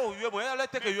Sani first. e ho yumo e le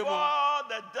teke yumo. Before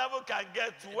the devil can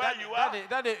get to where you are.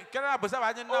 Dade kera abosa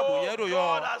ba nye na bu Oh, ye do yo.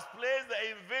 God has placed the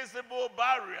invisible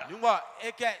barrier. Nyumba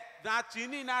eke na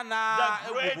tini na na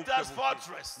The greatest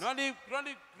fortress. Noni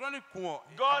kuo.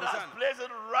 God has placed it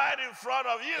right in front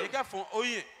of you. Eke fon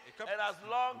oye. And as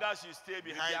long as you stay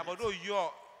behind Ya it, abodo yo.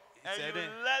 and you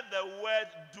let the word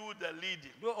do the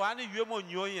leading. Do ani yumo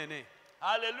nyo yen ne.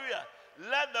 Hallelujah.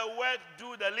 Let the word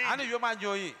do the Ani leading. yumo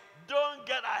nyo yen. Don't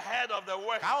get ahead of the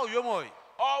word. Ka o yumo yi.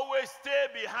 Always stay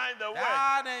behind the word.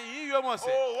 Ya ne yi yumo se.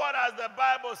 Oh, what does the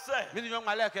Bible say? Mini yo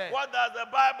maleke. What does the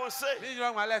Bible say? Mini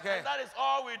yo maleke. And that is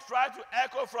all we try to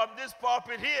echo from this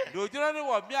pulpit here. Do jiro ni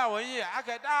wo mi awon yin.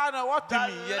 Ake da na what That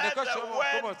me ye de let ko the shomo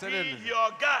word ko be tele. your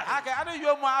guide. Ake ani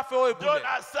yumo afe o Don't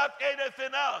ebule. accept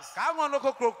anything else. Ka won no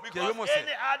ko kro ke Because yumo se.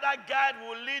 any other guide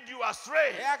will lead you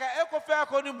astray. E ake e ko fe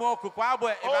ko ni mo ko abo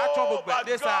e ba chon Oh, gbogbo but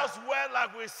de sa. God's word,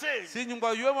 like we sing. Si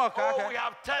nyumba yumo ka Oh, we ke.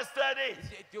 have tested it.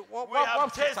 We What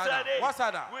have tasted it. What's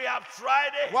that? We have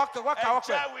tried it. Waka. And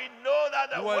child, we know that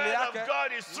the word of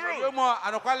God is true. Yumo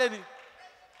anokwale ni.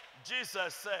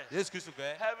 Jesus said, Yes Christ ke.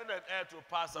 heaven and earth will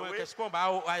pass Mo away, ke skon ba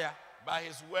o aya. but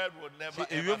his word will never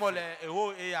Si ever yumo fail. le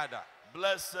eho e yada.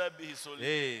 Blessed be his holy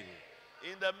name.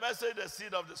 Eh. In the message, the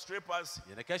seed of discrepancy,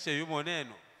 Ye ne ke she yumo ne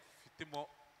no. Fitimo.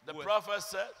 the prophet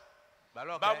said, But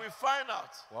but we find out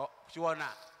wo si wona.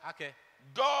 Ake.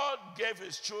 God gave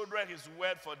his children his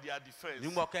word for their defense.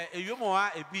 Yumo ke e yumo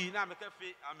a e bi na me ke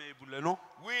fi ame ebule no.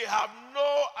 We have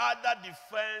no other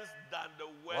defense than the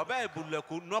word. Wo ba ebule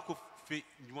ko no ko fi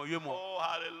yumo. Oh,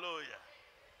 hallelujah.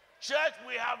 Church,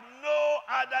 we have no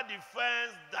other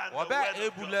defense than Wo the ba word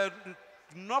of God. ebule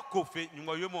no ko fi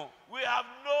yumo. We have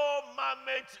no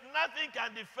man-made, nothing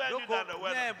can defend you than the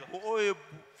word of God. O e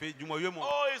fi yumo.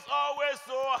 Oh, it's always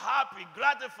so happy,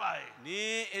 gratifying.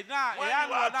 Ni ena When ya you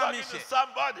no are na talking mi to she.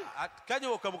 somebody Kanye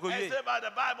o kam ko and ye. say, but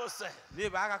the Bible said, Ni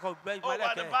ba ka ko gbe oh,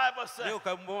 but the Bible said, Ni o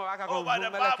kam bo aka oh, ko but the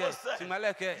Bible maleke. said, Si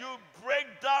maleke. you break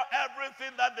down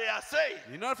everything that they are saying.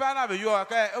 Ni no fa na be yo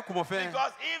ka e kumo fe.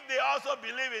 Because if they also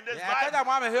believe in this Ya ka ja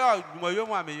Bible, mo ame he o yumo yo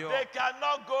mo ame yo. they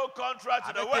cannot go contrary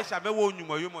to the Abeke word. sha me wo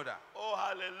yumo yo mo da. Oh,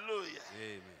 hallelujah.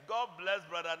 Amen. God bless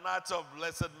Brother Nat of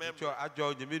blessed memory. Cho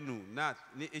ajo nyemi nu na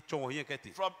ni e cho wo yen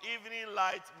kete. From Evening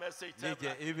Light Message Ni je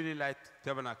Tabernacle. evening light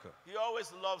tabernacle. He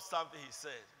always loves something he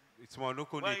said. It's more no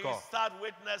When you start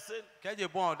witnessing,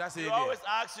 Keje bon that's he it. always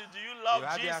asks you, do you love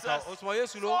Jesus? So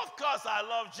of course I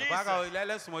love Jesus.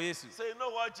 So you know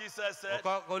what Jesus said? If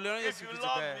you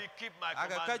love me, keep my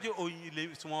commandments.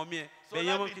 So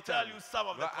let me tell you some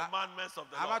of the commandments of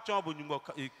the Lord. Because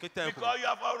you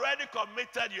have already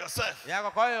committed yourself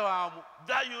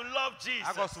that you love Jesus.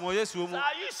 So are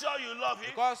you sure you love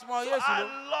him? So I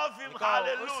love him,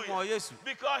 hallelujah.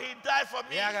 Because he died for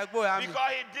me.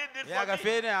 Because he did it for me.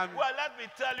 Well, let me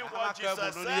tell you what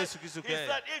Jesus said. He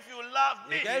said, if you love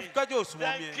me, then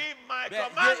keep my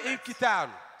commandments.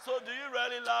 So do you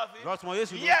really love him?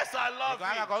 Yes, I love him.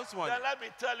 Then let me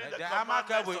tell you the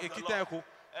commandments of the Lord.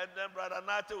 And then Brother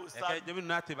Nate will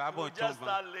just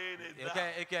start laying it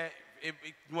down. And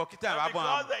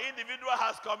because the individual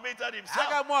has committed himself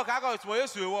that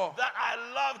I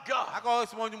love God, and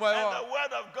the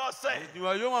word of God says, oh, if you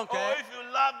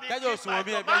love me, keep my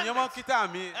commandments.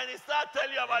 And he starts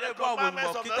telling you about the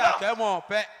commandments of the Lord.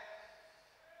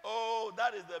 Oh,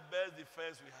 that is the best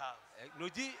defense we have.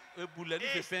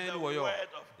 It's the word of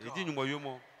God.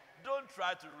 Don't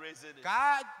try to reason it. It's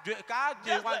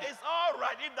all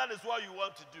right if that is what you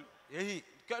want to do. If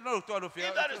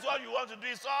that is what you want to do,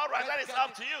 it's all right. That is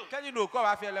up to you. But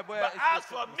as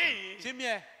for me,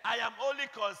 I am only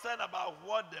concerned about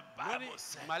what the Bible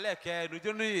says.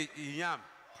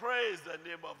 Praise the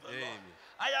name of the Lord.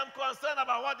 I am concerned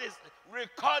about what is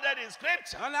recorded in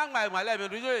Scripture.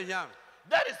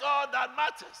 That is all that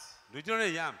matters.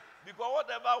 Because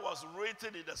whatever was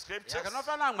written in the Scriptures, the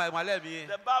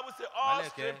Bible says all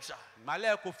Scripture is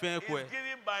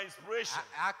given by inspiration.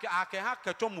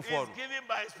 It's given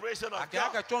by inspiration of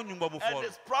God. And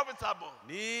it's profitable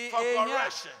for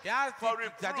correction, for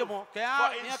reproof,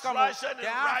 for instruction in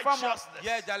righteousness.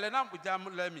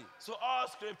 So all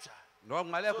Scripture. So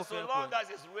long as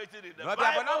it's written in the Bible,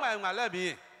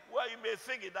 well, you may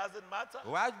think it doesn't matter.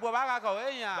 But as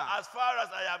far as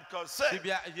I am concerned,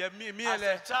 as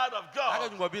a child of God,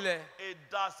 it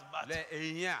does matter.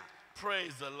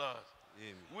 Praise the Lord.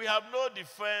 We have no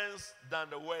defense than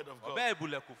the word of God.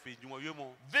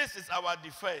 This is our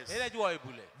defense.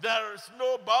 There is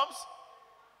no bombs,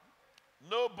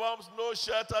 no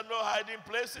shelter, no hiding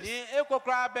places.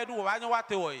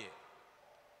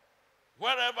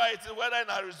 Wherever it is, whether in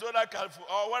Arizona,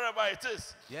 California, or wherever it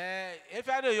is,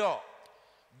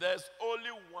 there's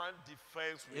only one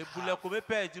defense we have,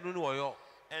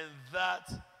 and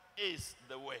that is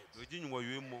the word.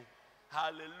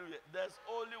 Hallelujah. There's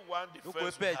only one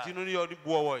defense we have, and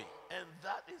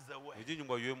that is the word.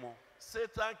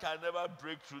 Satan can never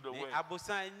break through the word.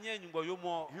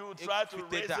 He will try to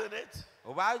reason it. He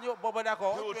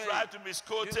will try to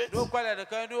misquote it. He will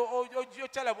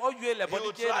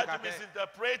try to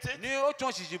misinterpret it. He will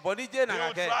try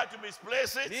to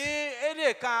misplace it.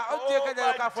 Oh,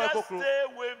 but just stay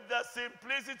with the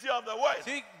simplicity of the word.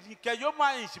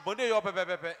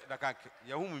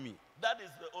 That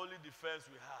is the only defense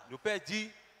we have.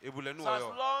 So as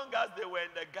long as they were in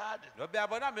the garden, as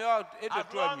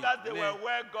long as they were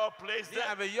where God placed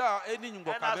them, and as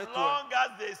long as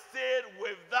they stayed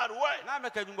with that word, no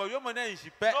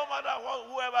matter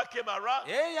whoever came around,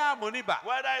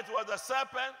 whether it was a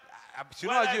serpent,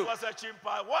 whether it was a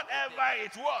chimpanzee, whatever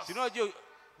it was,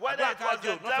 whether it was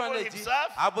the devil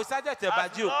himself, as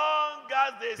long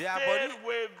as they stayed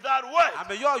with that word,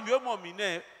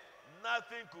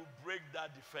 nothing could break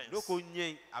that defense.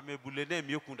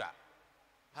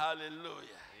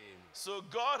 Hallelujah. So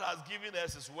God has given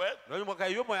us His word.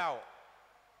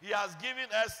 He has given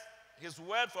us His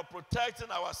word for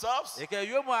protecting ourselves. Just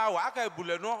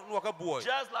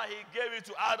like He gave it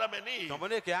to Adam and Eve. And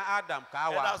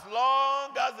as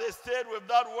long as they stayed with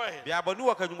that word,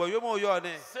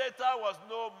 Satan was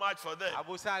no match for them.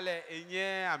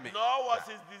 Nor was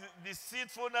his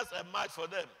deceitfulness a match for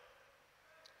them.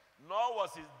 Nor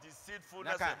was his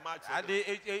deceitfulness a match for them. As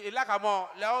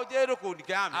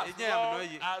long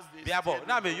as they stayed with it.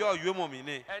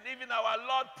 And even our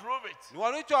Lord proved it.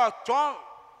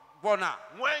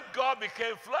 When God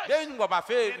became flesh, He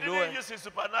didn't use His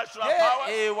supernatural power.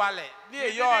 He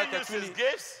didn't use His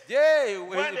gifts.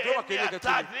 When the enemy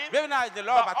attacked Him,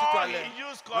 but all He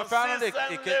used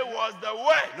consistently was the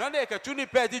word.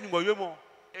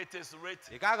 It is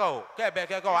written. It doesn't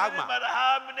matter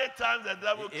how many times the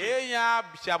devil came.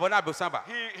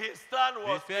 His stand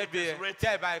was it is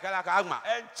written.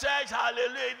 And church,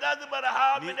 hallelujah, it doesn't matter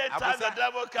how many times the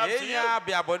devil comes to you.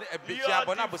 Your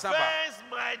defense,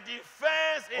 my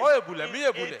defense, it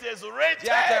is written.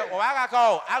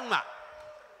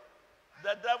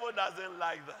 The devil doesn't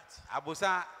like that.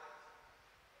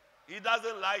 He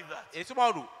doesn't like that.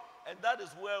 And that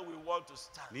is where we want to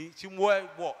stand.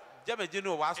 jeme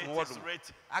jino was It mo is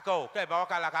written. Ako ke ba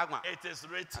wakala ka agma. It is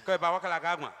written. Ko ba wakala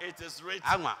ka agma. It is written.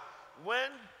 Agma.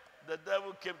 When the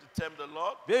devil came to tempt the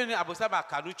Lord, Be ni abosa ba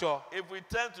kanucho. if we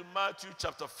turn to Matthew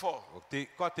chapter 4, Te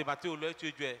ko te Matthew lo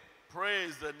etwe.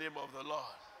 praise the name of the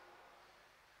Lord.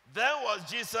 Then was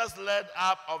Jesus led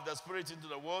up of the Spirit into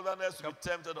the wilderness to be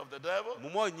tempted of the devil.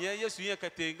 Mumo nye Yesu yen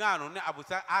kete ngano ne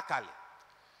abosa akale.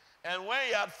 And when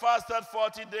he had fasted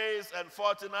 40 days and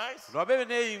 40 nights, Lo be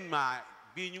ne ima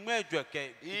bi nyume adwa ke.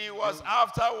 he was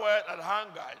afterward and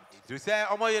hungered. Tu say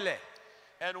omo yele.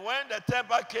 And when the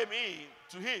temper came in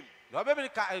to him, Lo be ni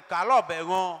ka lo be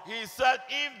ngon. he said,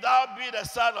 If thou be the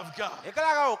Son of God, E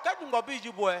kala ka o ka ngo bi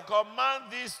jibo e.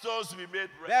 command these stones to be made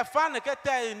bread. Be fa ne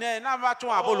kete ne na ma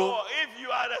tun abolo. Oh, if you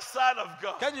are the Son of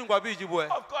God. Ka ngo bi jibo e.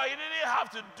 Of course, he didn't have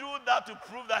to do that to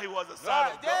prove that he was the Son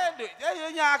of God.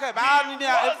 Je nya ka ba ni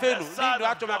was efenu the ni Son do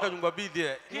of atoma ka God. ngo bi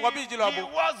die. He, Ngo bi ji lo he bo.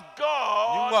 was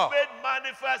God Nyumba. made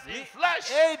manifest in flesh.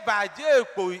 E ba je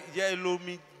ko ye lo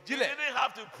mi He jile. didn't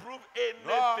have to prove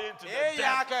No, anything to the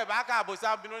ya devil. ka ba ka bo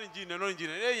sa bi no ni no ni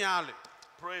e ya le.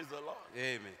 Praise the Lord.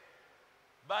 Amen.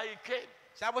 But he came.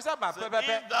 Sa bo sa ba Said, pe pe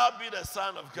pe. If thou be the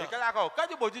Son of E God, kala ka o ka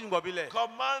ji bo ji ngo bi le.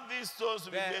 command these stones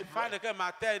to be Be made fa ne bread. ke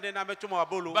ma te ne na me tuma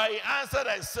abolo. But he answered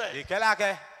and E said, kala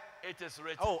ke. It is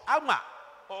written. Oh, agma.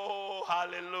 Oh,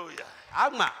 hallelujah.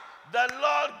 Agma. The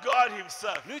Lord God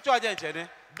himself, Ni cho je nche ne.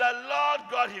 the Lord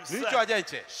God Ni himself, cho je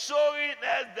nche. showing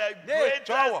us the Ne,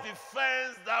 greatest chowo.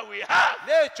 defense that we have,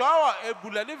 Le cho wa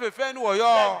ebule ni fefe ni wo the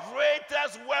yo.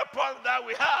 greatest weapon that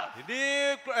we have,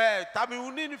 Ni tami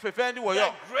uni ni fefe ni wo the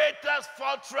yo. greatest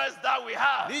fortress that we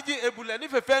have. Ni ji ebule ni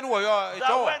fefe ni wo yo. E That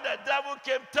cho wa. when the devil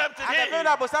came tempting Aka him,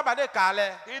 na bo sa ba de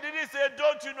kale. he didn't say,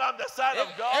 Don't you know I'm the Son of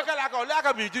E God? kala ka o le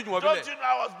aka mi ji nwo Don't bile. you know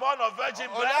I was born of virgin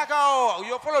O le birth? aka o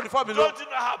yo follow the formula. Don't you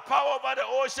know I have power over the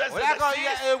oceans O and le aka the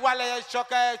seas? e wale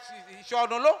shoke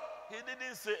shono lo. He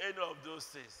didn't say any of those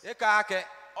things. E ka ke.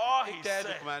 All E he ke said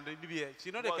de command ni bi e.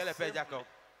 She no de was kele pe jako. simply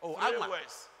Oh, 3 agma.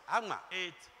 words. Agma.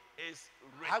 It is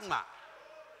written. Agma.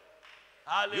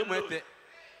 Yo Hallelujah. mwete.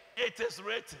 It is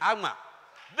written. Agma.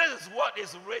 This is what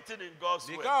is written in God's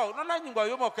word. Because no na nyingo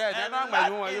yo mo ke na And na agma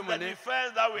that yo is yo mo the ne.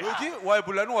 defense that we Oji have. wo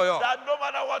ebule ni wo yo. That no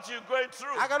matter what you're going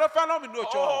through, Aga no fa no mi no cho.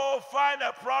 oh, find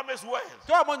a promised word.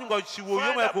 To mo nyingo shi wo yo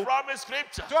Find mo a ko. promised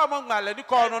scripture. To mo ngma le ni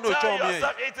ko no no cho Tell mi.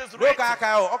 yourself it is Lo written. ka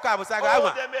ka o ka bo sa ga Oh,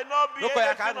 agma. there may not be Look where I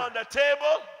anything can. on the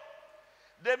table.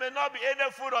 There may not be any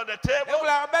food on the table.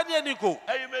 Ebula be ni eni ko.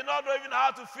 And you may not know even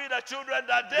how to feed the children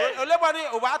that day. O le bo ni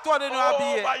o ba to ni no Oh,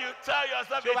 abi but e. you tell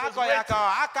yourself So it ba is ko ya written.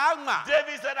 ka aka agma.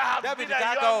 David said, I have David been a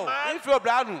ka ka young o. man, If you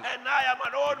branu. and I am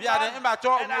an old Bi ade man, mba to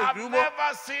and I have odumo. never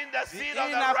seen the seed of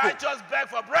the Inako. righteous beg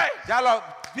for bread. Jalo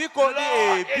bi ko ni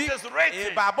Lord, e bi it is written.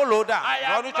 e ba bolo da. I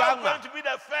Ro am ni not cho agma. going to be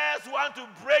the first one to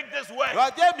break this word. Ro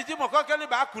je mi ji mo ko ke ni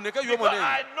ba ku ne ke yo mo Because ne.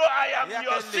 I know I am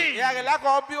your seed. Ya ke la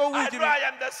ko bi o wu I ji know mi. I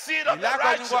am the seed of the La ko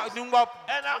righteous. nyingo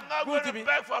And I'm not Good going to to me.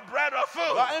 beg for bread or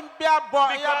food. Ro en bia bo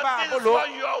ya ba Because this is bolo. what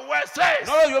your word says.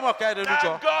 No yo mo ke de nu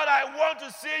cho. That God, I want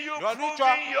to see you Ro ni cho.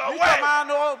 proving your Ni cho word. ma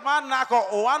no man na ko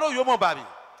o wa no yo mo ba bi.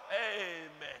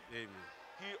 Amen. Amen.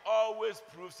 He always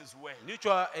proves his word. Ni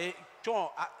cho e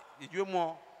cho yo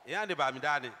mo e ande ba mi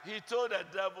da ni. He told the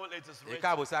devil it is E written.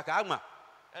 ka bo sa ka agma.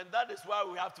 And that is why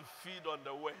we have to feed on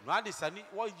the word. No ade sani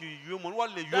wo yo mo wo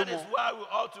le yo That is mo. why we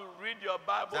ought to read your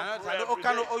Bible Sani pray o every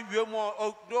kan day. o yo mo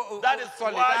o do That is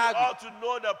solid why you ag. ought to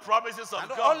know the promises of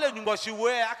And o God. le nyingo shi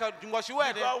we aka nyingo shi we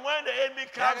de. Because when the enemy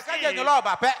Ka comes ka je in, nyolo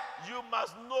ba pe. you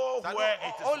must know Sani where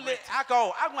it o is le written. aka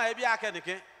o agma e bi aka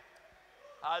nike.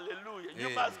 Hallelujah. You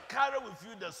Amen. must carry with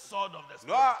you the sword of the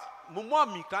Spirit. No mo mo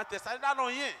mi kan te sani da no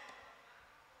yin.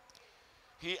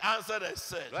 He answered and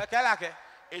said, Lo ke la ke.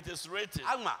 It is written,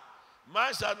 Agma.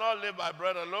 man shall not live by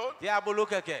bread alone, Ti abolo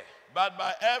keke. but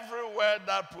by every word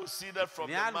that proceeded from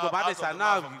Ni the an mouth, go ba out de of the sana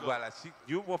mouth of God. wala si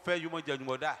you mo fe you mo je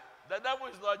nyumo da. The devil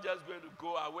is not just going to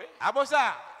go away.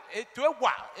 Abosa e tu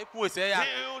egwa e ku ese ya.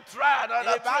 He will try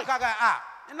another E ba trick. ka ka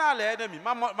ina le enemy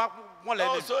ma mo le enemy.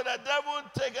 Also, the devil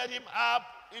taken him up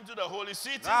into the holy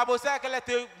city, Na abosa kele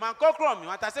te man kokrom mi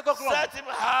ata se kokrom. set him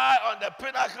high on the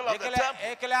pinnacle of the temple.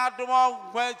 Ekele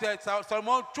adumo gwen te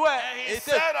Solomon tue And he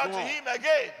said unto him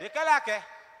again, de kele ke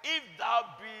If thou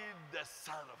be the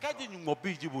Son of ke God, di nyumo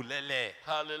bi jibu lele.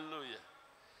 hallelujah,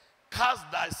 cast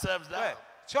thyself down. We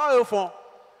so yo fon.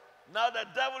 Now the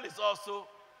devil is also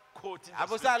quoting the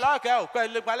Abosa scripture. lo ke o ko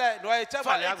le gbale no e che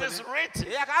For gbale it is agoni.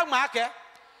 written, E ka ma ke.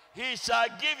 He shall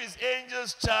give his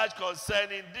angels charge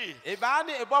concerning thee, E ba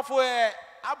ni e bofo e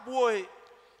abuo e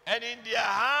and in their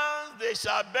hands they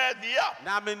shall bear thee up,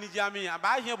 na me ni jami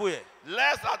aba hie boye.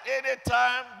 lest at any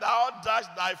time thou dash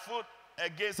thy foot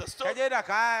against a stone. Keje da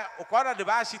ka o ko na de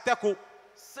ba shi teko.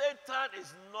 Satan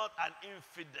is not an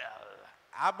infidel.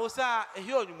 Abosa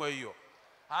ehio nyumo iyo.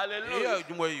 Hallelujah. Ehio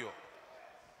nyumo iyo.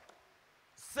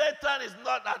 Satan is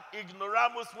not an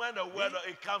ignoramus when the word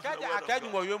it comes to the word of God.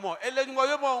 Nyumo yo mo. Ele nyumo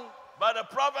yo mo. But the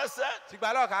prophet said,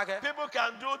 Tigbalo kake. people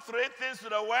can do three things to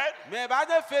the word. Me ba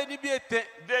de fe ni bi ete.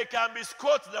 They can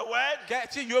misquote the word. Ke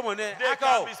ti yo mo ne. They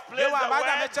can misplace the Me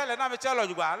word. chele na me chele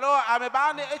ojugba. Lo ame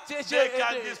ba ni They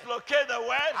can dislocate the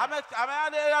word. ame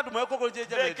ane adumo ekoko je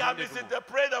je. They can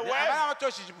misinterpret the word. And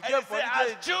you say,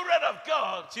 as children of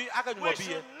God, we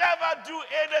should never do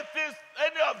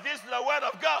any of this in the word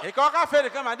of God. E ko ka fe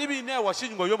de kan ma ni bi ne wo shi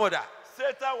nyumo yo mo da.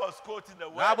 Satan was quoting the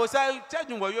word, Abosa che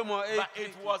nyumo yo mo but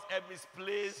it was a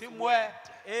misplaced Simwe word.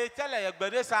 e tele ye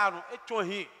gbede sa no e tun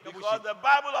hin. Because the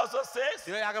Bible also says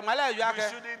Yo ya ke mala yo we ake.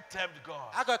 shouldn't tempt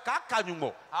God. Aka ka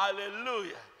nyumo.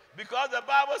 Hallelujah. Because the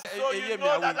Bible says, so Eh, you eh,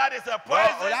 know yeah, that is a O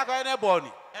poison ya ko ene bo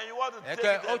ni. and you want to E take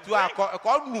ke it o and tu drink.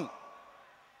 ko nu.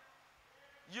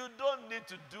 You don't need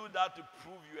to do that to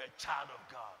prove you're a child of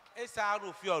God. E sa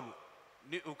ru fi oru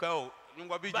ni o ka o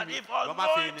nyumo bi But ju. if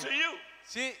unknowing to you,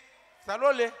 Si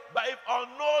salole. but if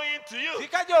unknowing to Si you,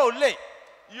 ka je ole.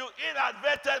 you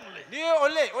inadvertently, Ni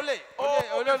ole.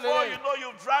 oh, before you know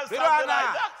you've drank something like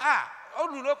that, Ah, o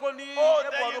nu loko ni oh,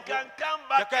 then you can come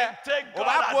back and take God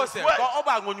at His word. O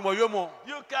ba nyumo yo mo.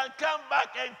 You can come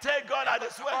back and take God at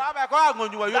His O word. ba ko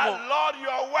nyumo yo That mo. Lord,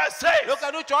 your word says, Lo ka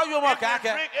no cho yo mo if ka you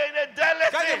ke. drink any deadly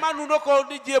Ka je thing, manu loko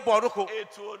ni je bo roko. it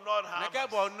will not harm Neke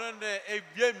us. bo no ne e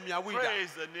bie mi awida.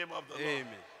 Praise the name of the Lord.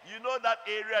 Amen. You know that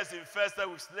area is infested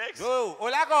with snakes, Yo,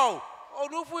 olako,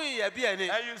 onufu ye bi eni.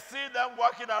 and you see them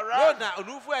walking Yo around. na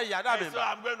onufu e ya da me And so ba.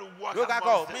 I'm going to walk Yo ka ko,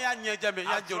 amongst me them. ya nye je me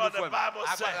ya je That's what onufu the e. Bible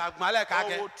said. Agmale ka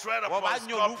ke. Oh, we'll tread Wo ba upon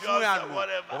nye onufu scorpions ya and nu.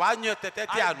 whatever. Wo ba nye tetete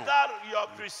And anu. that your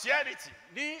Christianity.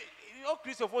 Ni o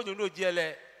Christopher no je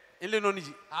ele ele no ni.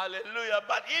 Hallelujah.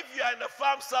 But if you are in the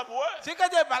farm somewhere, Si ka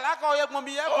je balaka o ye gbo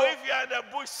mi ye or ko. if you are in the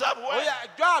bush O somewhere, ya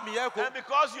jo mi ye ko. and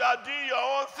because you are doing your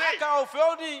own thing, Aka o fe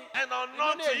oni. and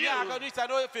unknown to you, Aka you ni sa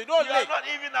no fe no are le. not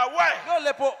even aware, No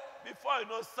le po. before you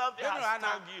know something No has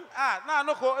ana. stung you. Ah, na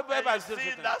no ko e be And ba you se.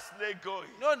 see that snake going.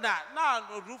 No na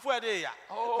onufu e de ya.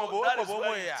 Oh, that is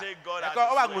where you take God at Ko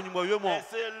o ba His word. nyumo yo mo. And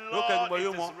say, Lo ka Lord, nyumo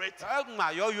yo it mo. is written.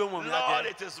 Agma yo yo mo mi Lord, ake.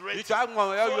 it is written. Itu agma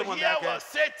yo yo So mo mi here ake. was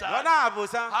Satan, Yo na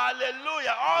abosa.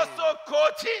 hallelujah, also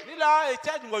quoting, Nila e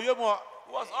cha nyumo yo mo.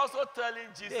 was also telling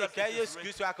E Jesus ka it is Yesu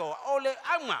written. Kristo aka o. Ole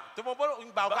agma. To mo bo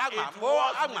ngba But ko agma. it Bo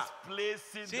was agma.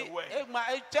 misplacing Si the word. agma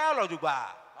e cha lo jugba.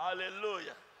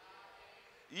 Hallelujah.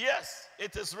 Yes,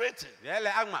 it is written. Ele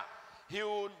agma. He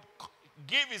will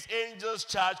give his angels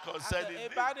charge concerning E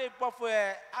thee. ba de pofo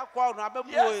e akwa no abebu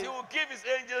Yes, he e. will give his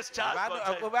angels charge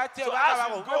concerning Ba thee. ti So ba as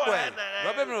ba we ko go bo e. and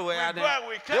Ro be mi we we ya go de. and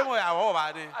we Dem come, o ya wo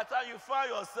ba de. at times you find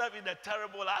yourself in a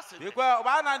terrible accident. Because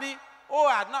ba na ni o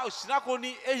ana osina ko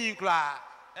ni eyin kra.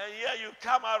 And here you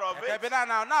come out of Ke it, be na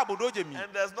abodo je mi.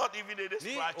 and there's not even any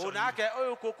Ni scratch on ona you. ke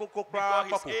o ko kra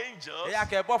Because poko. his angels, E ya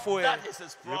ke bofo e. that is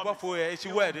his E promise. bofo e He si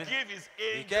will word. give his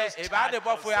Ike angels e ba de charge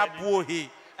bofo e concerning abuo thee.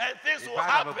 he. And things E will ba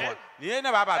na happen, bebo. Ni e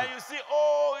na ba ba. and you see,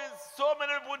 oh, it's so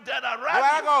many people dead Wa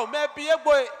around you. go me bi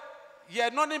egbo ye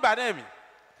no ni ba na mi.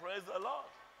 Praise the Lord.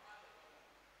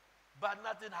 But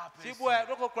nothing happens. Si bo e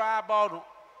ro ko kra ba onu.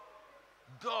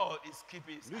 God is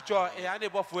keeping his eye Lucho on e you. ane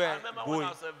bofo I e remember when boy. I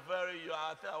was a very young,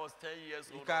 I think I was 10 years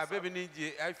old. or Ika something. baby ni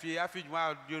je afi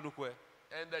juma dio nu ko e.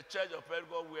 And the church of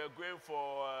Pentecost, we were going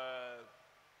for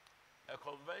a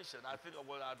convention. I think it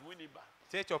was at Winneba.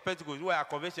 Church of Pentecost we are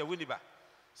convention Winneba.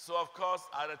 So, of course,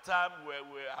 at the time where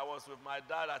I was with my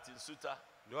dad at Insuta.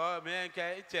 Do me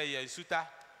nke iche ye suta.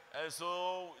 And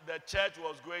so the church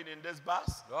was going in this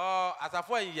bus. Do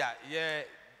asafo ya ye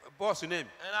boss name.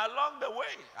 And along the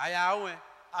way, Aya we.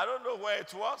 I don't know where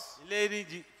it was. Lady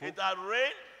ji. It had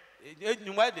rained, E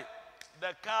nyuma de.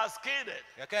 the car skidded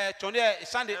Ke chonde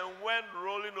sande. and went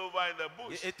rolling over in the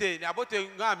bush. Ete ni abote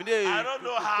nga mi de. I don't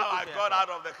know how I got out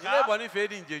of the Ile car. boni fe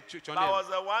di nje I chonde. was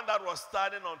the one that was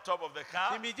standing on top of the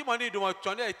car. Ni mi ji money do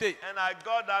chonde ete. And I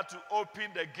got out to open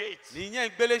the gate Ni nye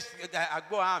gbele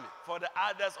agbo ha mi. for the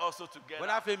others also to get Wona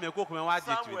out. fe me ko ko me wa je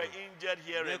Some were tu. injured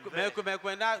here and there.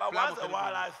 Me na But plan once in a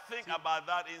while, I think about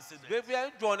that incident. Baby,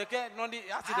 do ne ke no di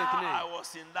accident How I ni.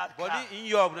 was in that car. Body in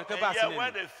your ne ke ba And yet when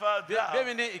accident. they fell down,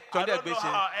 Baby ni I chonde don't know agbe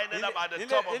how I ended up at the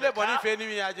top of the ile boni car. fe ni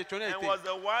mi aje chonde And ete. was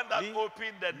the one that Ni-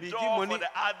 opened the ni di door money- for the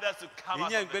others to come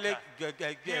out Nye of the gbele car.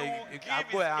 He will give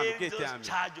agbo am his ke te angels am.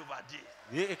 charge over thee.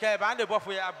 Ni ke ba nde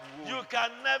bofo ya bu. You can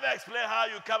never explain how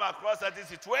you come across certain Ni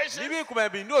situations. bi kuma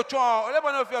bi no chon, ole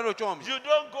boni fe no chon mi. You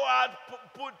don't go out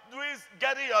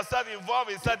getting yourself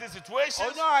involved in certain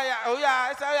situations. O ya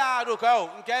esa ya do ka o,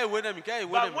 nke ewe na mi, nke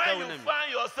ewe na But mi, when nke you ewe na mi.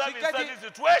 find yourself in Sika certain ji-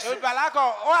 situations, O bala ko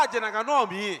o aje na ka no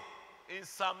mi. in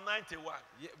Psalm 91.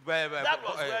 That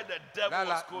was where the devil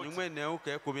was quoting.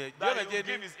 That he will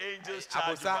give his angels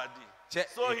charge over thee.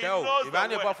 So he knows the word. So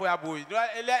as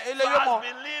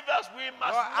believers, we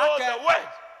must know the word.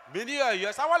 But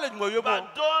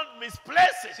don't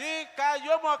misplace it.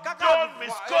 Don't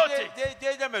misquote it.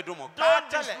 Don't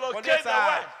dislocate the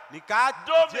word.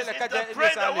 Don't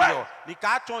misinterpret the word.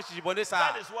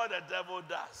 That is what the devil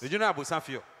does.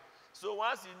 So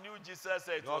once he knew Jesus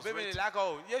said it was written. So it is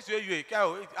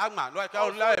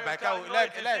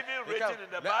even written in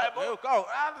the Bible.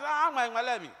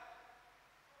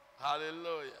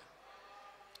 Hallelujah.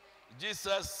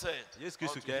 Jesus said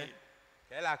unto him,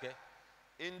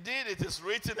 indeed it is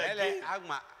written again.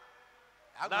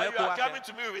 Now you are coming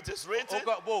to me with it is written. It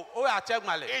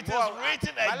is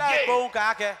written again.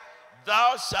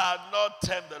 Thou shalt not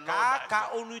tempt the Lord thy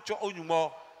God.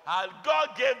 And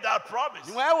God gave that promise.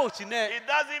 It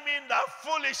doesn't mean that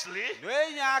foolishly, as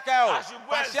you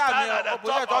go and stand at the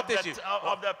top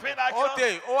of the pinnacle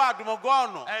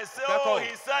and say, oh,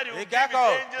 he said he will give his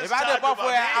angels charge over me,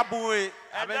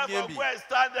 and therefore go and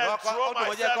stand there and throw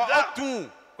myself down.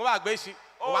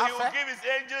 Oh, he will give his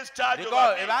angels charge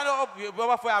over me.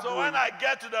 So when I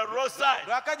get to the roadside,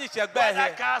 when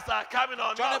cars are coming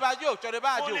or not,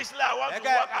 foolishly I want to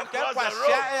walk across the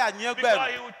road because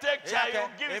he will take charge, he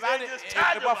will give his angels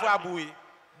charge over me.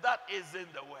 That is in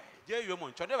the way.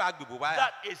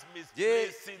 That is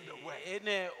misplacing the way.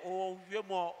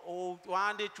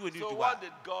 So what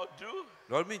did God do?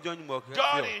 God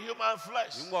in human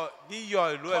flesh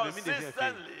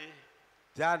consistently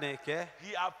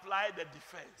he applied the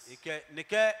defense. It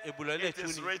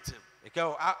is written.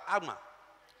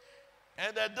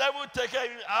 And the devil took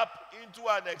him up into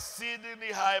an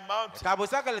exceedingly high mountain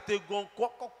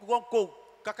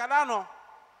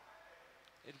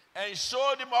and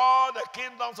showed him all the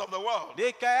kingdoms of the world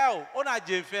and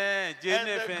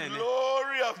the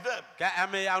glory of them.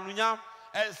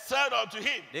 And said unto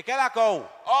him,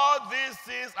 all these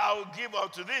things I will give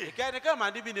unto thee. He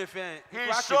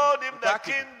showed him the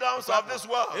kingdoms of this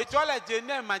world and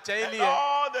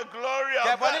all the glory of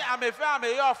them. And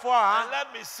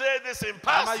let me say this in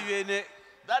passing.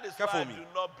 That is why I do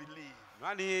not believe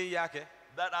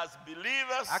that as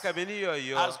believers, as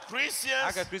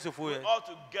Christians, we ought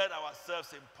to get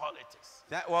ourselves in politics.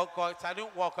 Because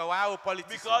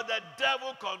the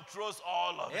devil controls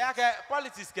all of it. We are in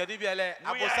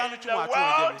the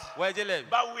world,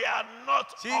 but we are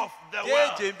not of the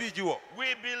world.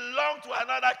 We belong to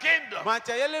another kingdom.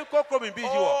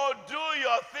 Oh, do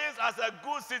your things as a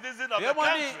good citizen of the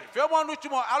country.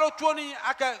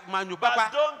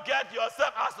 But don't get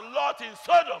yourself as Lot in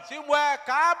Sodom.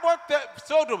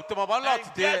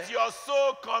 And get your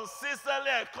soul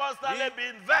consistently and constantly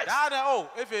being vexed. Yeah,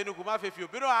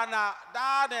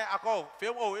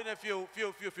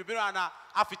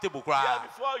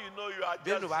 before you know you are just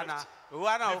drifting.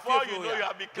 Before you know you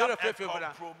have become a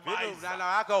compromiser.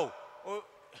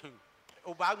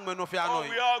 Oh,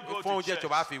 we all go to church.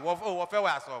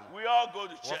 We all go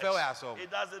to church.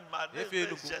 It doesn't matter. It's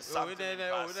just something.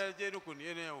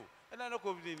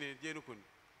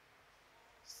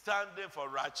 Standing for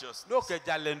righteousness.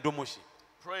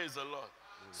 Praise the Lord.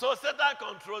 So Satan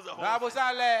controls the whole thing.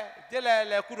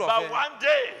 But one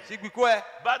day,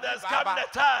 but there's coming a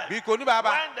time when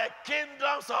the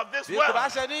kingdoms of this world will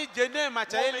become the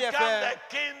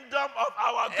kingdom of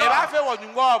our God.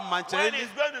 When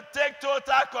he's going to take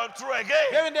total control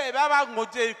again.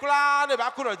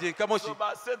 So,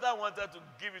 but Satan wanted to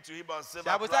give it to him on silver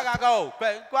platter.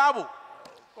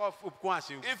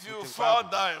 If you fall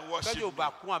down and worship me,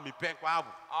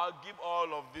 I'll give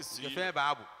all of this to you.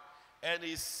 And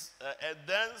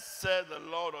then said the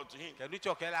Lord unto him,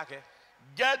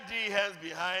 get thee hence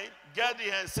behind, get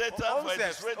thee hence, Satan, for it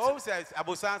is written,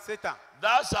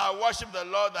 thou shalt worship the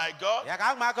Lord thy God, and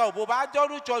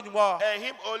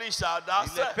him only shalt thou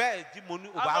serve. I'm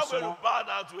not going to bow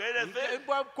down to anything.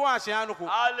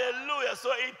 Hallelujah.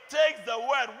 So it takes the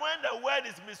word. When the word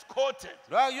is misquoted,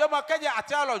 when the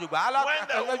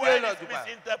word is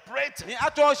misinterpreted,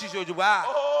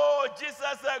 oh,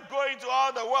 Jesus said, go into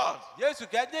all the world. Go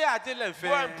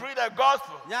and preach the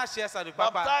gospel.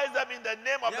 Baptize them in the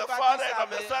name of the Father and of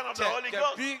the Son and of the Holy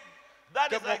Ghost.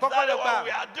 That is exactly what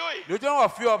we are doing. Oh,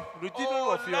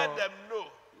 let them know.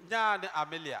 It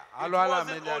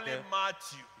wasn't only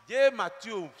Matthew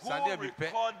who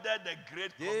recorded the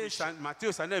Great Commission. Mark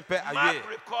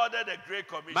recorded the Great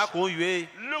Commission.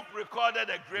 Luke recorded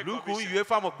the Great Commission.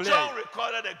 John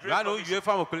recorded the Great Commission.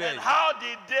 And how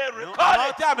did they record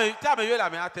it?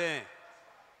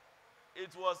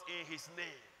 It was in his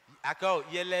name. Ako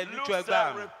yele Luke nuchu said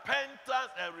egba.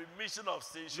 repentance and remission of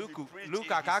sin should be preached in Luke his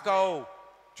name. akako.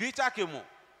 Twitter kemo.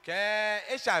 Ke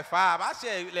esha fa ba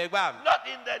se legba. Not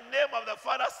in the name of the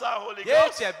Father, Son, Holy Ye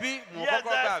Ghost. che bi mo Yes, kokro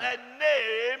there's gba. a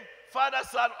name, Father,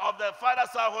 Son of the Father,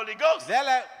 Son, Holy Ghost.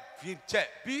 Lele fi che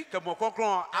bi ke mo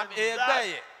kokro am And that egba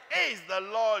ye. is the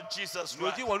Lord Jesus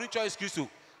Christ. Loji wonu choice Christo.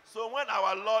 So when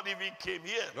our Lord even came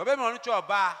here, Yo be mo nu cho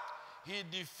ba. he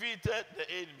defeated the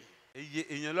enemy.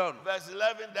 Eyen lorun. Verse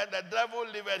 11, then the devil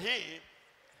delivered him,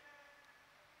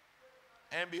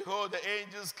 and behold, the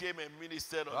angels came and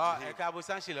ministered Oh, unto him. eka bo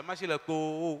san shile ma shile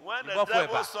ko. When the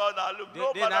devil saw that, look,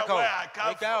 no matter where I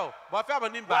come from, Bo fa bo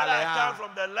ni whether ba le I come ha.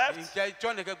 from the left, Nke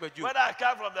cho ne ke gbeju. whether I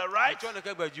come from the right, Cho ne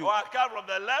ke gbeju. or I come from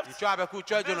the left, Cho abeku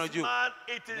cho jono this ju. man,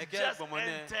 it is just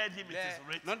entered him, it is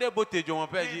written. No de bote jo won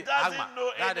pe He ji doesn't agma.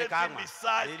 know Da de ka anything agma.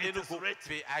 besides it is written.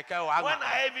 Pe aka o agma. When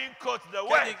I even quote the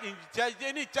Keni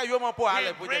word, ni cha yo mo po he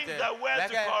ale po brings jete. the word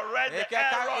to correct the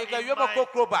error in yo mo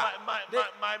kokro ba.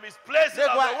 my misplacing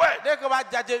of the word. De ko ba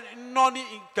jaje noni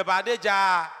ke ba de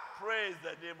ja. Praise the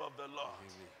name of the Lord.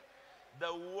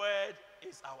 The word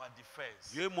is our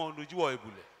defense. Yo mo nuju wo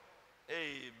ebule.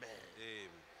 Amen.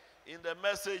 In the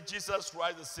message, Jesus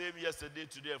Christ the same yesterday,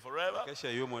 today, and forever. Ke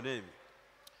she yo mo name.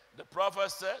 The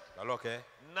prophet said, Aloke.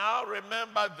 now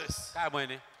remember this, Ka mo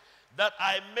ni. that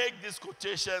I make this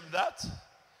quotation that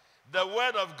the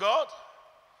word of God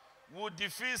would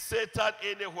defeat Satan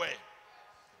anywhere,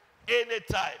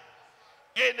 anytime,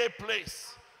 any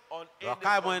place, on any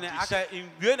Ka mo ni condition. aka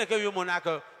inwie ne ke yo mo na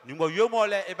ka ni mo yo mo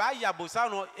le e ba ya bosa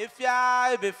no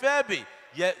efia e be fe be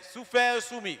ye su fe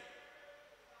su mi.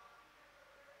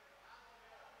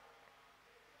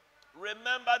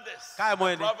 Remember this. Ka mo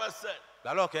The ni. prophet said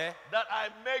Aloke. that I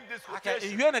make this Aka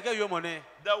quotation. inwie ne ke yo mo ni.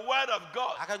 The word of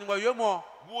God Aka ni mo yo mo.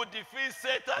 would defeat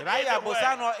Satan E ba ya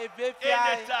bosa no anywhere, e be fia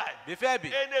anytime, be fe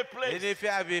be. any place, Any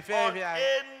fia be fe on fia.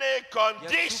 any Ye su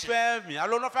condition. fe mi.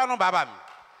 Alo no fa no baba mi.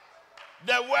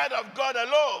 The word of God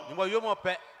alone, Ni mo yo mo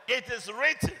pe. it is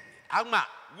written, Agma.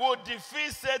 would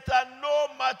defeat Satan no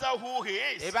matter who he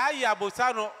E is, ba ya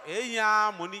bosa no e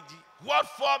ya mo ni ji. what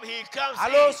form he comes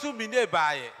Alo in, su mi ne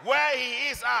ba ye. where he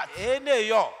is at, E ne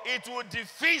yo. it will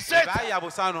defeat E ba Satan. ya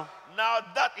bosa no. Now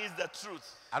that is the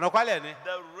truth. Anokwale ni.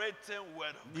 The written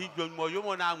word of Ni God, mo yo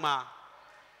mo na agma.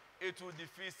 it will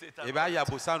defeat Satan. E ba ya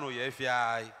bosa no ye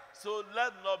fia. So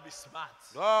let's not be smart.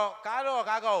 No,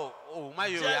 kaga o ma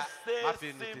yo ya. Just stay Ma fi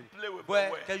ni. simply with the Boy,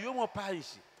 word. ke yo mo pa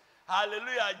nshi.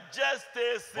 Hallelujah. Just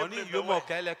stay simply Oni with yo the mo word.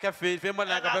 ke le ke fe mo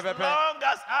na And ka as pe pe. long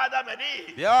as Adam and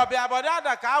Eve Bi aboda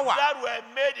da ka wa. that were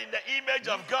made in the image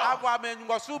of God, Abo ame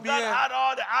ngo su bi that en. had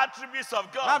all the attributes of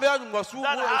Na God, be ngo su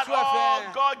that wo had su all,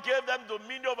 afe. God gave them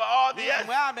dominion over all the earth,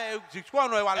 Mo ame jikwo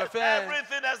no e wa le and fe.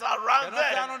 everything else around No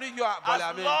fe anu them, ni yo abole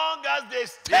as ame. long as they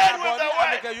stayed with the Ame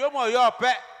word, ke yo mo yo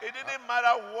pe. it didn't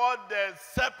matter what the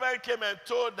serpent came and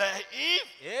told the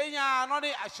Eve. Enya no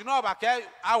ni asino ba ke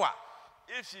awa.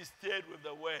 If she stayed with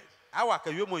the word, Awa ke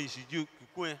yo mo yisiju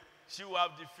ku she would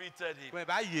have defeated him. ku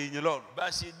ba ye yin lo.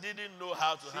 But she didn't know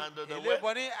how to handle the Ele word.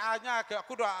 boni anya ke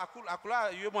akudo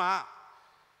akula yo mo ha.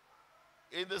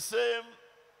 In the same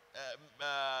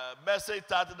message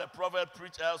that the prophet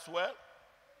preached elsewhere,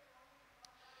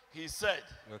 he said,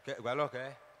 Okay, well okay.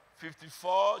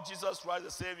 54, Jesus Christ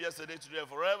the same yesterday, today, and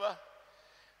forever.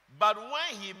 But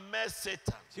when he met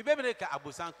Satan, Si be me ka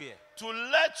abusan ku ye. to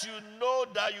let you know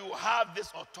that you have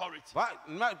this authority. Ba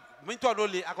mi to no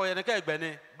le akoye ne ka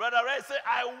egbene. Brother Ray said,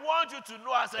 I want you to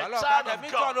know as a Well child okay, of mi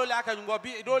to God no le aka ngo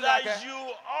bi do le that aka. you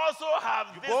also have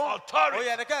this O authority.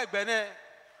 ye ne ka egbene.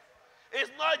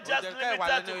 It's not just O je ka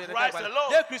wale limited ne, to Christ Je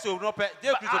alone. Kristo no pe,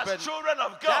 je But Kristo pe. as children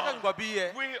of Ja ka God, ngo bi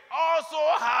ye. we also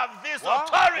have this Wa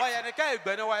authority. ye ne ka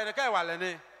egbene, wa ye ne ka wale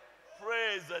ne.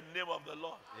 Praise the name of the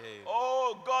Lord. Amen.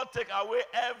 Oh, God, take away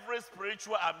every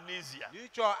spiritual amnesia. Ni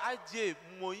cho Adjei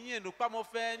mo yin no pa mo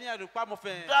fe, ni adu pa mo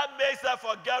fe. That makes us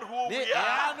forget who Ni we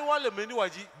an are. wale me ni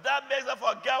waji. That makes us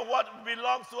forget what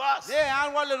belongs to us. Ni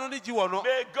an wale no ni ji wo no.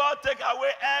 May God take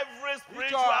away every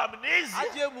spiritual amnesia,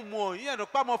 Adjei mu mo yin no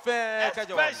pa mo fe ka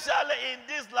je wo. especially in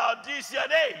this Laodicean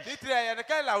age. Ni tre ye ne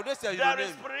ka la o de se yo There ne.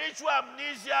 is spiritual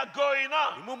amnesia going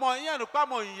on. Mu mo yin no pa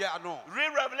mo yin ya no.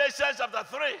 Read Revelation chapter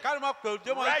 3. Ka ma ko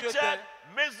de mo Wretched,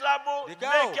 miserable, They go.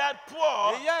 naked,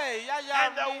 poor, Yeah,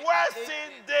 and the worst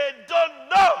thing they don't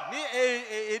know. Ni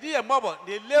edi e mobo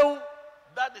ni leun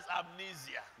That is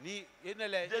amnesia. ni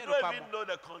enele They ye no don't pa even mo. know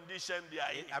the condition they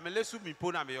are in. Amele su mi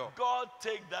po na me yo. God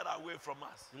take that away from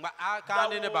us. Ngba aka That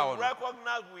ne we ne ba wo will no.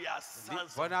 recognize we are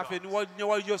sons of Bona fe ni God. wo nye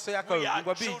wo yo se aka We are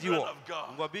ngba bi ji children wo. of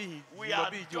God. Ngba bi We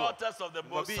are daughters of the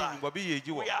Most High. ngba bi ye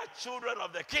ji wo. We are children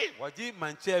of the King. Waji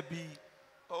manche bi.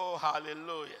 Oh,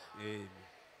 hallelujah. Amen.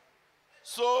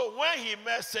 So when he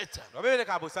met Satan, Obe le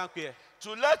ka abosan kwe.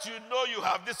 to let you know you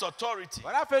have this authority,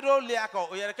 Wala fe do le aka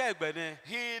oyere ka egbene.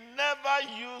 he never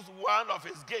used one of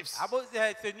his gifts Abo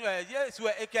senu Yesu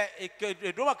eke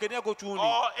edoma kene ko tuni.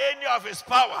 or any of his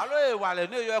power. Alo e wale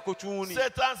ne yo ko tuni.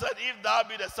 Satan said, if thou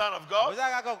be the Son of God,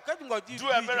 Oza ka ko ngo ji. do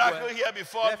a miracle here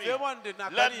before me.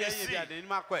 Let me see.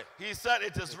 He said,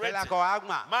 it is written,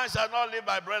 man shall not live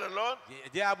by bread alone,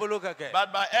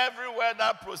 but by every word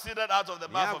that proceeded out of the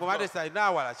mouth of God. He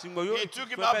took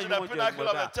him up to the pinnacle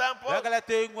of the temple and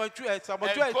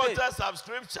quoted some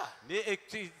scripture.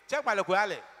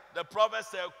 The prophet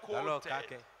said, quoted,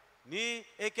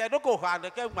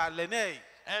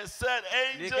 and said,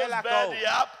 angels bear thee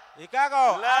up,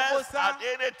 lest at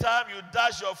any time you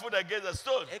dash your foot against a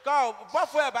stone.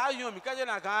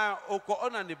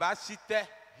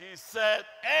 He said,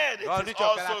 and it is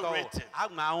also written.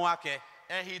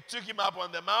 And he took him up on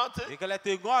the mountain,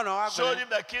 showed him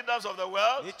the kingdoms of the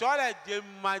world,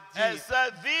 and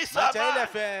said, these are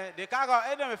mine.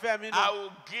 I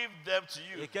will give them to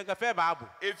you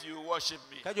if you worship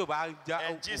me.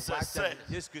 And Jesus said,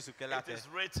 it is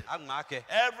written.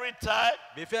 Every time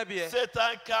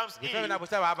Satan comes in,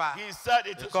 he said,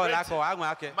 it is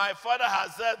written. My Father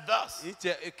has said thus.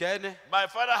 My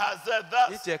Father has said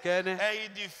thus. And he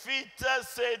defeated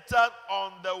Satan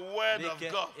on the word of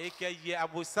God.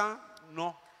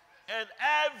 No. And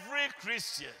every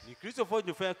Christian, every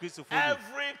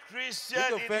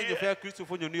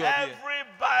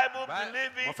Bible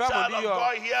believing child of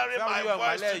God hearing my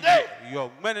voice today,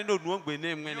 you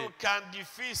can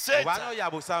defeat Satan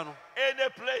any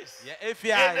place,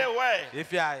 anywhere,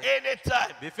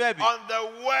 anytime, on the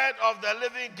word of the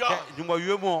living God.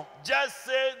 Just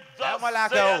say, thus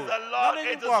says the Lord,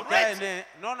 it is written.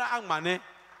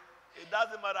 It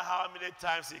doesn't matter how many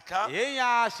times he comes.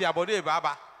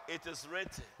 It is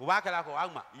written.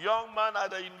 Young man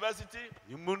at the university,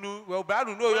 when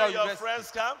your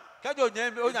friends come, it doesn't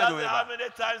matter how many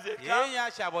times they come. Oh, they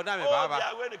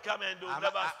are going to come and they'll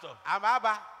never stop.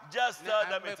 Just tell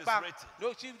them it is written.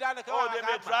 Oh, they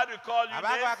may try to call you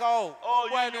names. Oh,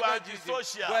 you are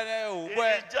antisocial.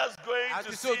 It's just going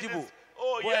to see this.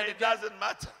 Oh, yeah, it doesn't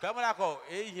matter.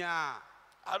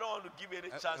 I don't want to give any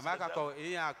chance to them.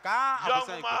 Young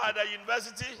woman at the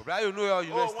university.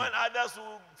 Oh, when others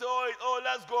will say, oh,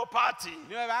 let's go party.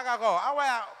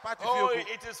 Oh,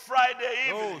 it is Friday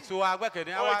evening. Oh, it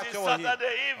is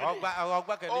Saturday evening.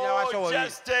 Oh,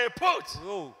 just stay put.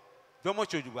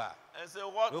 And say,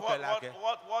 what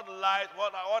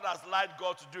has light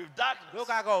got to do with darkness?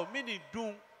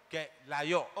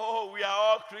 Oh, we are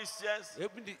all Christians.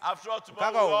 After all,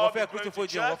 tomorrow we will all be going to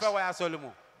church.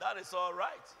 That is all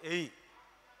right.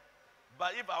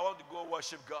 But if I want to go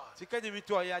worship God, it's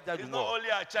not only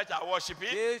a church I worship in.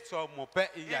 Even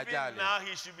now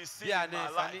he should be seen in my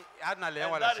life. And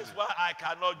that is why I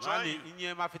cannot join you.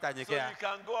 So you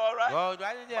can go all right,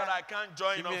 but I can't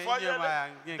join you.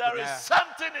 Unfortunately, there is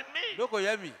something in me.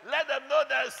 Let them know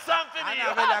there is something in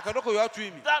your heart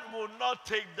that will not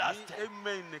take that step.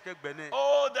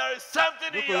 Oh, there is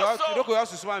something in your soul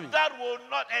that will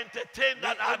not entertain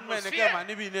that atmosphere.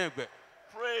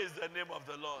 Praise the name of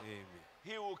the Lord. Amen.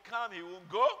 He will come, he will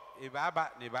go.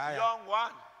 Young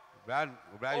one.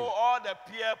 Oh, all the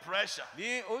peer pressure.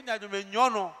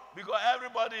 Because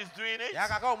everybody is doing it.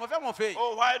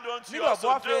 Oh, why don't you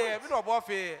also do it?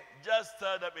 Just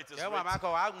tell them it is written.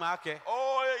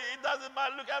 Oh, it doesn't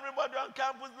matter. Look, everybody on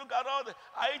campus, look at all the...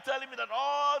 Are you telling me that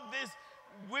all these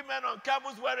women on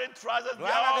campus wearing trousers, they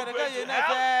are all going to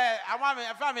hell?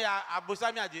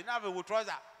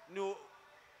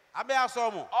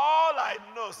 All I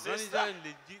know, sister,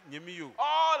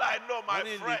 all I know, my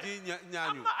friend,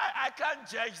 I can't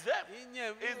judge them.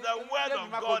 It's the word of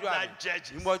God that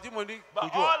judges. But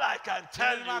all I can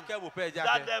tell you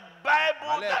that the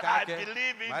Bible that I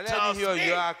believe in tells me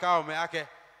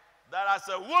that as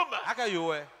a woman,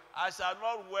 I shall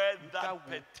not wear that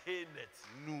pertained.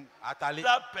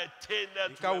 That pertained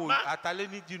to a man.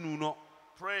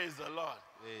 Praise the Lord.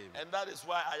 Amen. And that is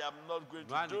why I am not going to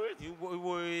do it.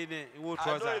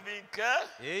 I don't even care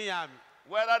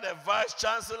whether the vice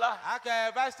chancellor,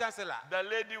 the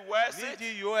lady wears it.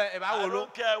 I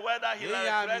don't care whether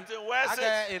Hillary Clinton wears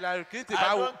it.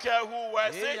 I don't care who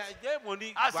wears it.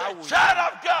 As a child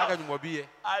of God,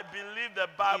 I believe the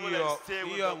Bible and stay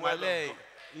with the word of God.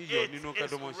 It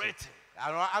is written.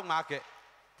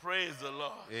 Praise the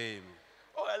Lord. Amen.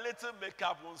 Oh, a little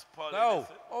makeup won't spoil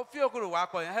anything.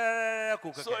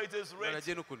 So it is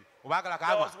written. obakala There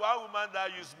ka was agba one woman that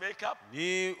used makeup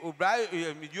ni obra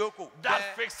midioko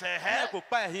that fixed her hair. ko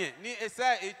pa hin ni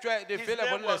esa etwa de His fele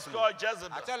name was bonus called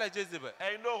Jezebel. atala Jezebel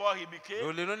And you know what he became? o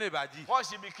le no ne baji What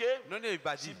she became? no ne She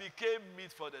baji became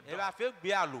meat for the e ba dog. fe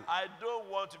gbe alo I don't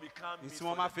want to become meat nsi for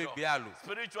mo ma the fe dog. gbe alo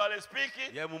Spiritually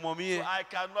speaking, ye mo mo mi so I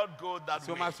cannot go that nsi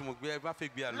mo ma way. sumo gbe ba fe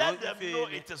gbe alo Let them know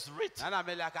it is written. ana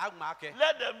me la ka agma ke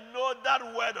Let them know that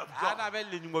word of ana God. me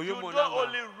le nyumo You yo mo don't na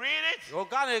only read it, o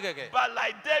ga ne gege but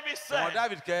like David said,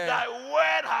 David ke thy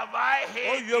word have I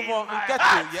o hid yo in mo my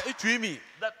nketo ye heart, itui mi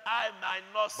that I might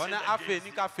not sin bona afe against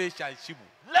ni thee. ka fe shan shibu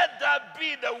Let that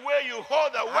be the way you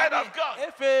hold the word of God.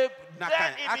 efe na Then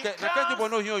kan it ake na kan jibo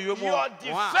no hin yo mo your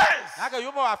defense. ake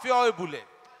yo mo afi o ebule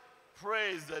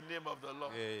Praise the name of the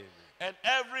Lord. eh And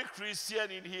every Christian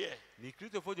in here ni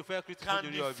kristo fojo fe kristo can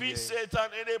fojo yo defeat bi Satan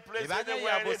any place, Ibanya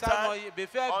anywhere, ya bosa no anytime. be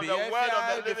fe on be the word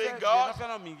of the living God. no fe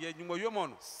no mi ye nyumo yo mo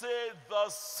no Say,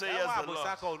 thus says ya the bosa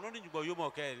Lord. ka no ni nyumo yo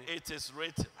mo ke ni It is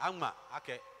written. agma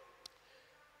ake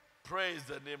Praise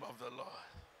the name of the Lord.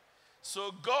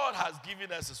 So God has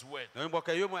given us his word. no mbo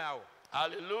ke yo mo ya o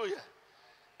Hallelujah.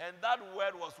 And that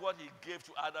word was what he gave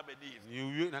to Adam and Eve.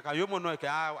 ni yo na ka yo mo no ke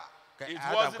awa It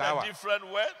wasn't a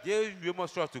different word. ye yo mo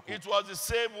short ko It was the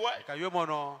same word ka yo mo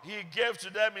no he gave to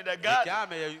them in the e garden. ka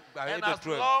me And de as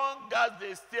tro long as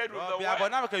they stayed with no the bi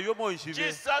word, abona ke yo mo nshi be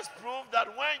Jesus proved that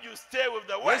when you stay with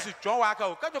the word, yesu twon wa ka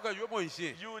o ka jo ke yo mo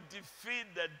nshi you defeat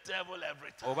the devil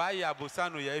every o time. ba ya bosa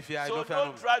no ye fi ai So no fe no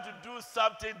don't try to do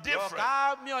something different,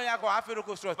 ka mi o ya ko afero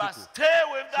ko short but ko stay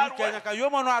with that kenya word. ka yo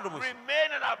mo no adu mo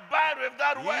Remain and abide with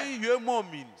that word. yi yo mo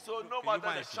mi So no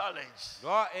matter the challenge,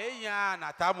 no e ya na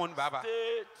ta mo ni baba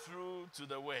stay true to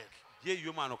the word. ye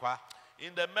yo ma no kwa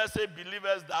In the message,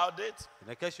 believers doubt it.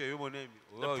 na ke yo mo na mi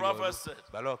The prophet said,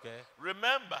 baloke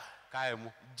remember, kai mu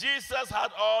Jesus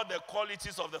had all the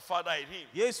qualities of the Father in him.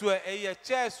 yesu e ye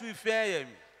che su ife ye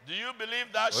mi Do you believe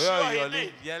that? o Sure, yo he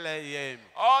did. ye le ye mi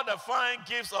All the fine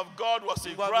gifts of God was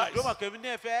in Christ. do ma ke mi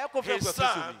ne fe e ko fe His ko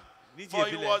son, so mi ni for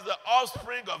je he bi was le the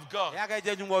offspring of God. ya ga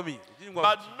je nyumo mi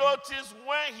But notice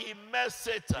when he met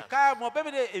Satan, ka mo be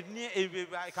de ni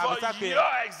ka for bo sa pe your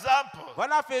example,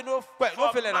 wala fe no no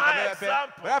For fe le na my ka be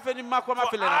example, wala fe ni ma ko ma for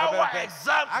fe le na ka our be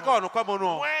example, aka ono kwa mo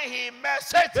no when he met be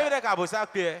Satan, de ka bo sa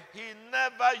pe he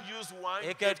never used one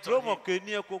e ke gift dro on mo him. ke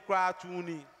ni ko kra tu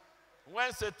ni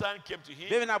When Satan came to him,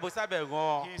 be na bo sa be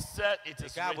go he said, it e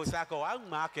is ka bo written, sa ka wa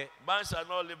ma ke man shall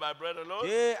not live by bread alone,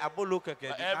 ye abolo keke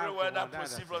but every word that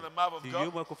proceeds from the mouth of ti God.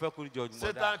 yo mo ko fe ko jo mo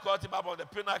Satan caught him up on the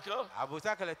pinnacle.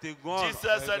 abosa kele te gon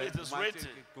Jesus said it is written.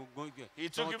 He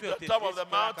took him to the top of the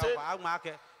mountain.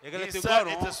 He said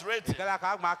it is written.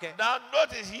 Now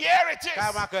notice, here it is.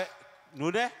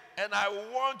 And I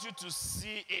want you to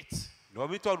see it and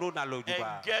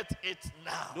get it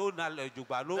now. The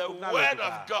word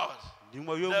of God, the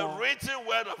written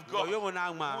word of God,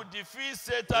 will defeat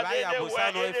Satan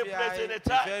anywhere, any place, any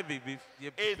time.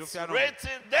 It's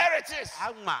written, there it is.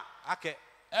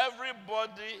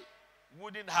 Everybody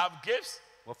wouldn't have gifts.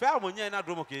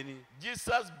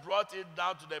 Jesus brought it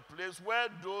down to the place where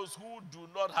those who do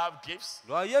not have gifts,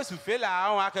 that do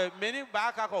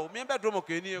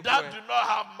not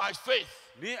have much faith,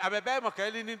 but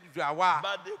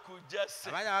they could just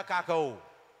say,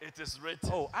 it is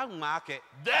written.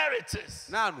 There it is.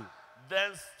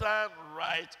 Then stand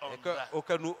right on that. So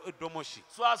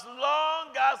as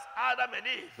long as Adam and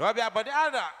Eve, they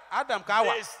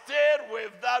stayed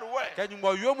with that word.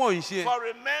 For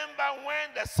remember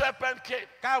when the serpent came,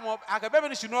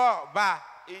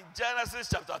 in Genesis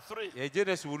chapter 3,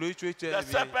 the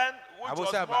serpent, which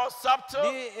was more subtle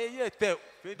than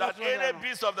any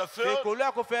beast of the field, which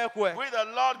the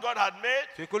Lord God had made,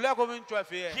 he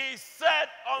said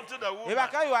unto the woman,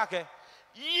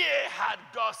 ye had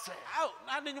God said.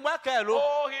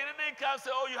 Oh, he didn't come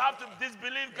say, oh, you have to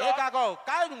disbelieve God.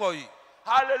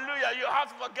 Hallelujah. You have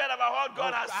to forget about what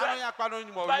God has said. But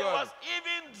he was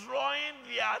even drawing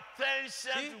the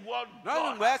attention to what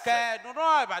God has said.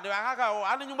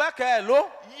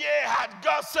 Ye had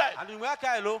God said,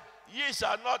 ye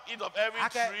shall not eat of every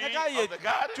tree of the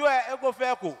garden.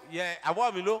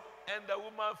 And the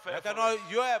woman fell for it.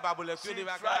 She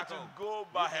tried to go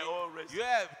by her own reason.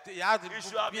 It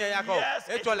should have been, yes,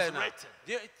 it is written.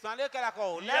 Yes, it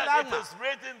is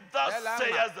written, thus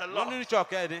says the Lord.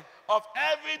 Of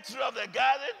every tree of the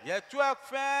garden, thou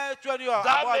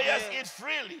mayest eat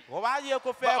freely. But of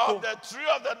the tree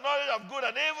of the knowledge of good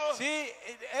and evil,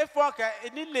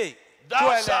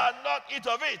 thou shalt not eat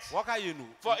of it.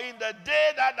 For in the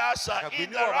day that thou shalt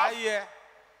eat thereof,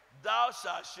 thou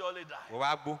shalt surely die.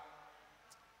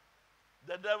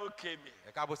 The devil came in.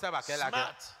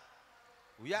 Smart.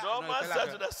 The woman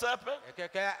said to the serpent, Oh,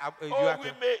 oh,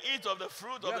 we may eat of the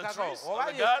fruit of the trees of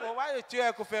the garden,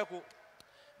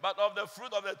 but of the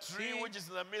fruit of the tree which is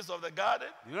in the midst of the garden,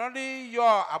 God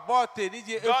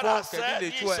has said,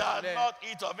 ye shall not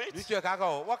eat of it,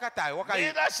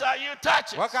 neither shall you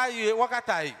touch it, lest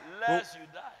you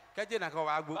die. But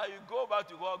you go back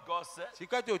to what God said. He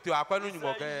said, you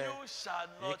shall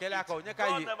not eat.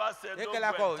 God never said,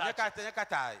 don't go and touch it.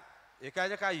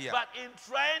 But in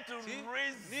trying to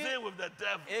reason with the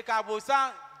devil,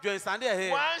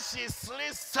 once she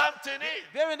slips something in,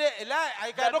 the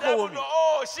devil knows,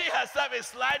 oh, she herself is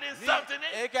sliding something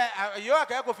in.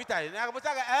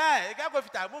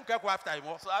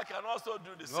 So I can also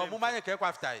do the same thing.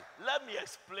 Let me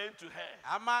explain to her.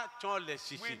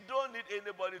 We don't need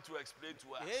anybody to explain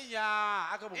to us. If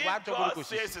God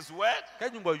says his word,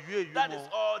 that is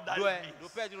all that it means.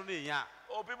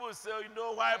 Oh, people say, you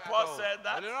know why Paul said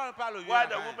that? Why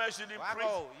the woman shouldn't preach?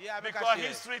 Because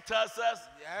history tells us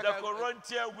the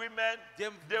Corinthian women, they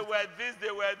were this, they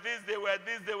were this, they were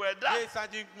this, they were that.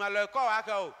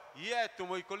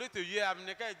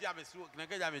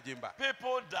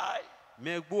 People die,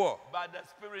 but the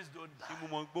spirits don't die.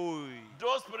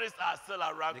 Those spirits are still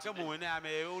around today. And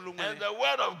the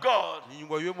word of God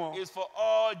is for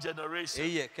all generations. So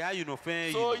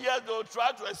yes, they'll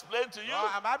try to explain to you,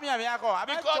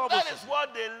 because that is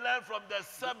what they learn from the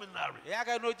seminary.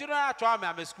 Trying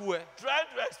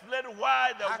to explain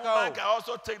why the woman can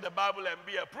also take the Bible and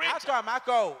be a preacher.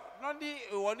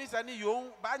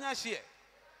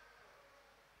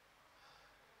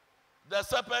 The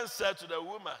serpent said to the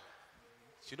woman,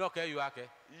 you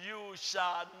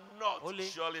shall not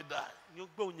surely die.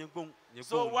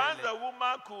 So once the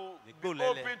woman could be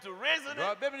open to reasoning,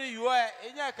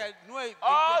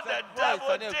 all the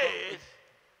devil did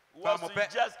was to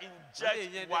just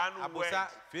inject one word, a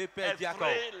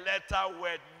 3-letter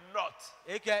word, not.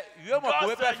 God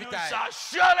said, you shall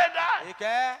surely die.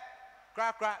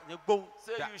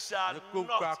 Say, you shall not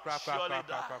surely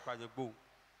die.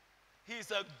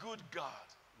 He's a good God.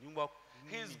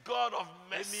 He's God of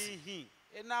mercy.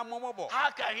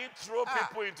 How can he throw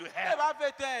people into hell? How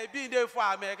can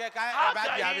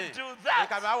he do that?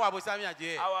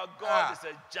 Our God is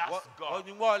a just God.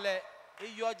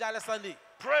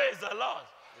 Praise the Lord.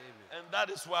 Amen. And that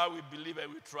is why we believe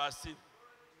and we trust him.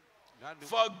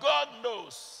 For God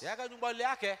knows that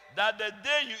the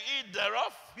day you eat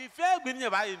thereof, your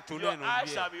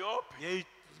eyes shall be open.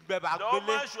 The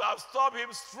woman should have stopped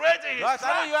him straight in his tracks.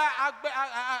 I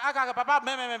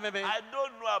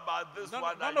don't know about this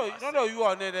one that you are saying.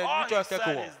 All he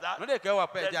said is that the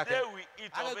day we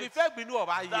eat of it, that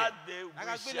day we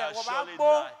shall surely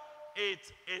die.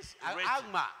 It is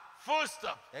written. Full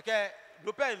stop.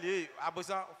 But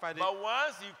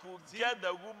once he could get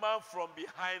the woman from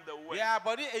behind the way and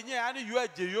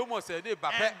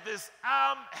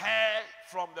disarm her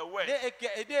from the way,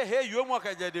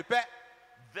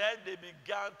 then they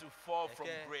began to fall from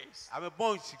grace.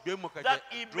 That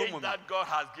image that God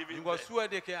has given them,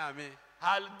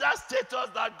 that status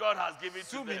that God has given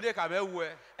to them, and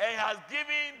has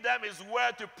given them his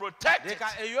word to protect it.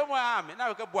 Once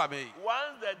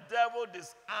the devil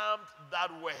disarmed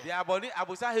that word,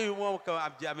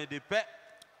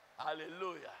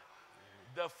 hallelujah,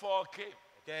 the fall came.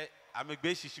 And they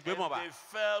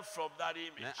fell from that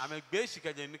image.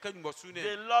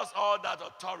 They lost all that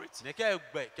authority. They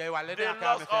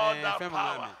lost all that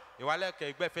power. They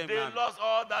lost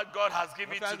all that God has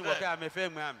given to them.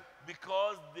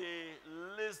 Because they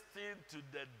listened to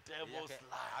the devil's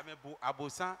lie.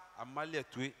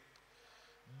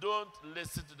 Don't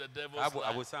listen to the devil's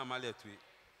lie.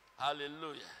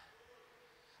 Hallelujah.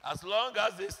 As long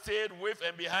as they stayed with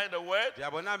and behind the word, they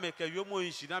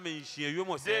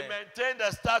maintained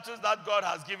the status that God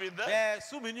has given them to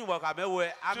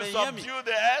subdue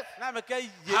the earth, have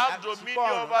dominion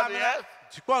over the earth,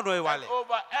 and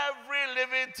over every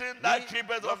living thing that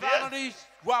creepeth of the earth.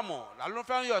 But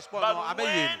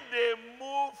when they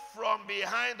move from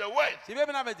behind the word,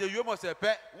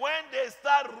 when they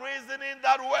start reasoning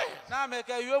that way,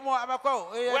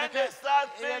 when they start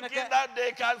thinking that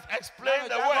they can explain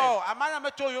the word,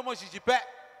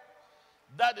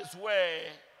 that is where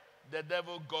the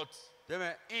devil got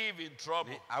Eve in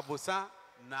trouble.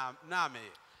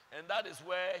 And that is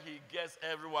where he gets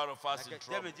every one of us in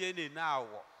trouble.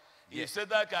 If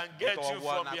Satan can get you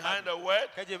from behind the word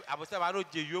and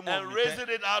raising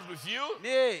it out with you,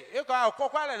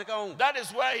 that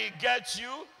is where he gets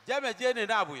you.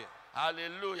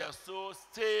 Hallelujah. So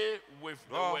stay with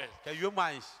the word.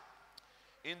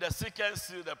 In the second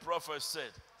seal, the prophet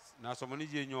said, Na so moni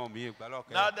je nyo mi gbalo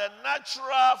ke. Now the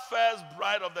natural first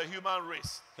bride of the human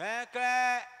race.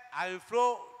 Ke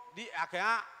alflo di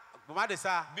akaya boma de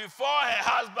sa. Before her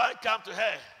husband came to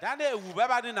her, Dan e wu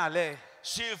baba ni na le.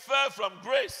 she fell from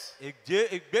grace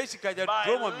Egbe sika je by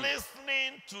dromo mi.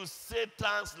 listening to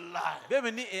Satan's lie. Be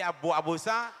mi ni e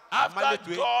abosa After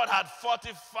God had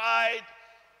fortified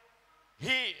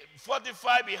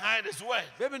behind his word.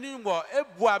 Be mi ni mo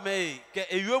ebu ame ke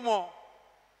eyomo.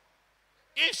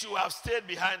 If she would have stayed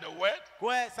behind the word,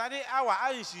 Sani awa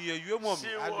ayishi eyomo mi.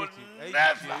 she will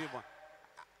never.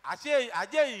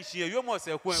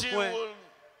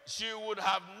 She would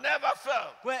have never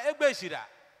fell.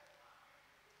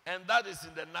 And that is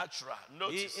in the natural.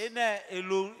 Notice. And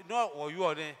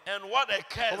what a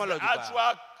curse, the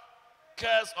actual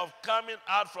curse of coming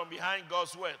out from behind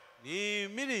God's word.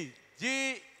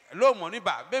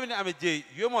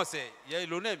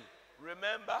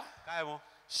 Remember,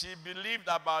 she believed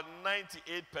about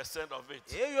 98% of it.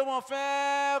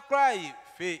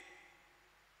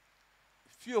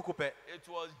 It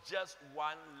was just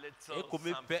one little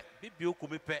something.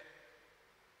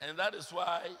 And that is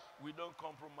why we don't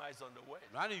compromise on the word.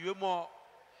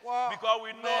 Because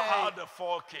we know how the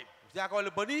fall came. That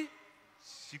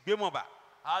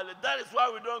is why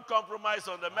we don't compromise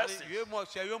on the message.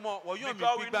 Because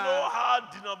we know how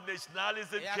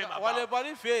denominationalism came about. That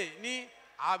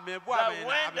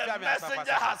when the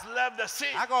messenger has left the scene,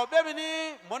 soon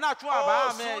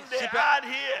they had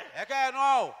here.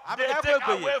 They take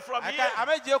away from here. And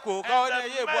the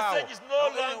message is no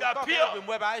longer pure.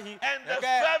 And the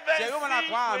fervency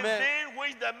within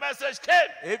which the message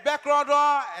came. The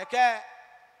fervency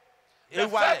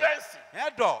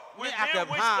within which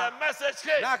the message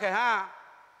came.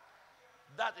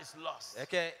 That is lost.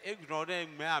 Every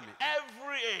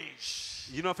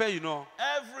age.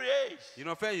 Every age. You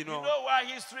know why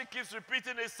history keeps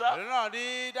repeating itself?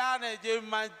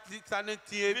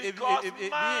 Because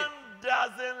man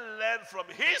doesn't learn from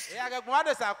history. But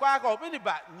as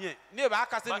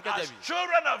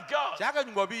children of God,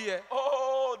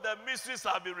 oh, the mysteries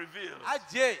have been revealed. The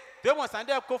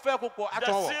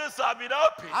seals have been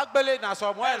opened. And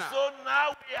so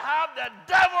now we have the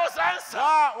devil's answer.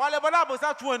 Now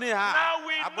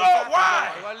we know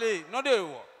why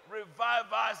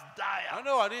revivals die out.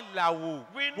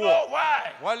 We know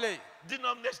why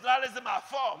denominationalism are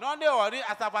formed. We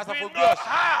know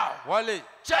how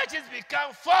churches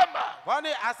become formal. And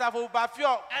that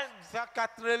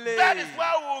is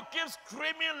why we will keep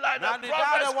screaming like the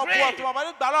prophet screamed.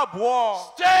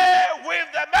 Stay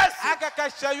with the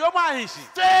message.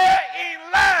 Stay in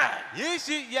line.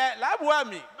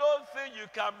 Don't think you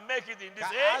can make it in this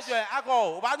age.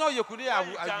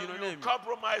 You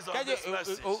compromise on this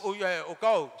message.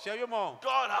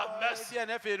 God have mercy.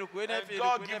 And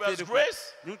God give us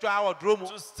grace to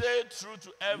stay true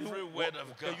to every word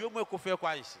of God.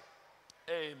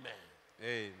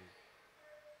 Amen.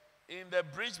 In the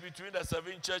bridge between the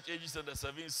 7 church ages and the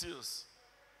 7 seals,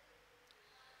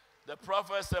 the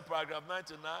prophet said, paragraph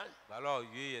 99,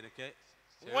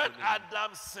 when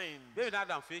Adam sinned,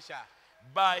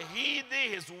 by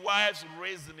heeding his wife's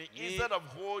reasoning instead of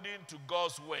holding to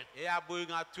God's word,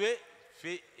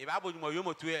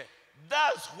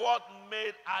 that's what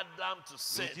made Adam to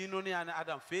sin.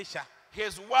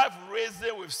 His wife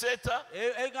reasoned with Satan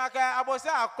and then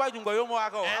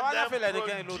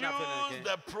produced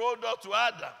the product to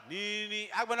Adam.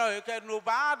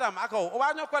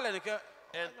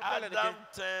 And Adam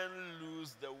turned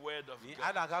loose the word of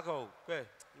God.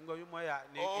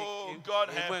 Oh, God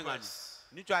help us.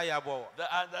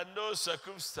 Under no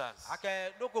circumstance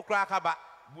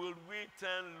will we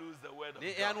turn loose the word of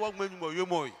God.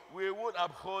 We would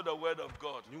uphold the word of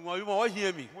God. We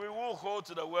will hold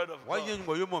to the word of God.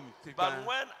 But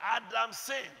when Adam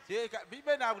sinned, when they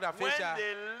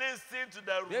listened to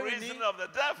the reason of the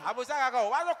devil,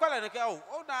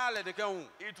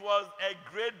 it was a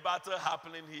great battle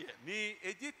happening here.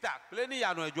 But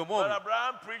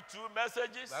Abraham preached 2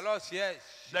 messages.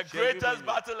 The greatest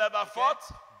battle ever fought.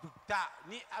 And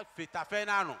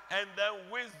then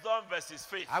wisdom versus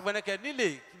faith. If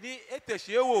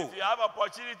you have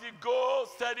opportunity, go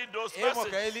study those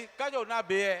messages.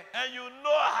 And you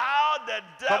know how the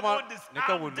devil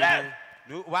disarmed them.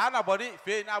 How the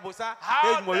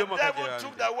devil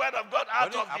took the word of God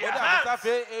out of their hands.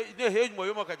 And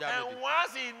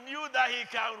once he knew that he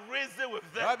can reason with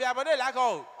them, and they were not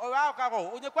going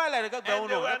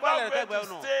to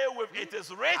stay with it is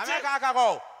written,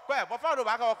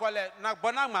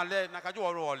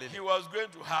 he was going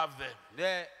to have them. He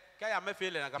was going to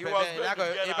get a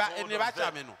hold of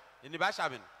them.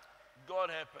 God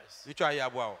help us. Ni twa ya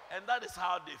boa. And that is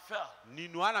how they fell. Ni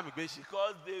no ana me gbeshi.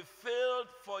 Because they failed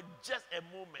for just a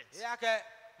moment. Ya ke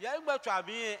ya ngba twa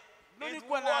bi no ni It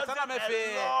ko na sana me wasn't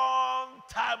fe. a long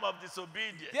time of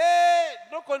disobedience. Ye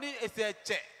no ko ni ese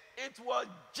che. It was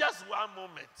just one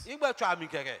moment. Ngba twa mi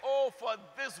keke. Oh, for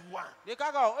this one. Ni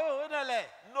kaka o na le.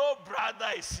 No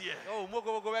brother is here. Oh mo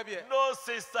go be. No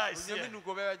sister is here.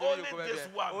 Only this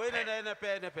one. Oh ne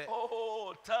pe.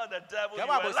 Oh, tell the devil you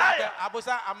Kama are a liar.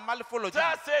 abosa amale follow.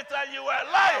 Tell Satan you are a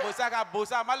liar.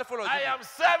 Abosa amale follow. I am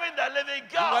serving the living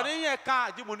God. Ngani ye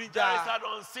kan ji mo ni There is ja. an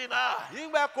unseen eye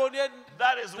Ngba ko ni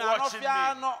that is watching me.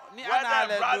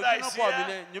 Whether brother is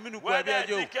here, whether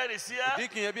deacon is here,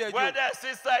 whether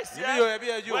sister is here,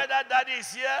 whether daddy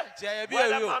is here,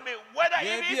 whether mommy, whether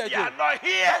even if they are not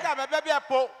here,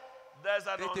 there's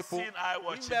an unseen eye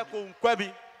watching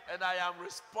me. And I am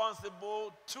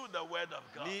responsible to the word of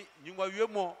God.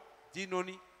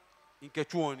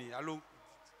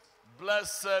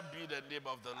 Blessed be the name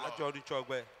of the Lord.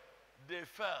 They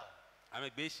fell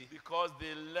because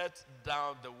they let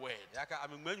down the word.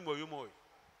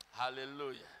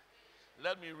 Hallelujah.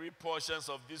 Let me read portions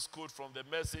of this quote from the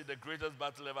message, The Greatest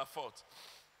Battle Ever Fought.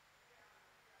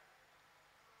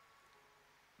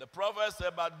 The prophet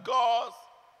said, but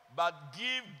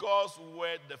give God's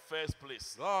word the first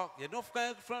place. A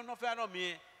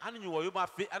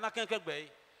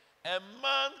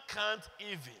man can't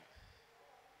even.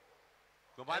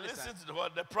 And listen to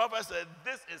what the prophet said,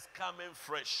 this is coming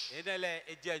fresh. A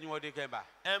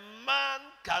man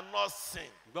cannot sing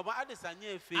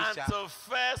until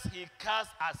first he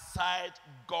casts aside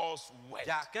God's word.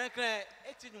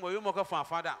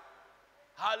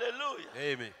 Hallelujah.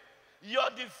 Amen.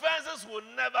 Your defenses will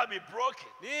never be broken.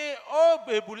 Don't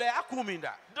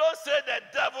say the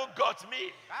devil got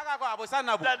me.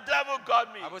 The devil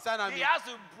got me. He has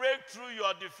to break through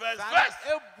your defense first.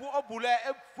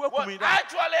 What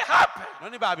actually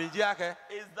happened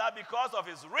is that because of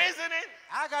his reasoning,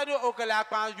 you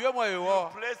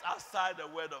place aside the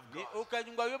word of God.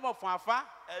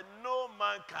 And no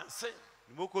man can sing.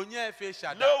 No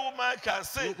woman can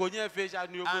sing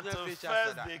until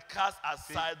first they cast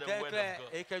aside the word of God.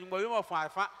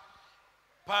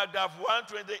 Paragraph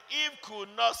 120, Eve could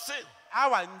not sin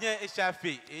until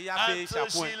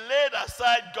she laid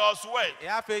aside God's word,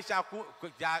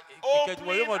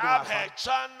 opening up her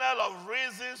channel of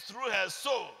reasons through her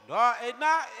soul.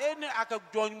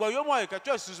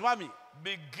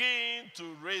 Begin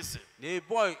to reason. And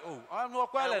what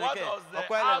was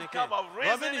the outcome of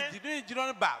reasoning?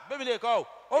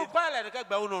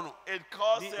 It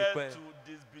caused her to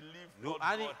disbelieve what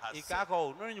God has said.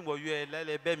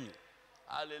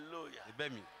 Hallelujah.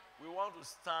 We want to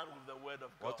stand with the word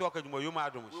of God.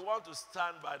 We want to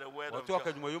stand by the word of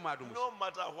God. No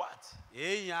matter what.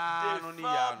 They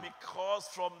fell because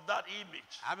from that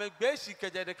image, that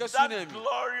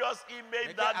glorious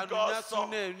image that God saw,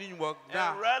 and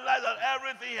realized that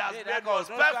everything he has made was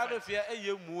perfect.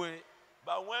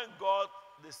 But when God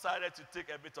decided to take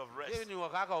a bit of rest,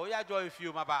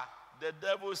 the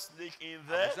devil sneaked in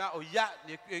there and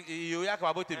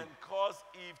caused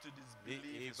Eve to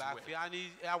disbelieve his word. And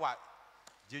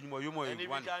if he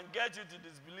can get you to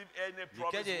disbelieve any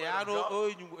promise of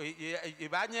God,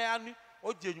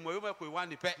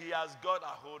 he has got a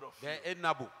hold of you.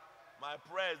 My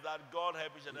prayer is that God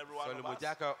help each and every one of us. They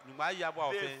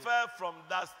fell from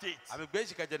that state.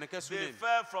 They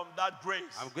fell from that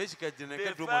grace. They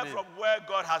fell from where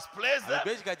God has placed them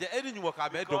because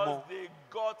they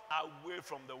got away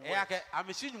from the word.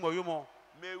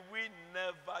 May we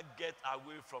never get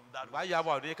away from that word.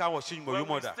 When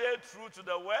we stay true to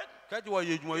the word, it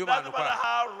doesn't matter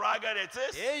how rugged it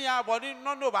is, we will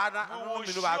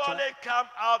surely come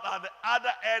out at the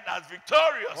other end as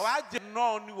victorious.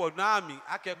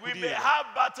 We may have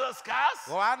battle scars,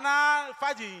 but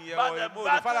the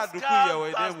battle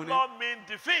scars does not mean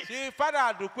defeat. It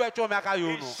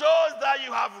shows that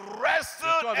you have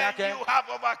wrestled and you have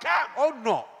overcome.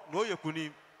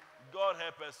 God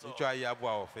help us all. Shall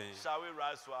we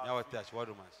rise to our feet?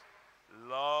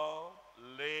 Lord,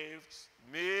 lift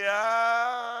me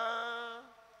up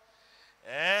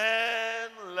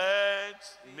and let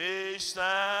me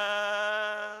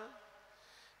stand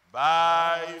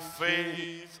by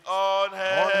faith on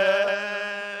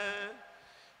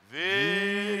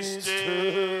this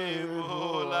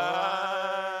stable land.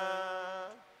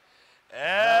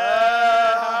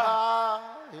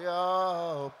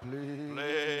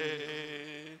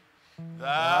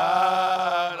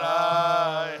 That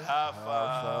I have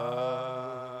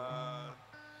found,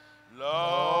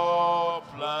 Lord,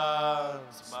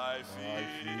 plant my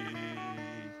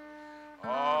feet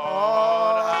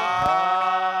on high.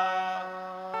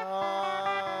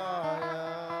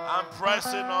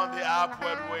 pressing on the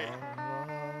upward way.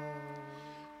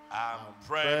 I'm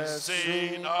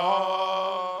pressing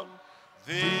on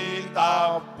the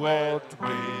upward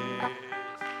way.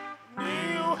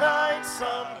 New heights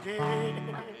I'm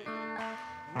gaining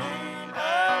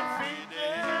every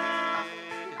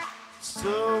day.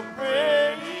 So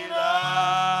pray it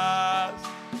us.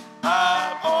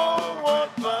 I'm onward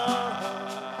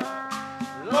bound.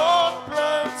 Lord,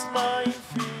 plant my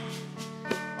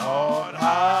feet on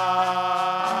high.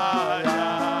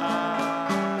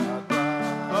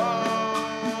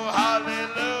 Oh,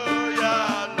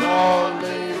 hallelujah. Lord,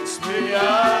 lift me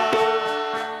up.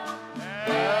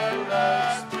 And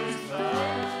let me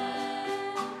stand.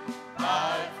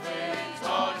 My feet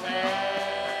on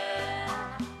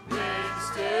high. With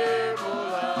stable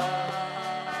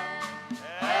land.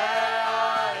 And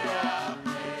I am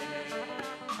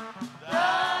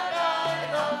that I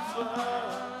have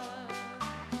found.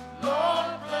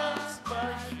 Lord, bless my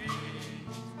feet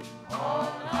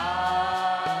on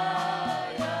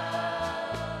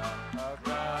higher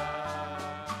ground.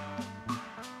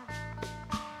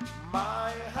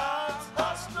 My heart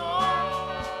has no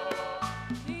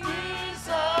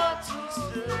desire to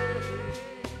stay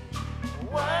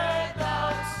when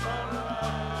doubts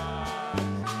arise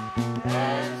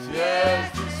and fears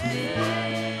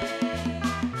dismay.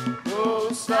 No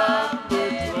sun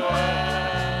will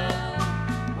dwell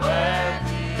where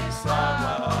these are.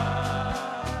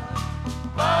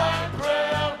 My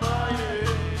prayer, my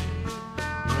aim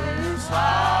is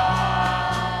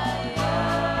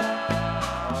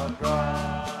higher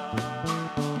ground.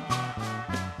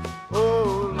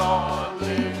 Oh Lord,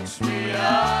 lift me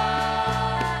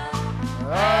up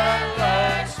and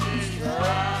let me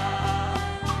stand.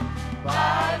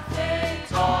 My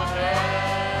faith on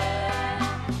air,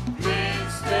 in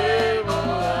stable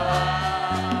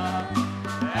land.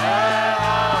 And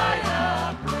I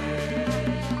am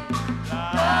praying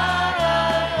that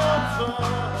I have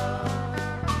found.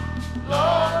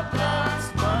 Lord, plant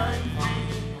my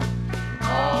feet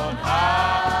on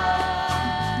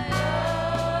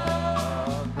higher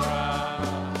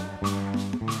ground.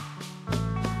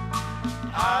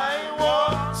 I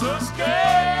want to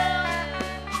scale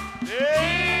the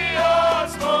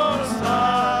utmost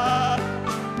high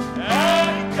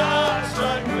and catch a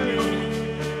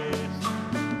glimpse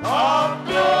of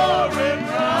glory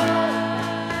bright,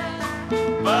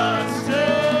 but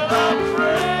still I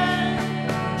pray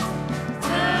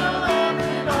till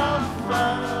heaven I've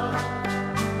found.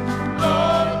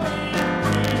 Lord, lead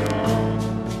me home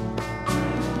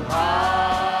to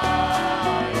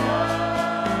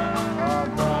higher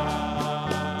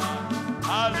ground.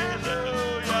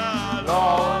 Hallelujah,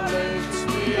 Lord, lift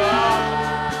me up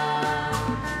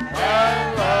and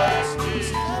let me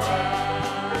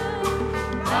stand.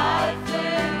 My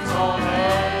feet on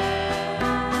air,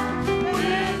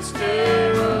 in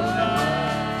stable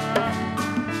land.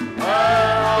 And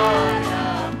I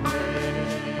am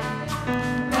praying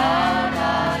that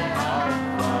I have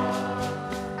found.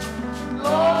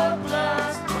 Lord,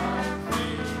 bless my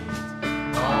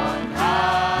feet on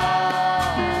higher.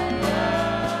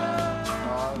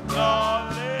 Lord,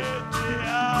 lift me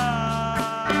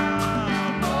up.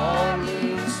 Lord,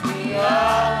 lift me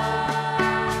up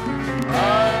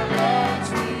and let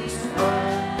me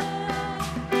stand.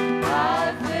 My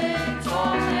feet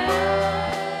on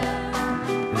air,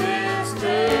 in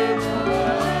stable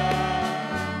land.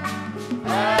 And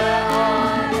I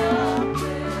am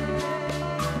praying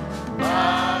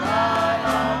that I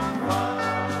have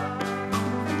found.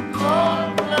 Lord,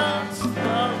 bless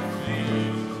my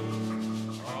feet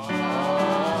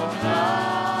on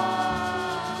high.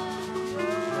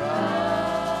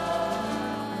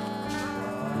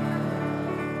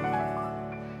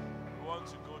 We want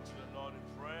to go to the Lord in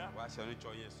prayer. Wàá ṣe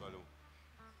onítsọ yẹn sọlọ.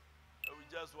 And we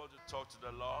just want to talk to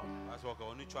the Lord. Wàá sọ ọkọ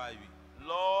onítsọ ayé.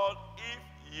 Lord, if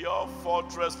your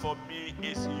fortress for me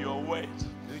is your word,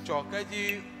 Onítsọ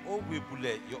kẹ́jì ó wí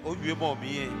bulẹ̀ ó wí mọ̀ mí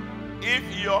yẹn. if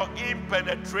your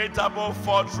impenetrable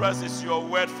fortress is your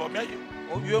word for me,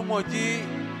 Ó wí mọ̀ jí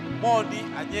mọ̀ ní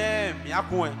ànyẹ́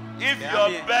mìákùn ẹ̀. if your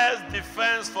best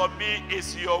defense for me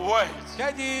is your word,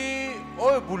 Kẹ́jì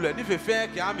ó wí bulẹ̀ ní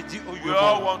fẹ́fẹ́ kí á mi jí ó wí we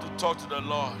all mọ̀. want to talk to the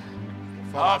Lord.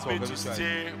 Help me to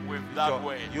stay with that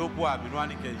word. Yóò bọ́ àbínú wá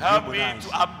ní kẹ́ Help me to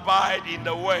abide in the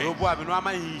Yóò word. bọ́ àbínú wá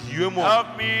máa yìn yìí mọ̀.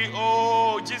 Help me,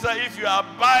 oh Jesus, if you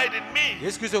abide in me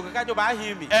Yéésù Kristo kẹ́kẹ́ bá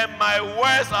yìn mí. and my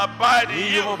words abide in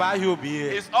Yìí mọ̀ you, bá yìn òbí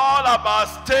yẹn. it's all about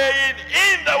staying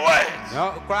in the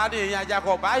word, Kọ́lá ní ìyẹn ajá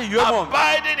kọ bá yìn mọ̀ mi.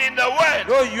 abiding in the word,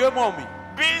 Yóò yìn mọ̀ mi.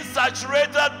 being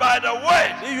saturated by the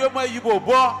word. Ní yìn mọ̀ yìí bò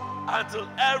bọ́. until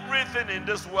everything in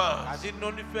this world Adi no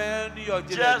ni fẹ́ ni yọ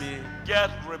just jẹ́ mi. get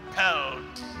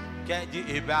repelled. Kẹ́ji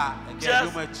eba.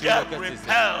 Just get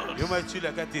repelled. Yóò máa tú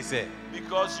lẹ́kẹ́ ti sẹ́.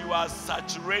 Because you are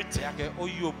saturated Yàkẹ́ ó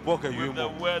yóò bọ́ kẹ́ yóò with the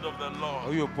mọ̀. word of the Ó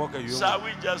Lord. yóò bọ́ kẹ́ yóò mọ̀. Shall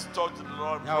we just talk to the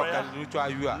Lord in Yàwó prayer? kan ní tó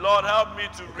ayú à. Lord, help me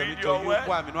to read your word.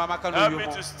 Help Help me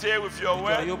to stay with your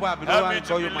word. Help me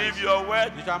to believe your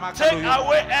word. Take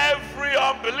away every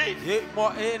unbelief.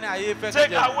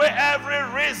 Take away every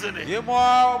reasoning.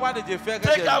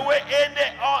 Take away any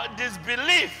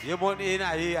disbelief.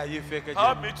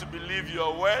 Help me to believe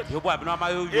your word,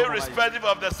 irrespective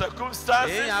of the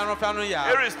circumstances,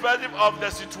 irrespective of the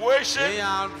situation.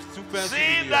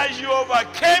 Seeing that you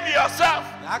overcame yourself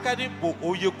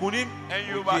and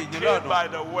you overcame by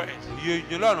the word.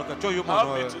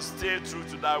 Help me to stay true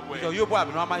to that word.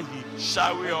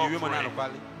 Shall we all pray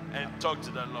and talk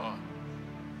to the Lord?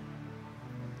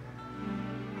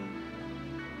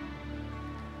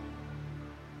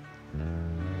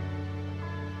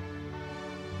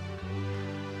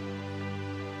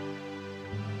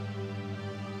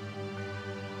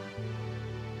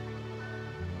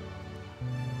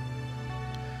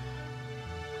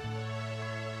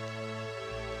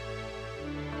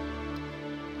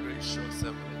 Gracious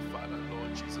Heavenly Father,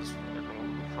 Lord Jesus, we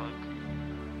thank you.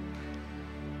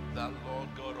 That Lord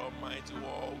God Almighty,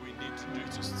 all we need to do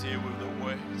to stay with the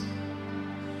word,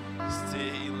 stay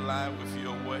in line with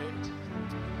your word.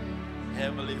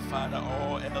 Heavenly Father,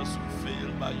 all else will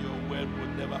fail, but your word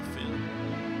will never fail.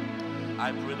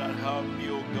 I pray that help me,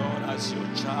 O God, as your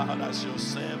child, as your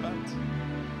servant,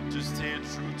 to stay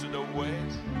true to the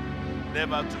word,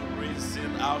 never to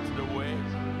reason out the word,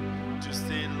 to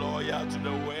stay loyal to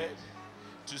the word,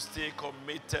 to stay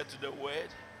committed to the word.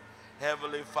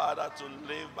 Heavenly Father, to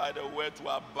live by the word, to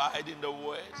abide in the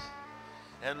word.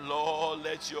 And Lord,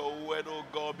 let your word, oh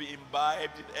God, be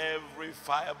imbibed in every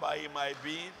fiber in my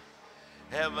being.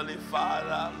 Heavenly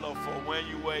Father, Lord, for when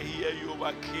you were here, you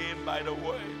overcame by the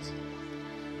word.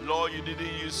 Lord, you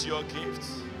didn't use your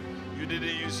gifts. You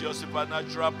didn't use your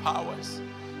supernatural powers.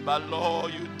 But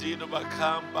Lord, you did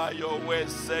overcome by your word,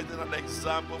 setting an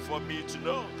example for me to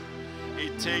know.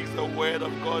 It takes the word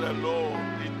of God alone.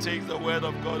 It takes the word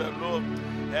of God alone,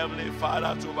 Heavenly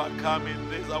Father, to overcome in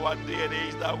this our day and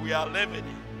age that we are living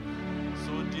in.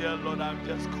 So dear Lord, I'm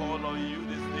just calling on you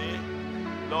this day.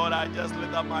 Lord, I just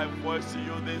lift up my voice to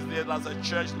you this day. As a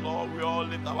church, Lord, we all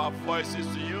lift our voices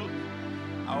to you.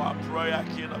 Our prayer,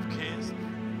 King of Kings.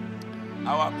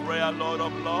 Our prayer, Lord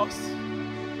of Lords.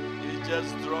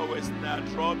 Just draw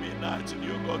me nigh to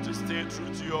you, God, to stay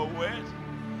true to your word,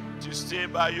 to stay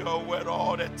by your word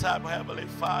all the time, Heavenly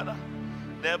Father.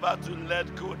 Never to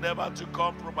let go, never to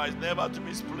compromise, never to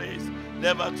misplace,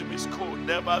 never to misquote,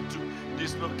 never to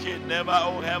dislocate, never,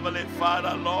 oh Heavenly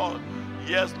Father, Lord.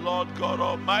 Yes, Lord God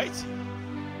Almighty,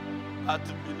 but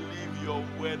to believe your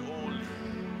word only,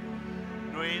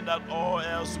 knowing that all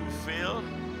else will fail,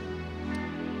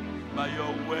 but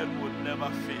your word will never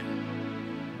fail.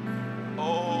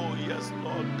 Oh, yes,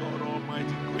 Lord God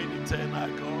Almighty, great eternal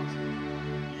God.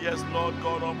 Yes, Lord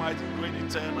God Almighty, great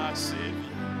eternal Savior.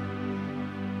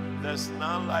 There's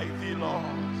none like thee, Lord.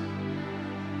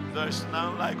 There's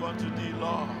none like unto thee,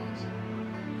 Lord.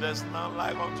 There's none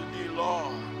like unto thee,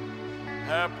 Lord.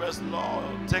 Help us,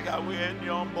 Lord. Take away any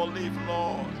unbelief,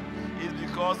 Lord. It's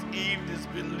because Eve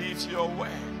disbelieves your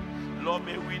word. Lord,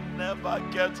 may we never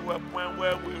get to a point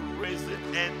where we raise it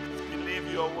and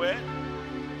disbelieve your word,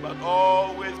 but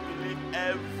always believe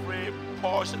every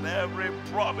portion, every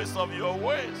promise of your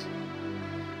word.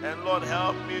 And Lord,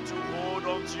 help me to hold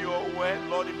on to your word,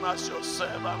 Lord, even as your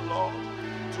servant, Lord,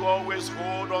 to always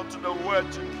hold on to the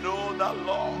word, to know that,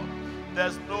 Lord,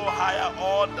 there's no higher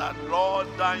order, Lord,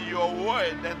 than your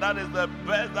word. And that is the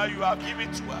best that you have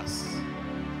given to us.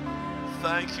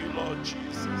 Thank you, Lord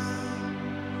Jesus.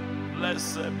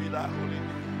 Blessed be thy holy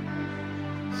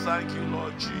name. Thank you,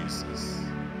 Lord Jesus.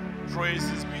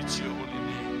 Praises be to your holy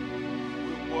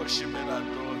name. We worship and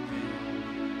adore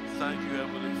thee. Thank you,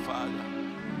 Heavenly Father,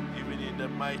 even in the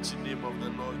mighty name of the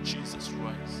Lord Jesus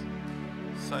Christ.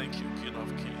 Thank you, King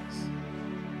of Kings.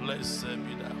 Blessed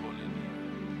be thy holy name.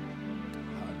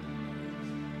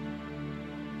 Hallelujah.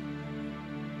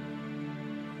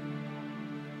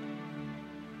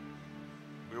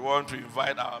 We want to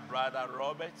invite our brother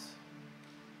Robert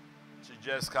to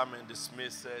just come and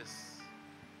dismiss us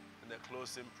in the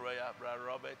closing prayer. Brother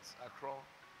Robert Akron.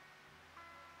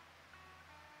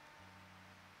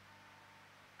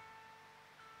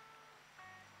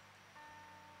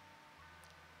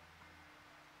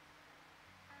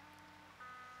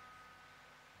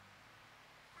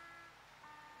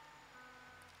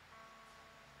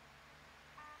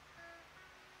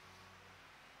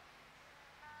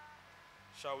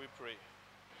 Shall we pray?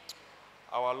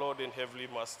 Our Lord and Heavenly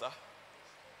Master,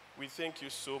 we thank you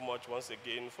so much once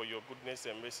again for your goodness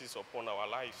and mercies upon our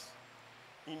lives.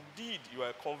 Indeed, you are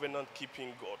a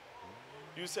covenant-keeping God.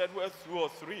 You said where 2 or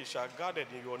 3 shall gather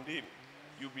in your name,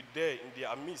 you'll be there in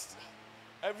their midst.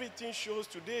 Everything shows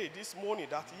today, this morning,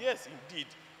 that yes, indeed,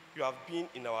 you have been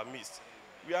in our midst.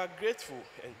 We are grateful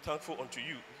and thankful unto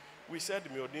you. We said,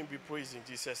 may your name be praised in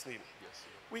Jesus' name. Yes.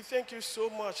 We thank you so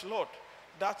much, Lord,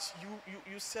 that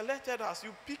you selected us,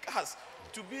 you picked us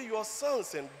to be your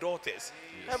sons and daughters.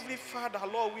 Yes. Heavenly Father,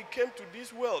 Lord, we came to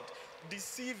this world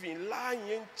deceiving,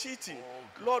 lying, cheating.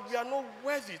 Oh, Lord, we are not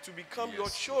worthy to become your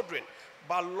children.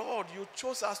 But Lord, you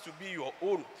chose us to be your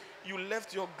own. You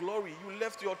left your glory, you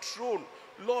left your throne,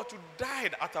 Lord, to die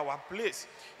at our place.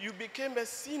 You became a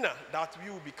sinner that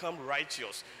we will become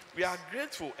righteous. We are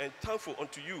grateful and thankful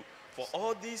unto you for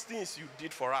all these things you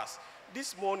did for us.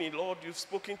 This morning, Lord, you've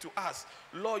spoken to us.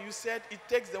 Lord, you said it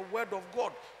takes the word of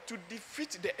God to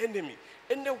defeat the enemy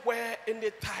anywhere,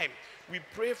 anytime. We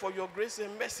pray for your grace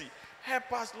and mercy.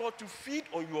 Help us, Lord, to feed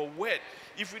on your word.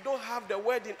 If we don't have the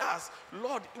word in us,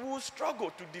 Lord, we will struggle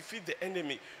to defeat the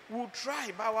enemy. We will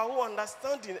try by our own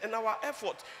understanding and our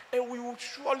effort, and we will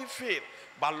surely fail.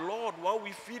 But Lord, when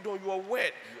we feed on your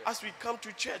word, as we come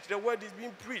to church, the word is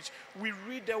being preached. We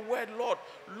read the word, Lord.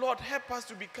 Lord, help us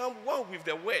to become one with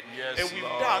the word. Yes, and with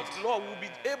Lord. that, Lord, we'll be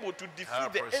able to defeat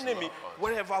Help the us, enemy Lord.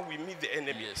 wherever we meet the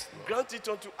enemy. Yes, Lord. Grant it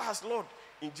unto us, Lord.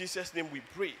 In Jesus' name we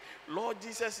pray. Lord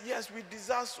Jesus, yes, we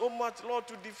desire so much, Lord,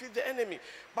 to defeat the enemy,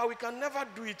 but we can never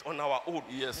do it on our own.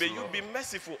 Yes, May Lord. you be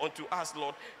merciful unto us,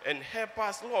 Lord, and help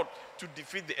us, Lord, to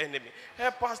defeat the enemy.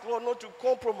 Help us, Lord, not to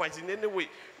compromise in any way.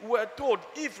 We were told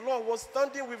if Lord was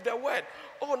standing with the word,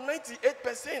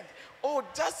 98%,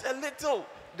 just a little,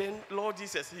 then Lord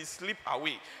Jesus, he slipped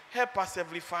away. Help us,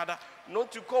 Heavenly Father,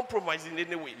 not to compromise in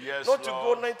any way. Yes, not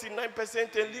Lord. to go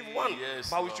 99% and leave 1, Yes,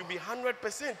 but we Lord. should be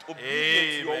 100% obedient to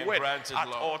Amen. your word Grant it, at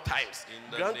Lord. all times.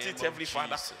 In the Grant name it, of Heavenly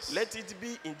Father. Jesus. Let it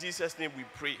be in Jesus' name we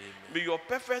pray. Amen. May your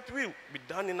perfect will be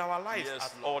done in our lives Yes,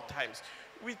 at Lord. all times.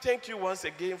 We thank you once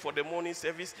again for the morning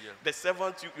service. Yeah. The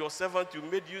servant, your servant you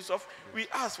made use of. We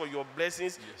ask for your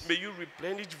blessings. Yes. May you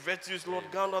replenish virtues, Lord,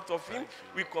 Amen. gone out of him. Thank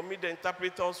you, We commit the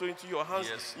interpreter also into your hands.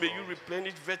 Yes, May Lord. you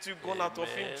replenish virtue gone out of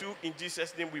him Amen. too. In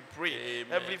Jesus' name we pray. Amen.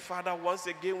 Heavenly Father, once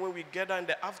again when we gather in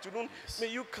the afternoon, Yes. may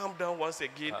you come down once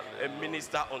again and Hallelujah.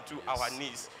 minister unto Yes, our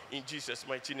needs. In Jesus'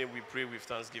 mighty name we pray with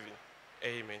thanksgiving.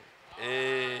 Amen.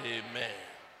 Amen.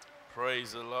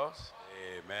 Praise the Lord.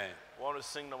 Amen. I want to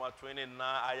sing number 29,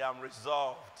 I am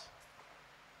resolved.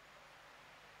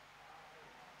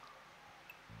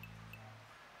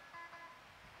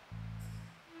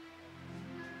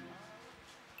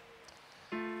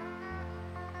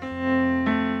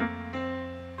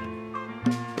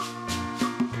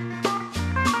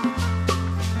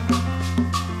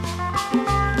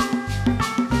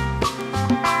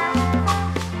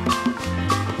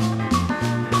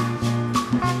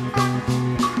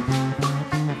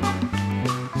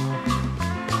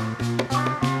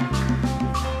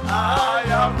 I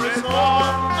am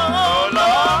resolved no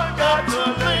longer to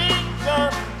linger,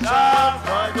 shall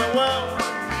find the world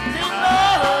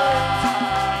denied.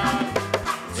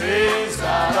 Things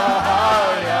that are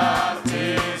higher,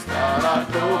 things that are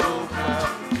lower,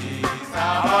 things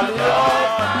that are on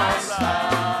my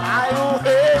side. I will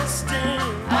hasten,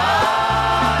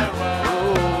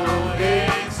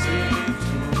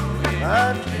 to him,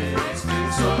 and hasten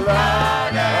so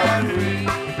glad and free.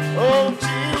 Oh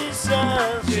Jesus,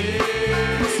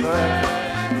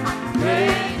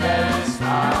 greatness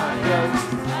highest,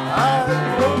 I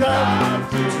will come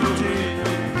to thee.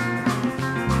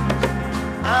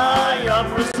 I am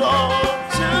resolved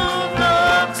to go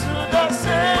to the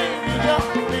Savior,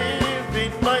 live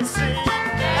in my sin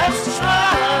and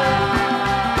strive.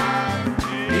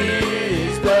 He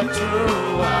is the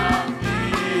true one, He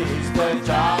is the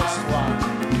just one.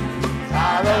 These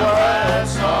are the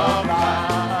words of God.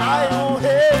 I will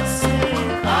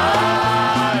hasten, I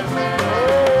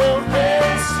will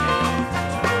hasten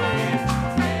to Him.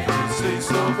 Hasten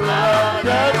so glad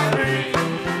and free.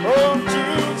 Oh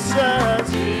Jesus,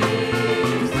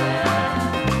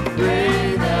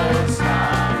 greatest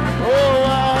high. Oh,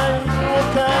 I will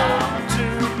come to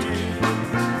Thee.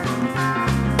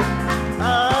 I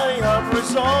am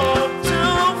resolved to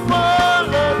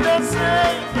follow the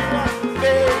Savior,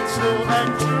 faithful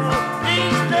and true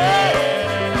each day.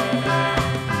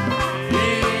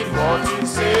 Read what He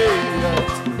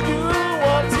saith, do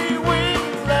what He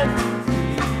willeth. He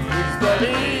is the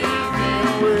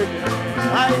living way.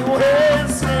 I will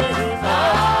hasten, I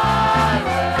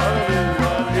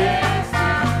will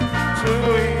hasten to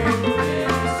Him.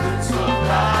 Hasten so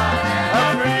glad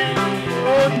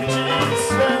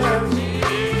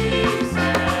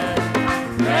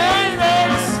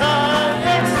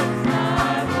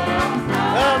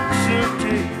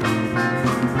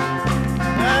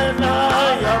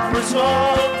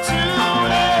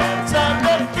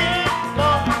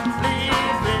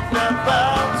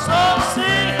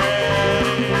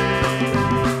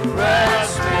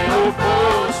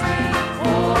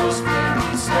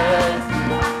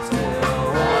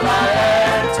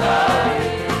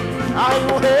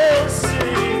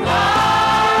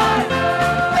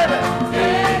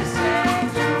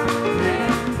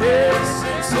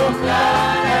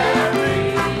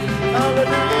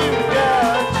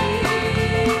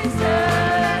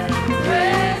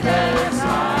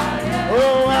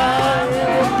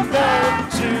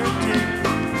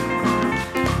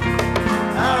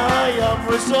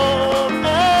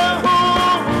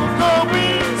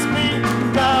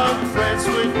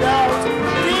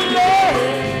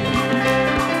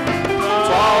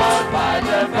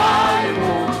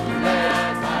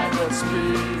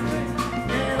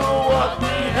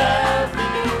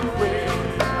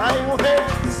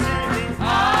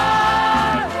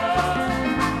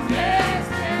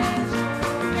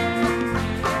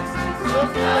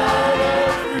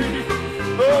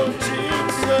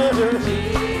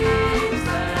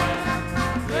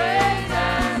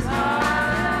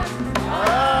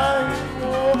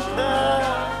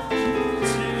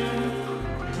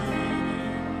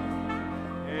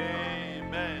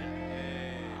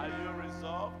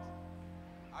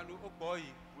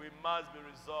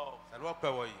resolved Sɛ wɔkpɛ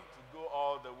wɔ yi. to go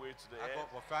all the way to the end.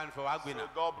 Akɔ kɔfra no fɛ wagbe na. So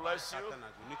God bless you.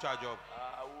 Ni twa job.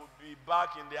 I will be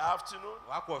back in the afternoon.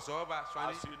 Wakɔ sɔ ɔba swani.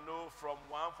 As you know, from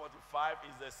 1:45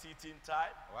 is the seating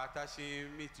time. Wata se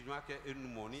meet nu akɛ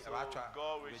enumoni So abatwa.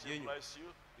 God will bless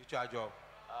you. Ni twa job.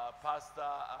 Pastor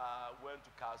went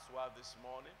to Kaswa this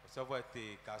morning Sɔfɔ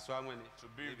te kasua ŋmɛni. to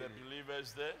be with the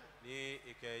believers there. Ni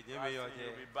ike I nyeme think yɔ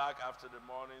he'll be jɛ. back after the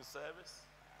morning service.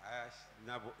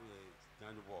 Nabo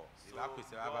nanubɔ. So Iba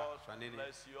pese aba God swani ni.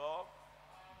 bless you all.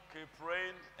 Keep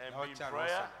praying and be in Ɔkya prayer,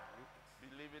 n'ɔsɛlɛ.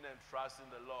 believing and trusting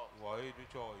the Lord. Wɔ edu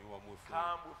tsɔ iwɔ mo fún.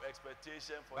 Come with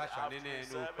expectation for Ba the swani afternoon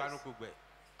ni no kpanu service, kugbɛ.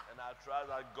 and I trust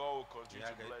that God will continue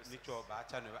to bless Ni us. tsɔ ba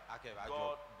tsa no akɛ ba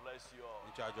God jɔ. bless you all.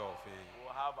 Ni twa jɔ fɛn.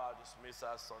 We'll have our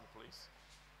dismissal song, please.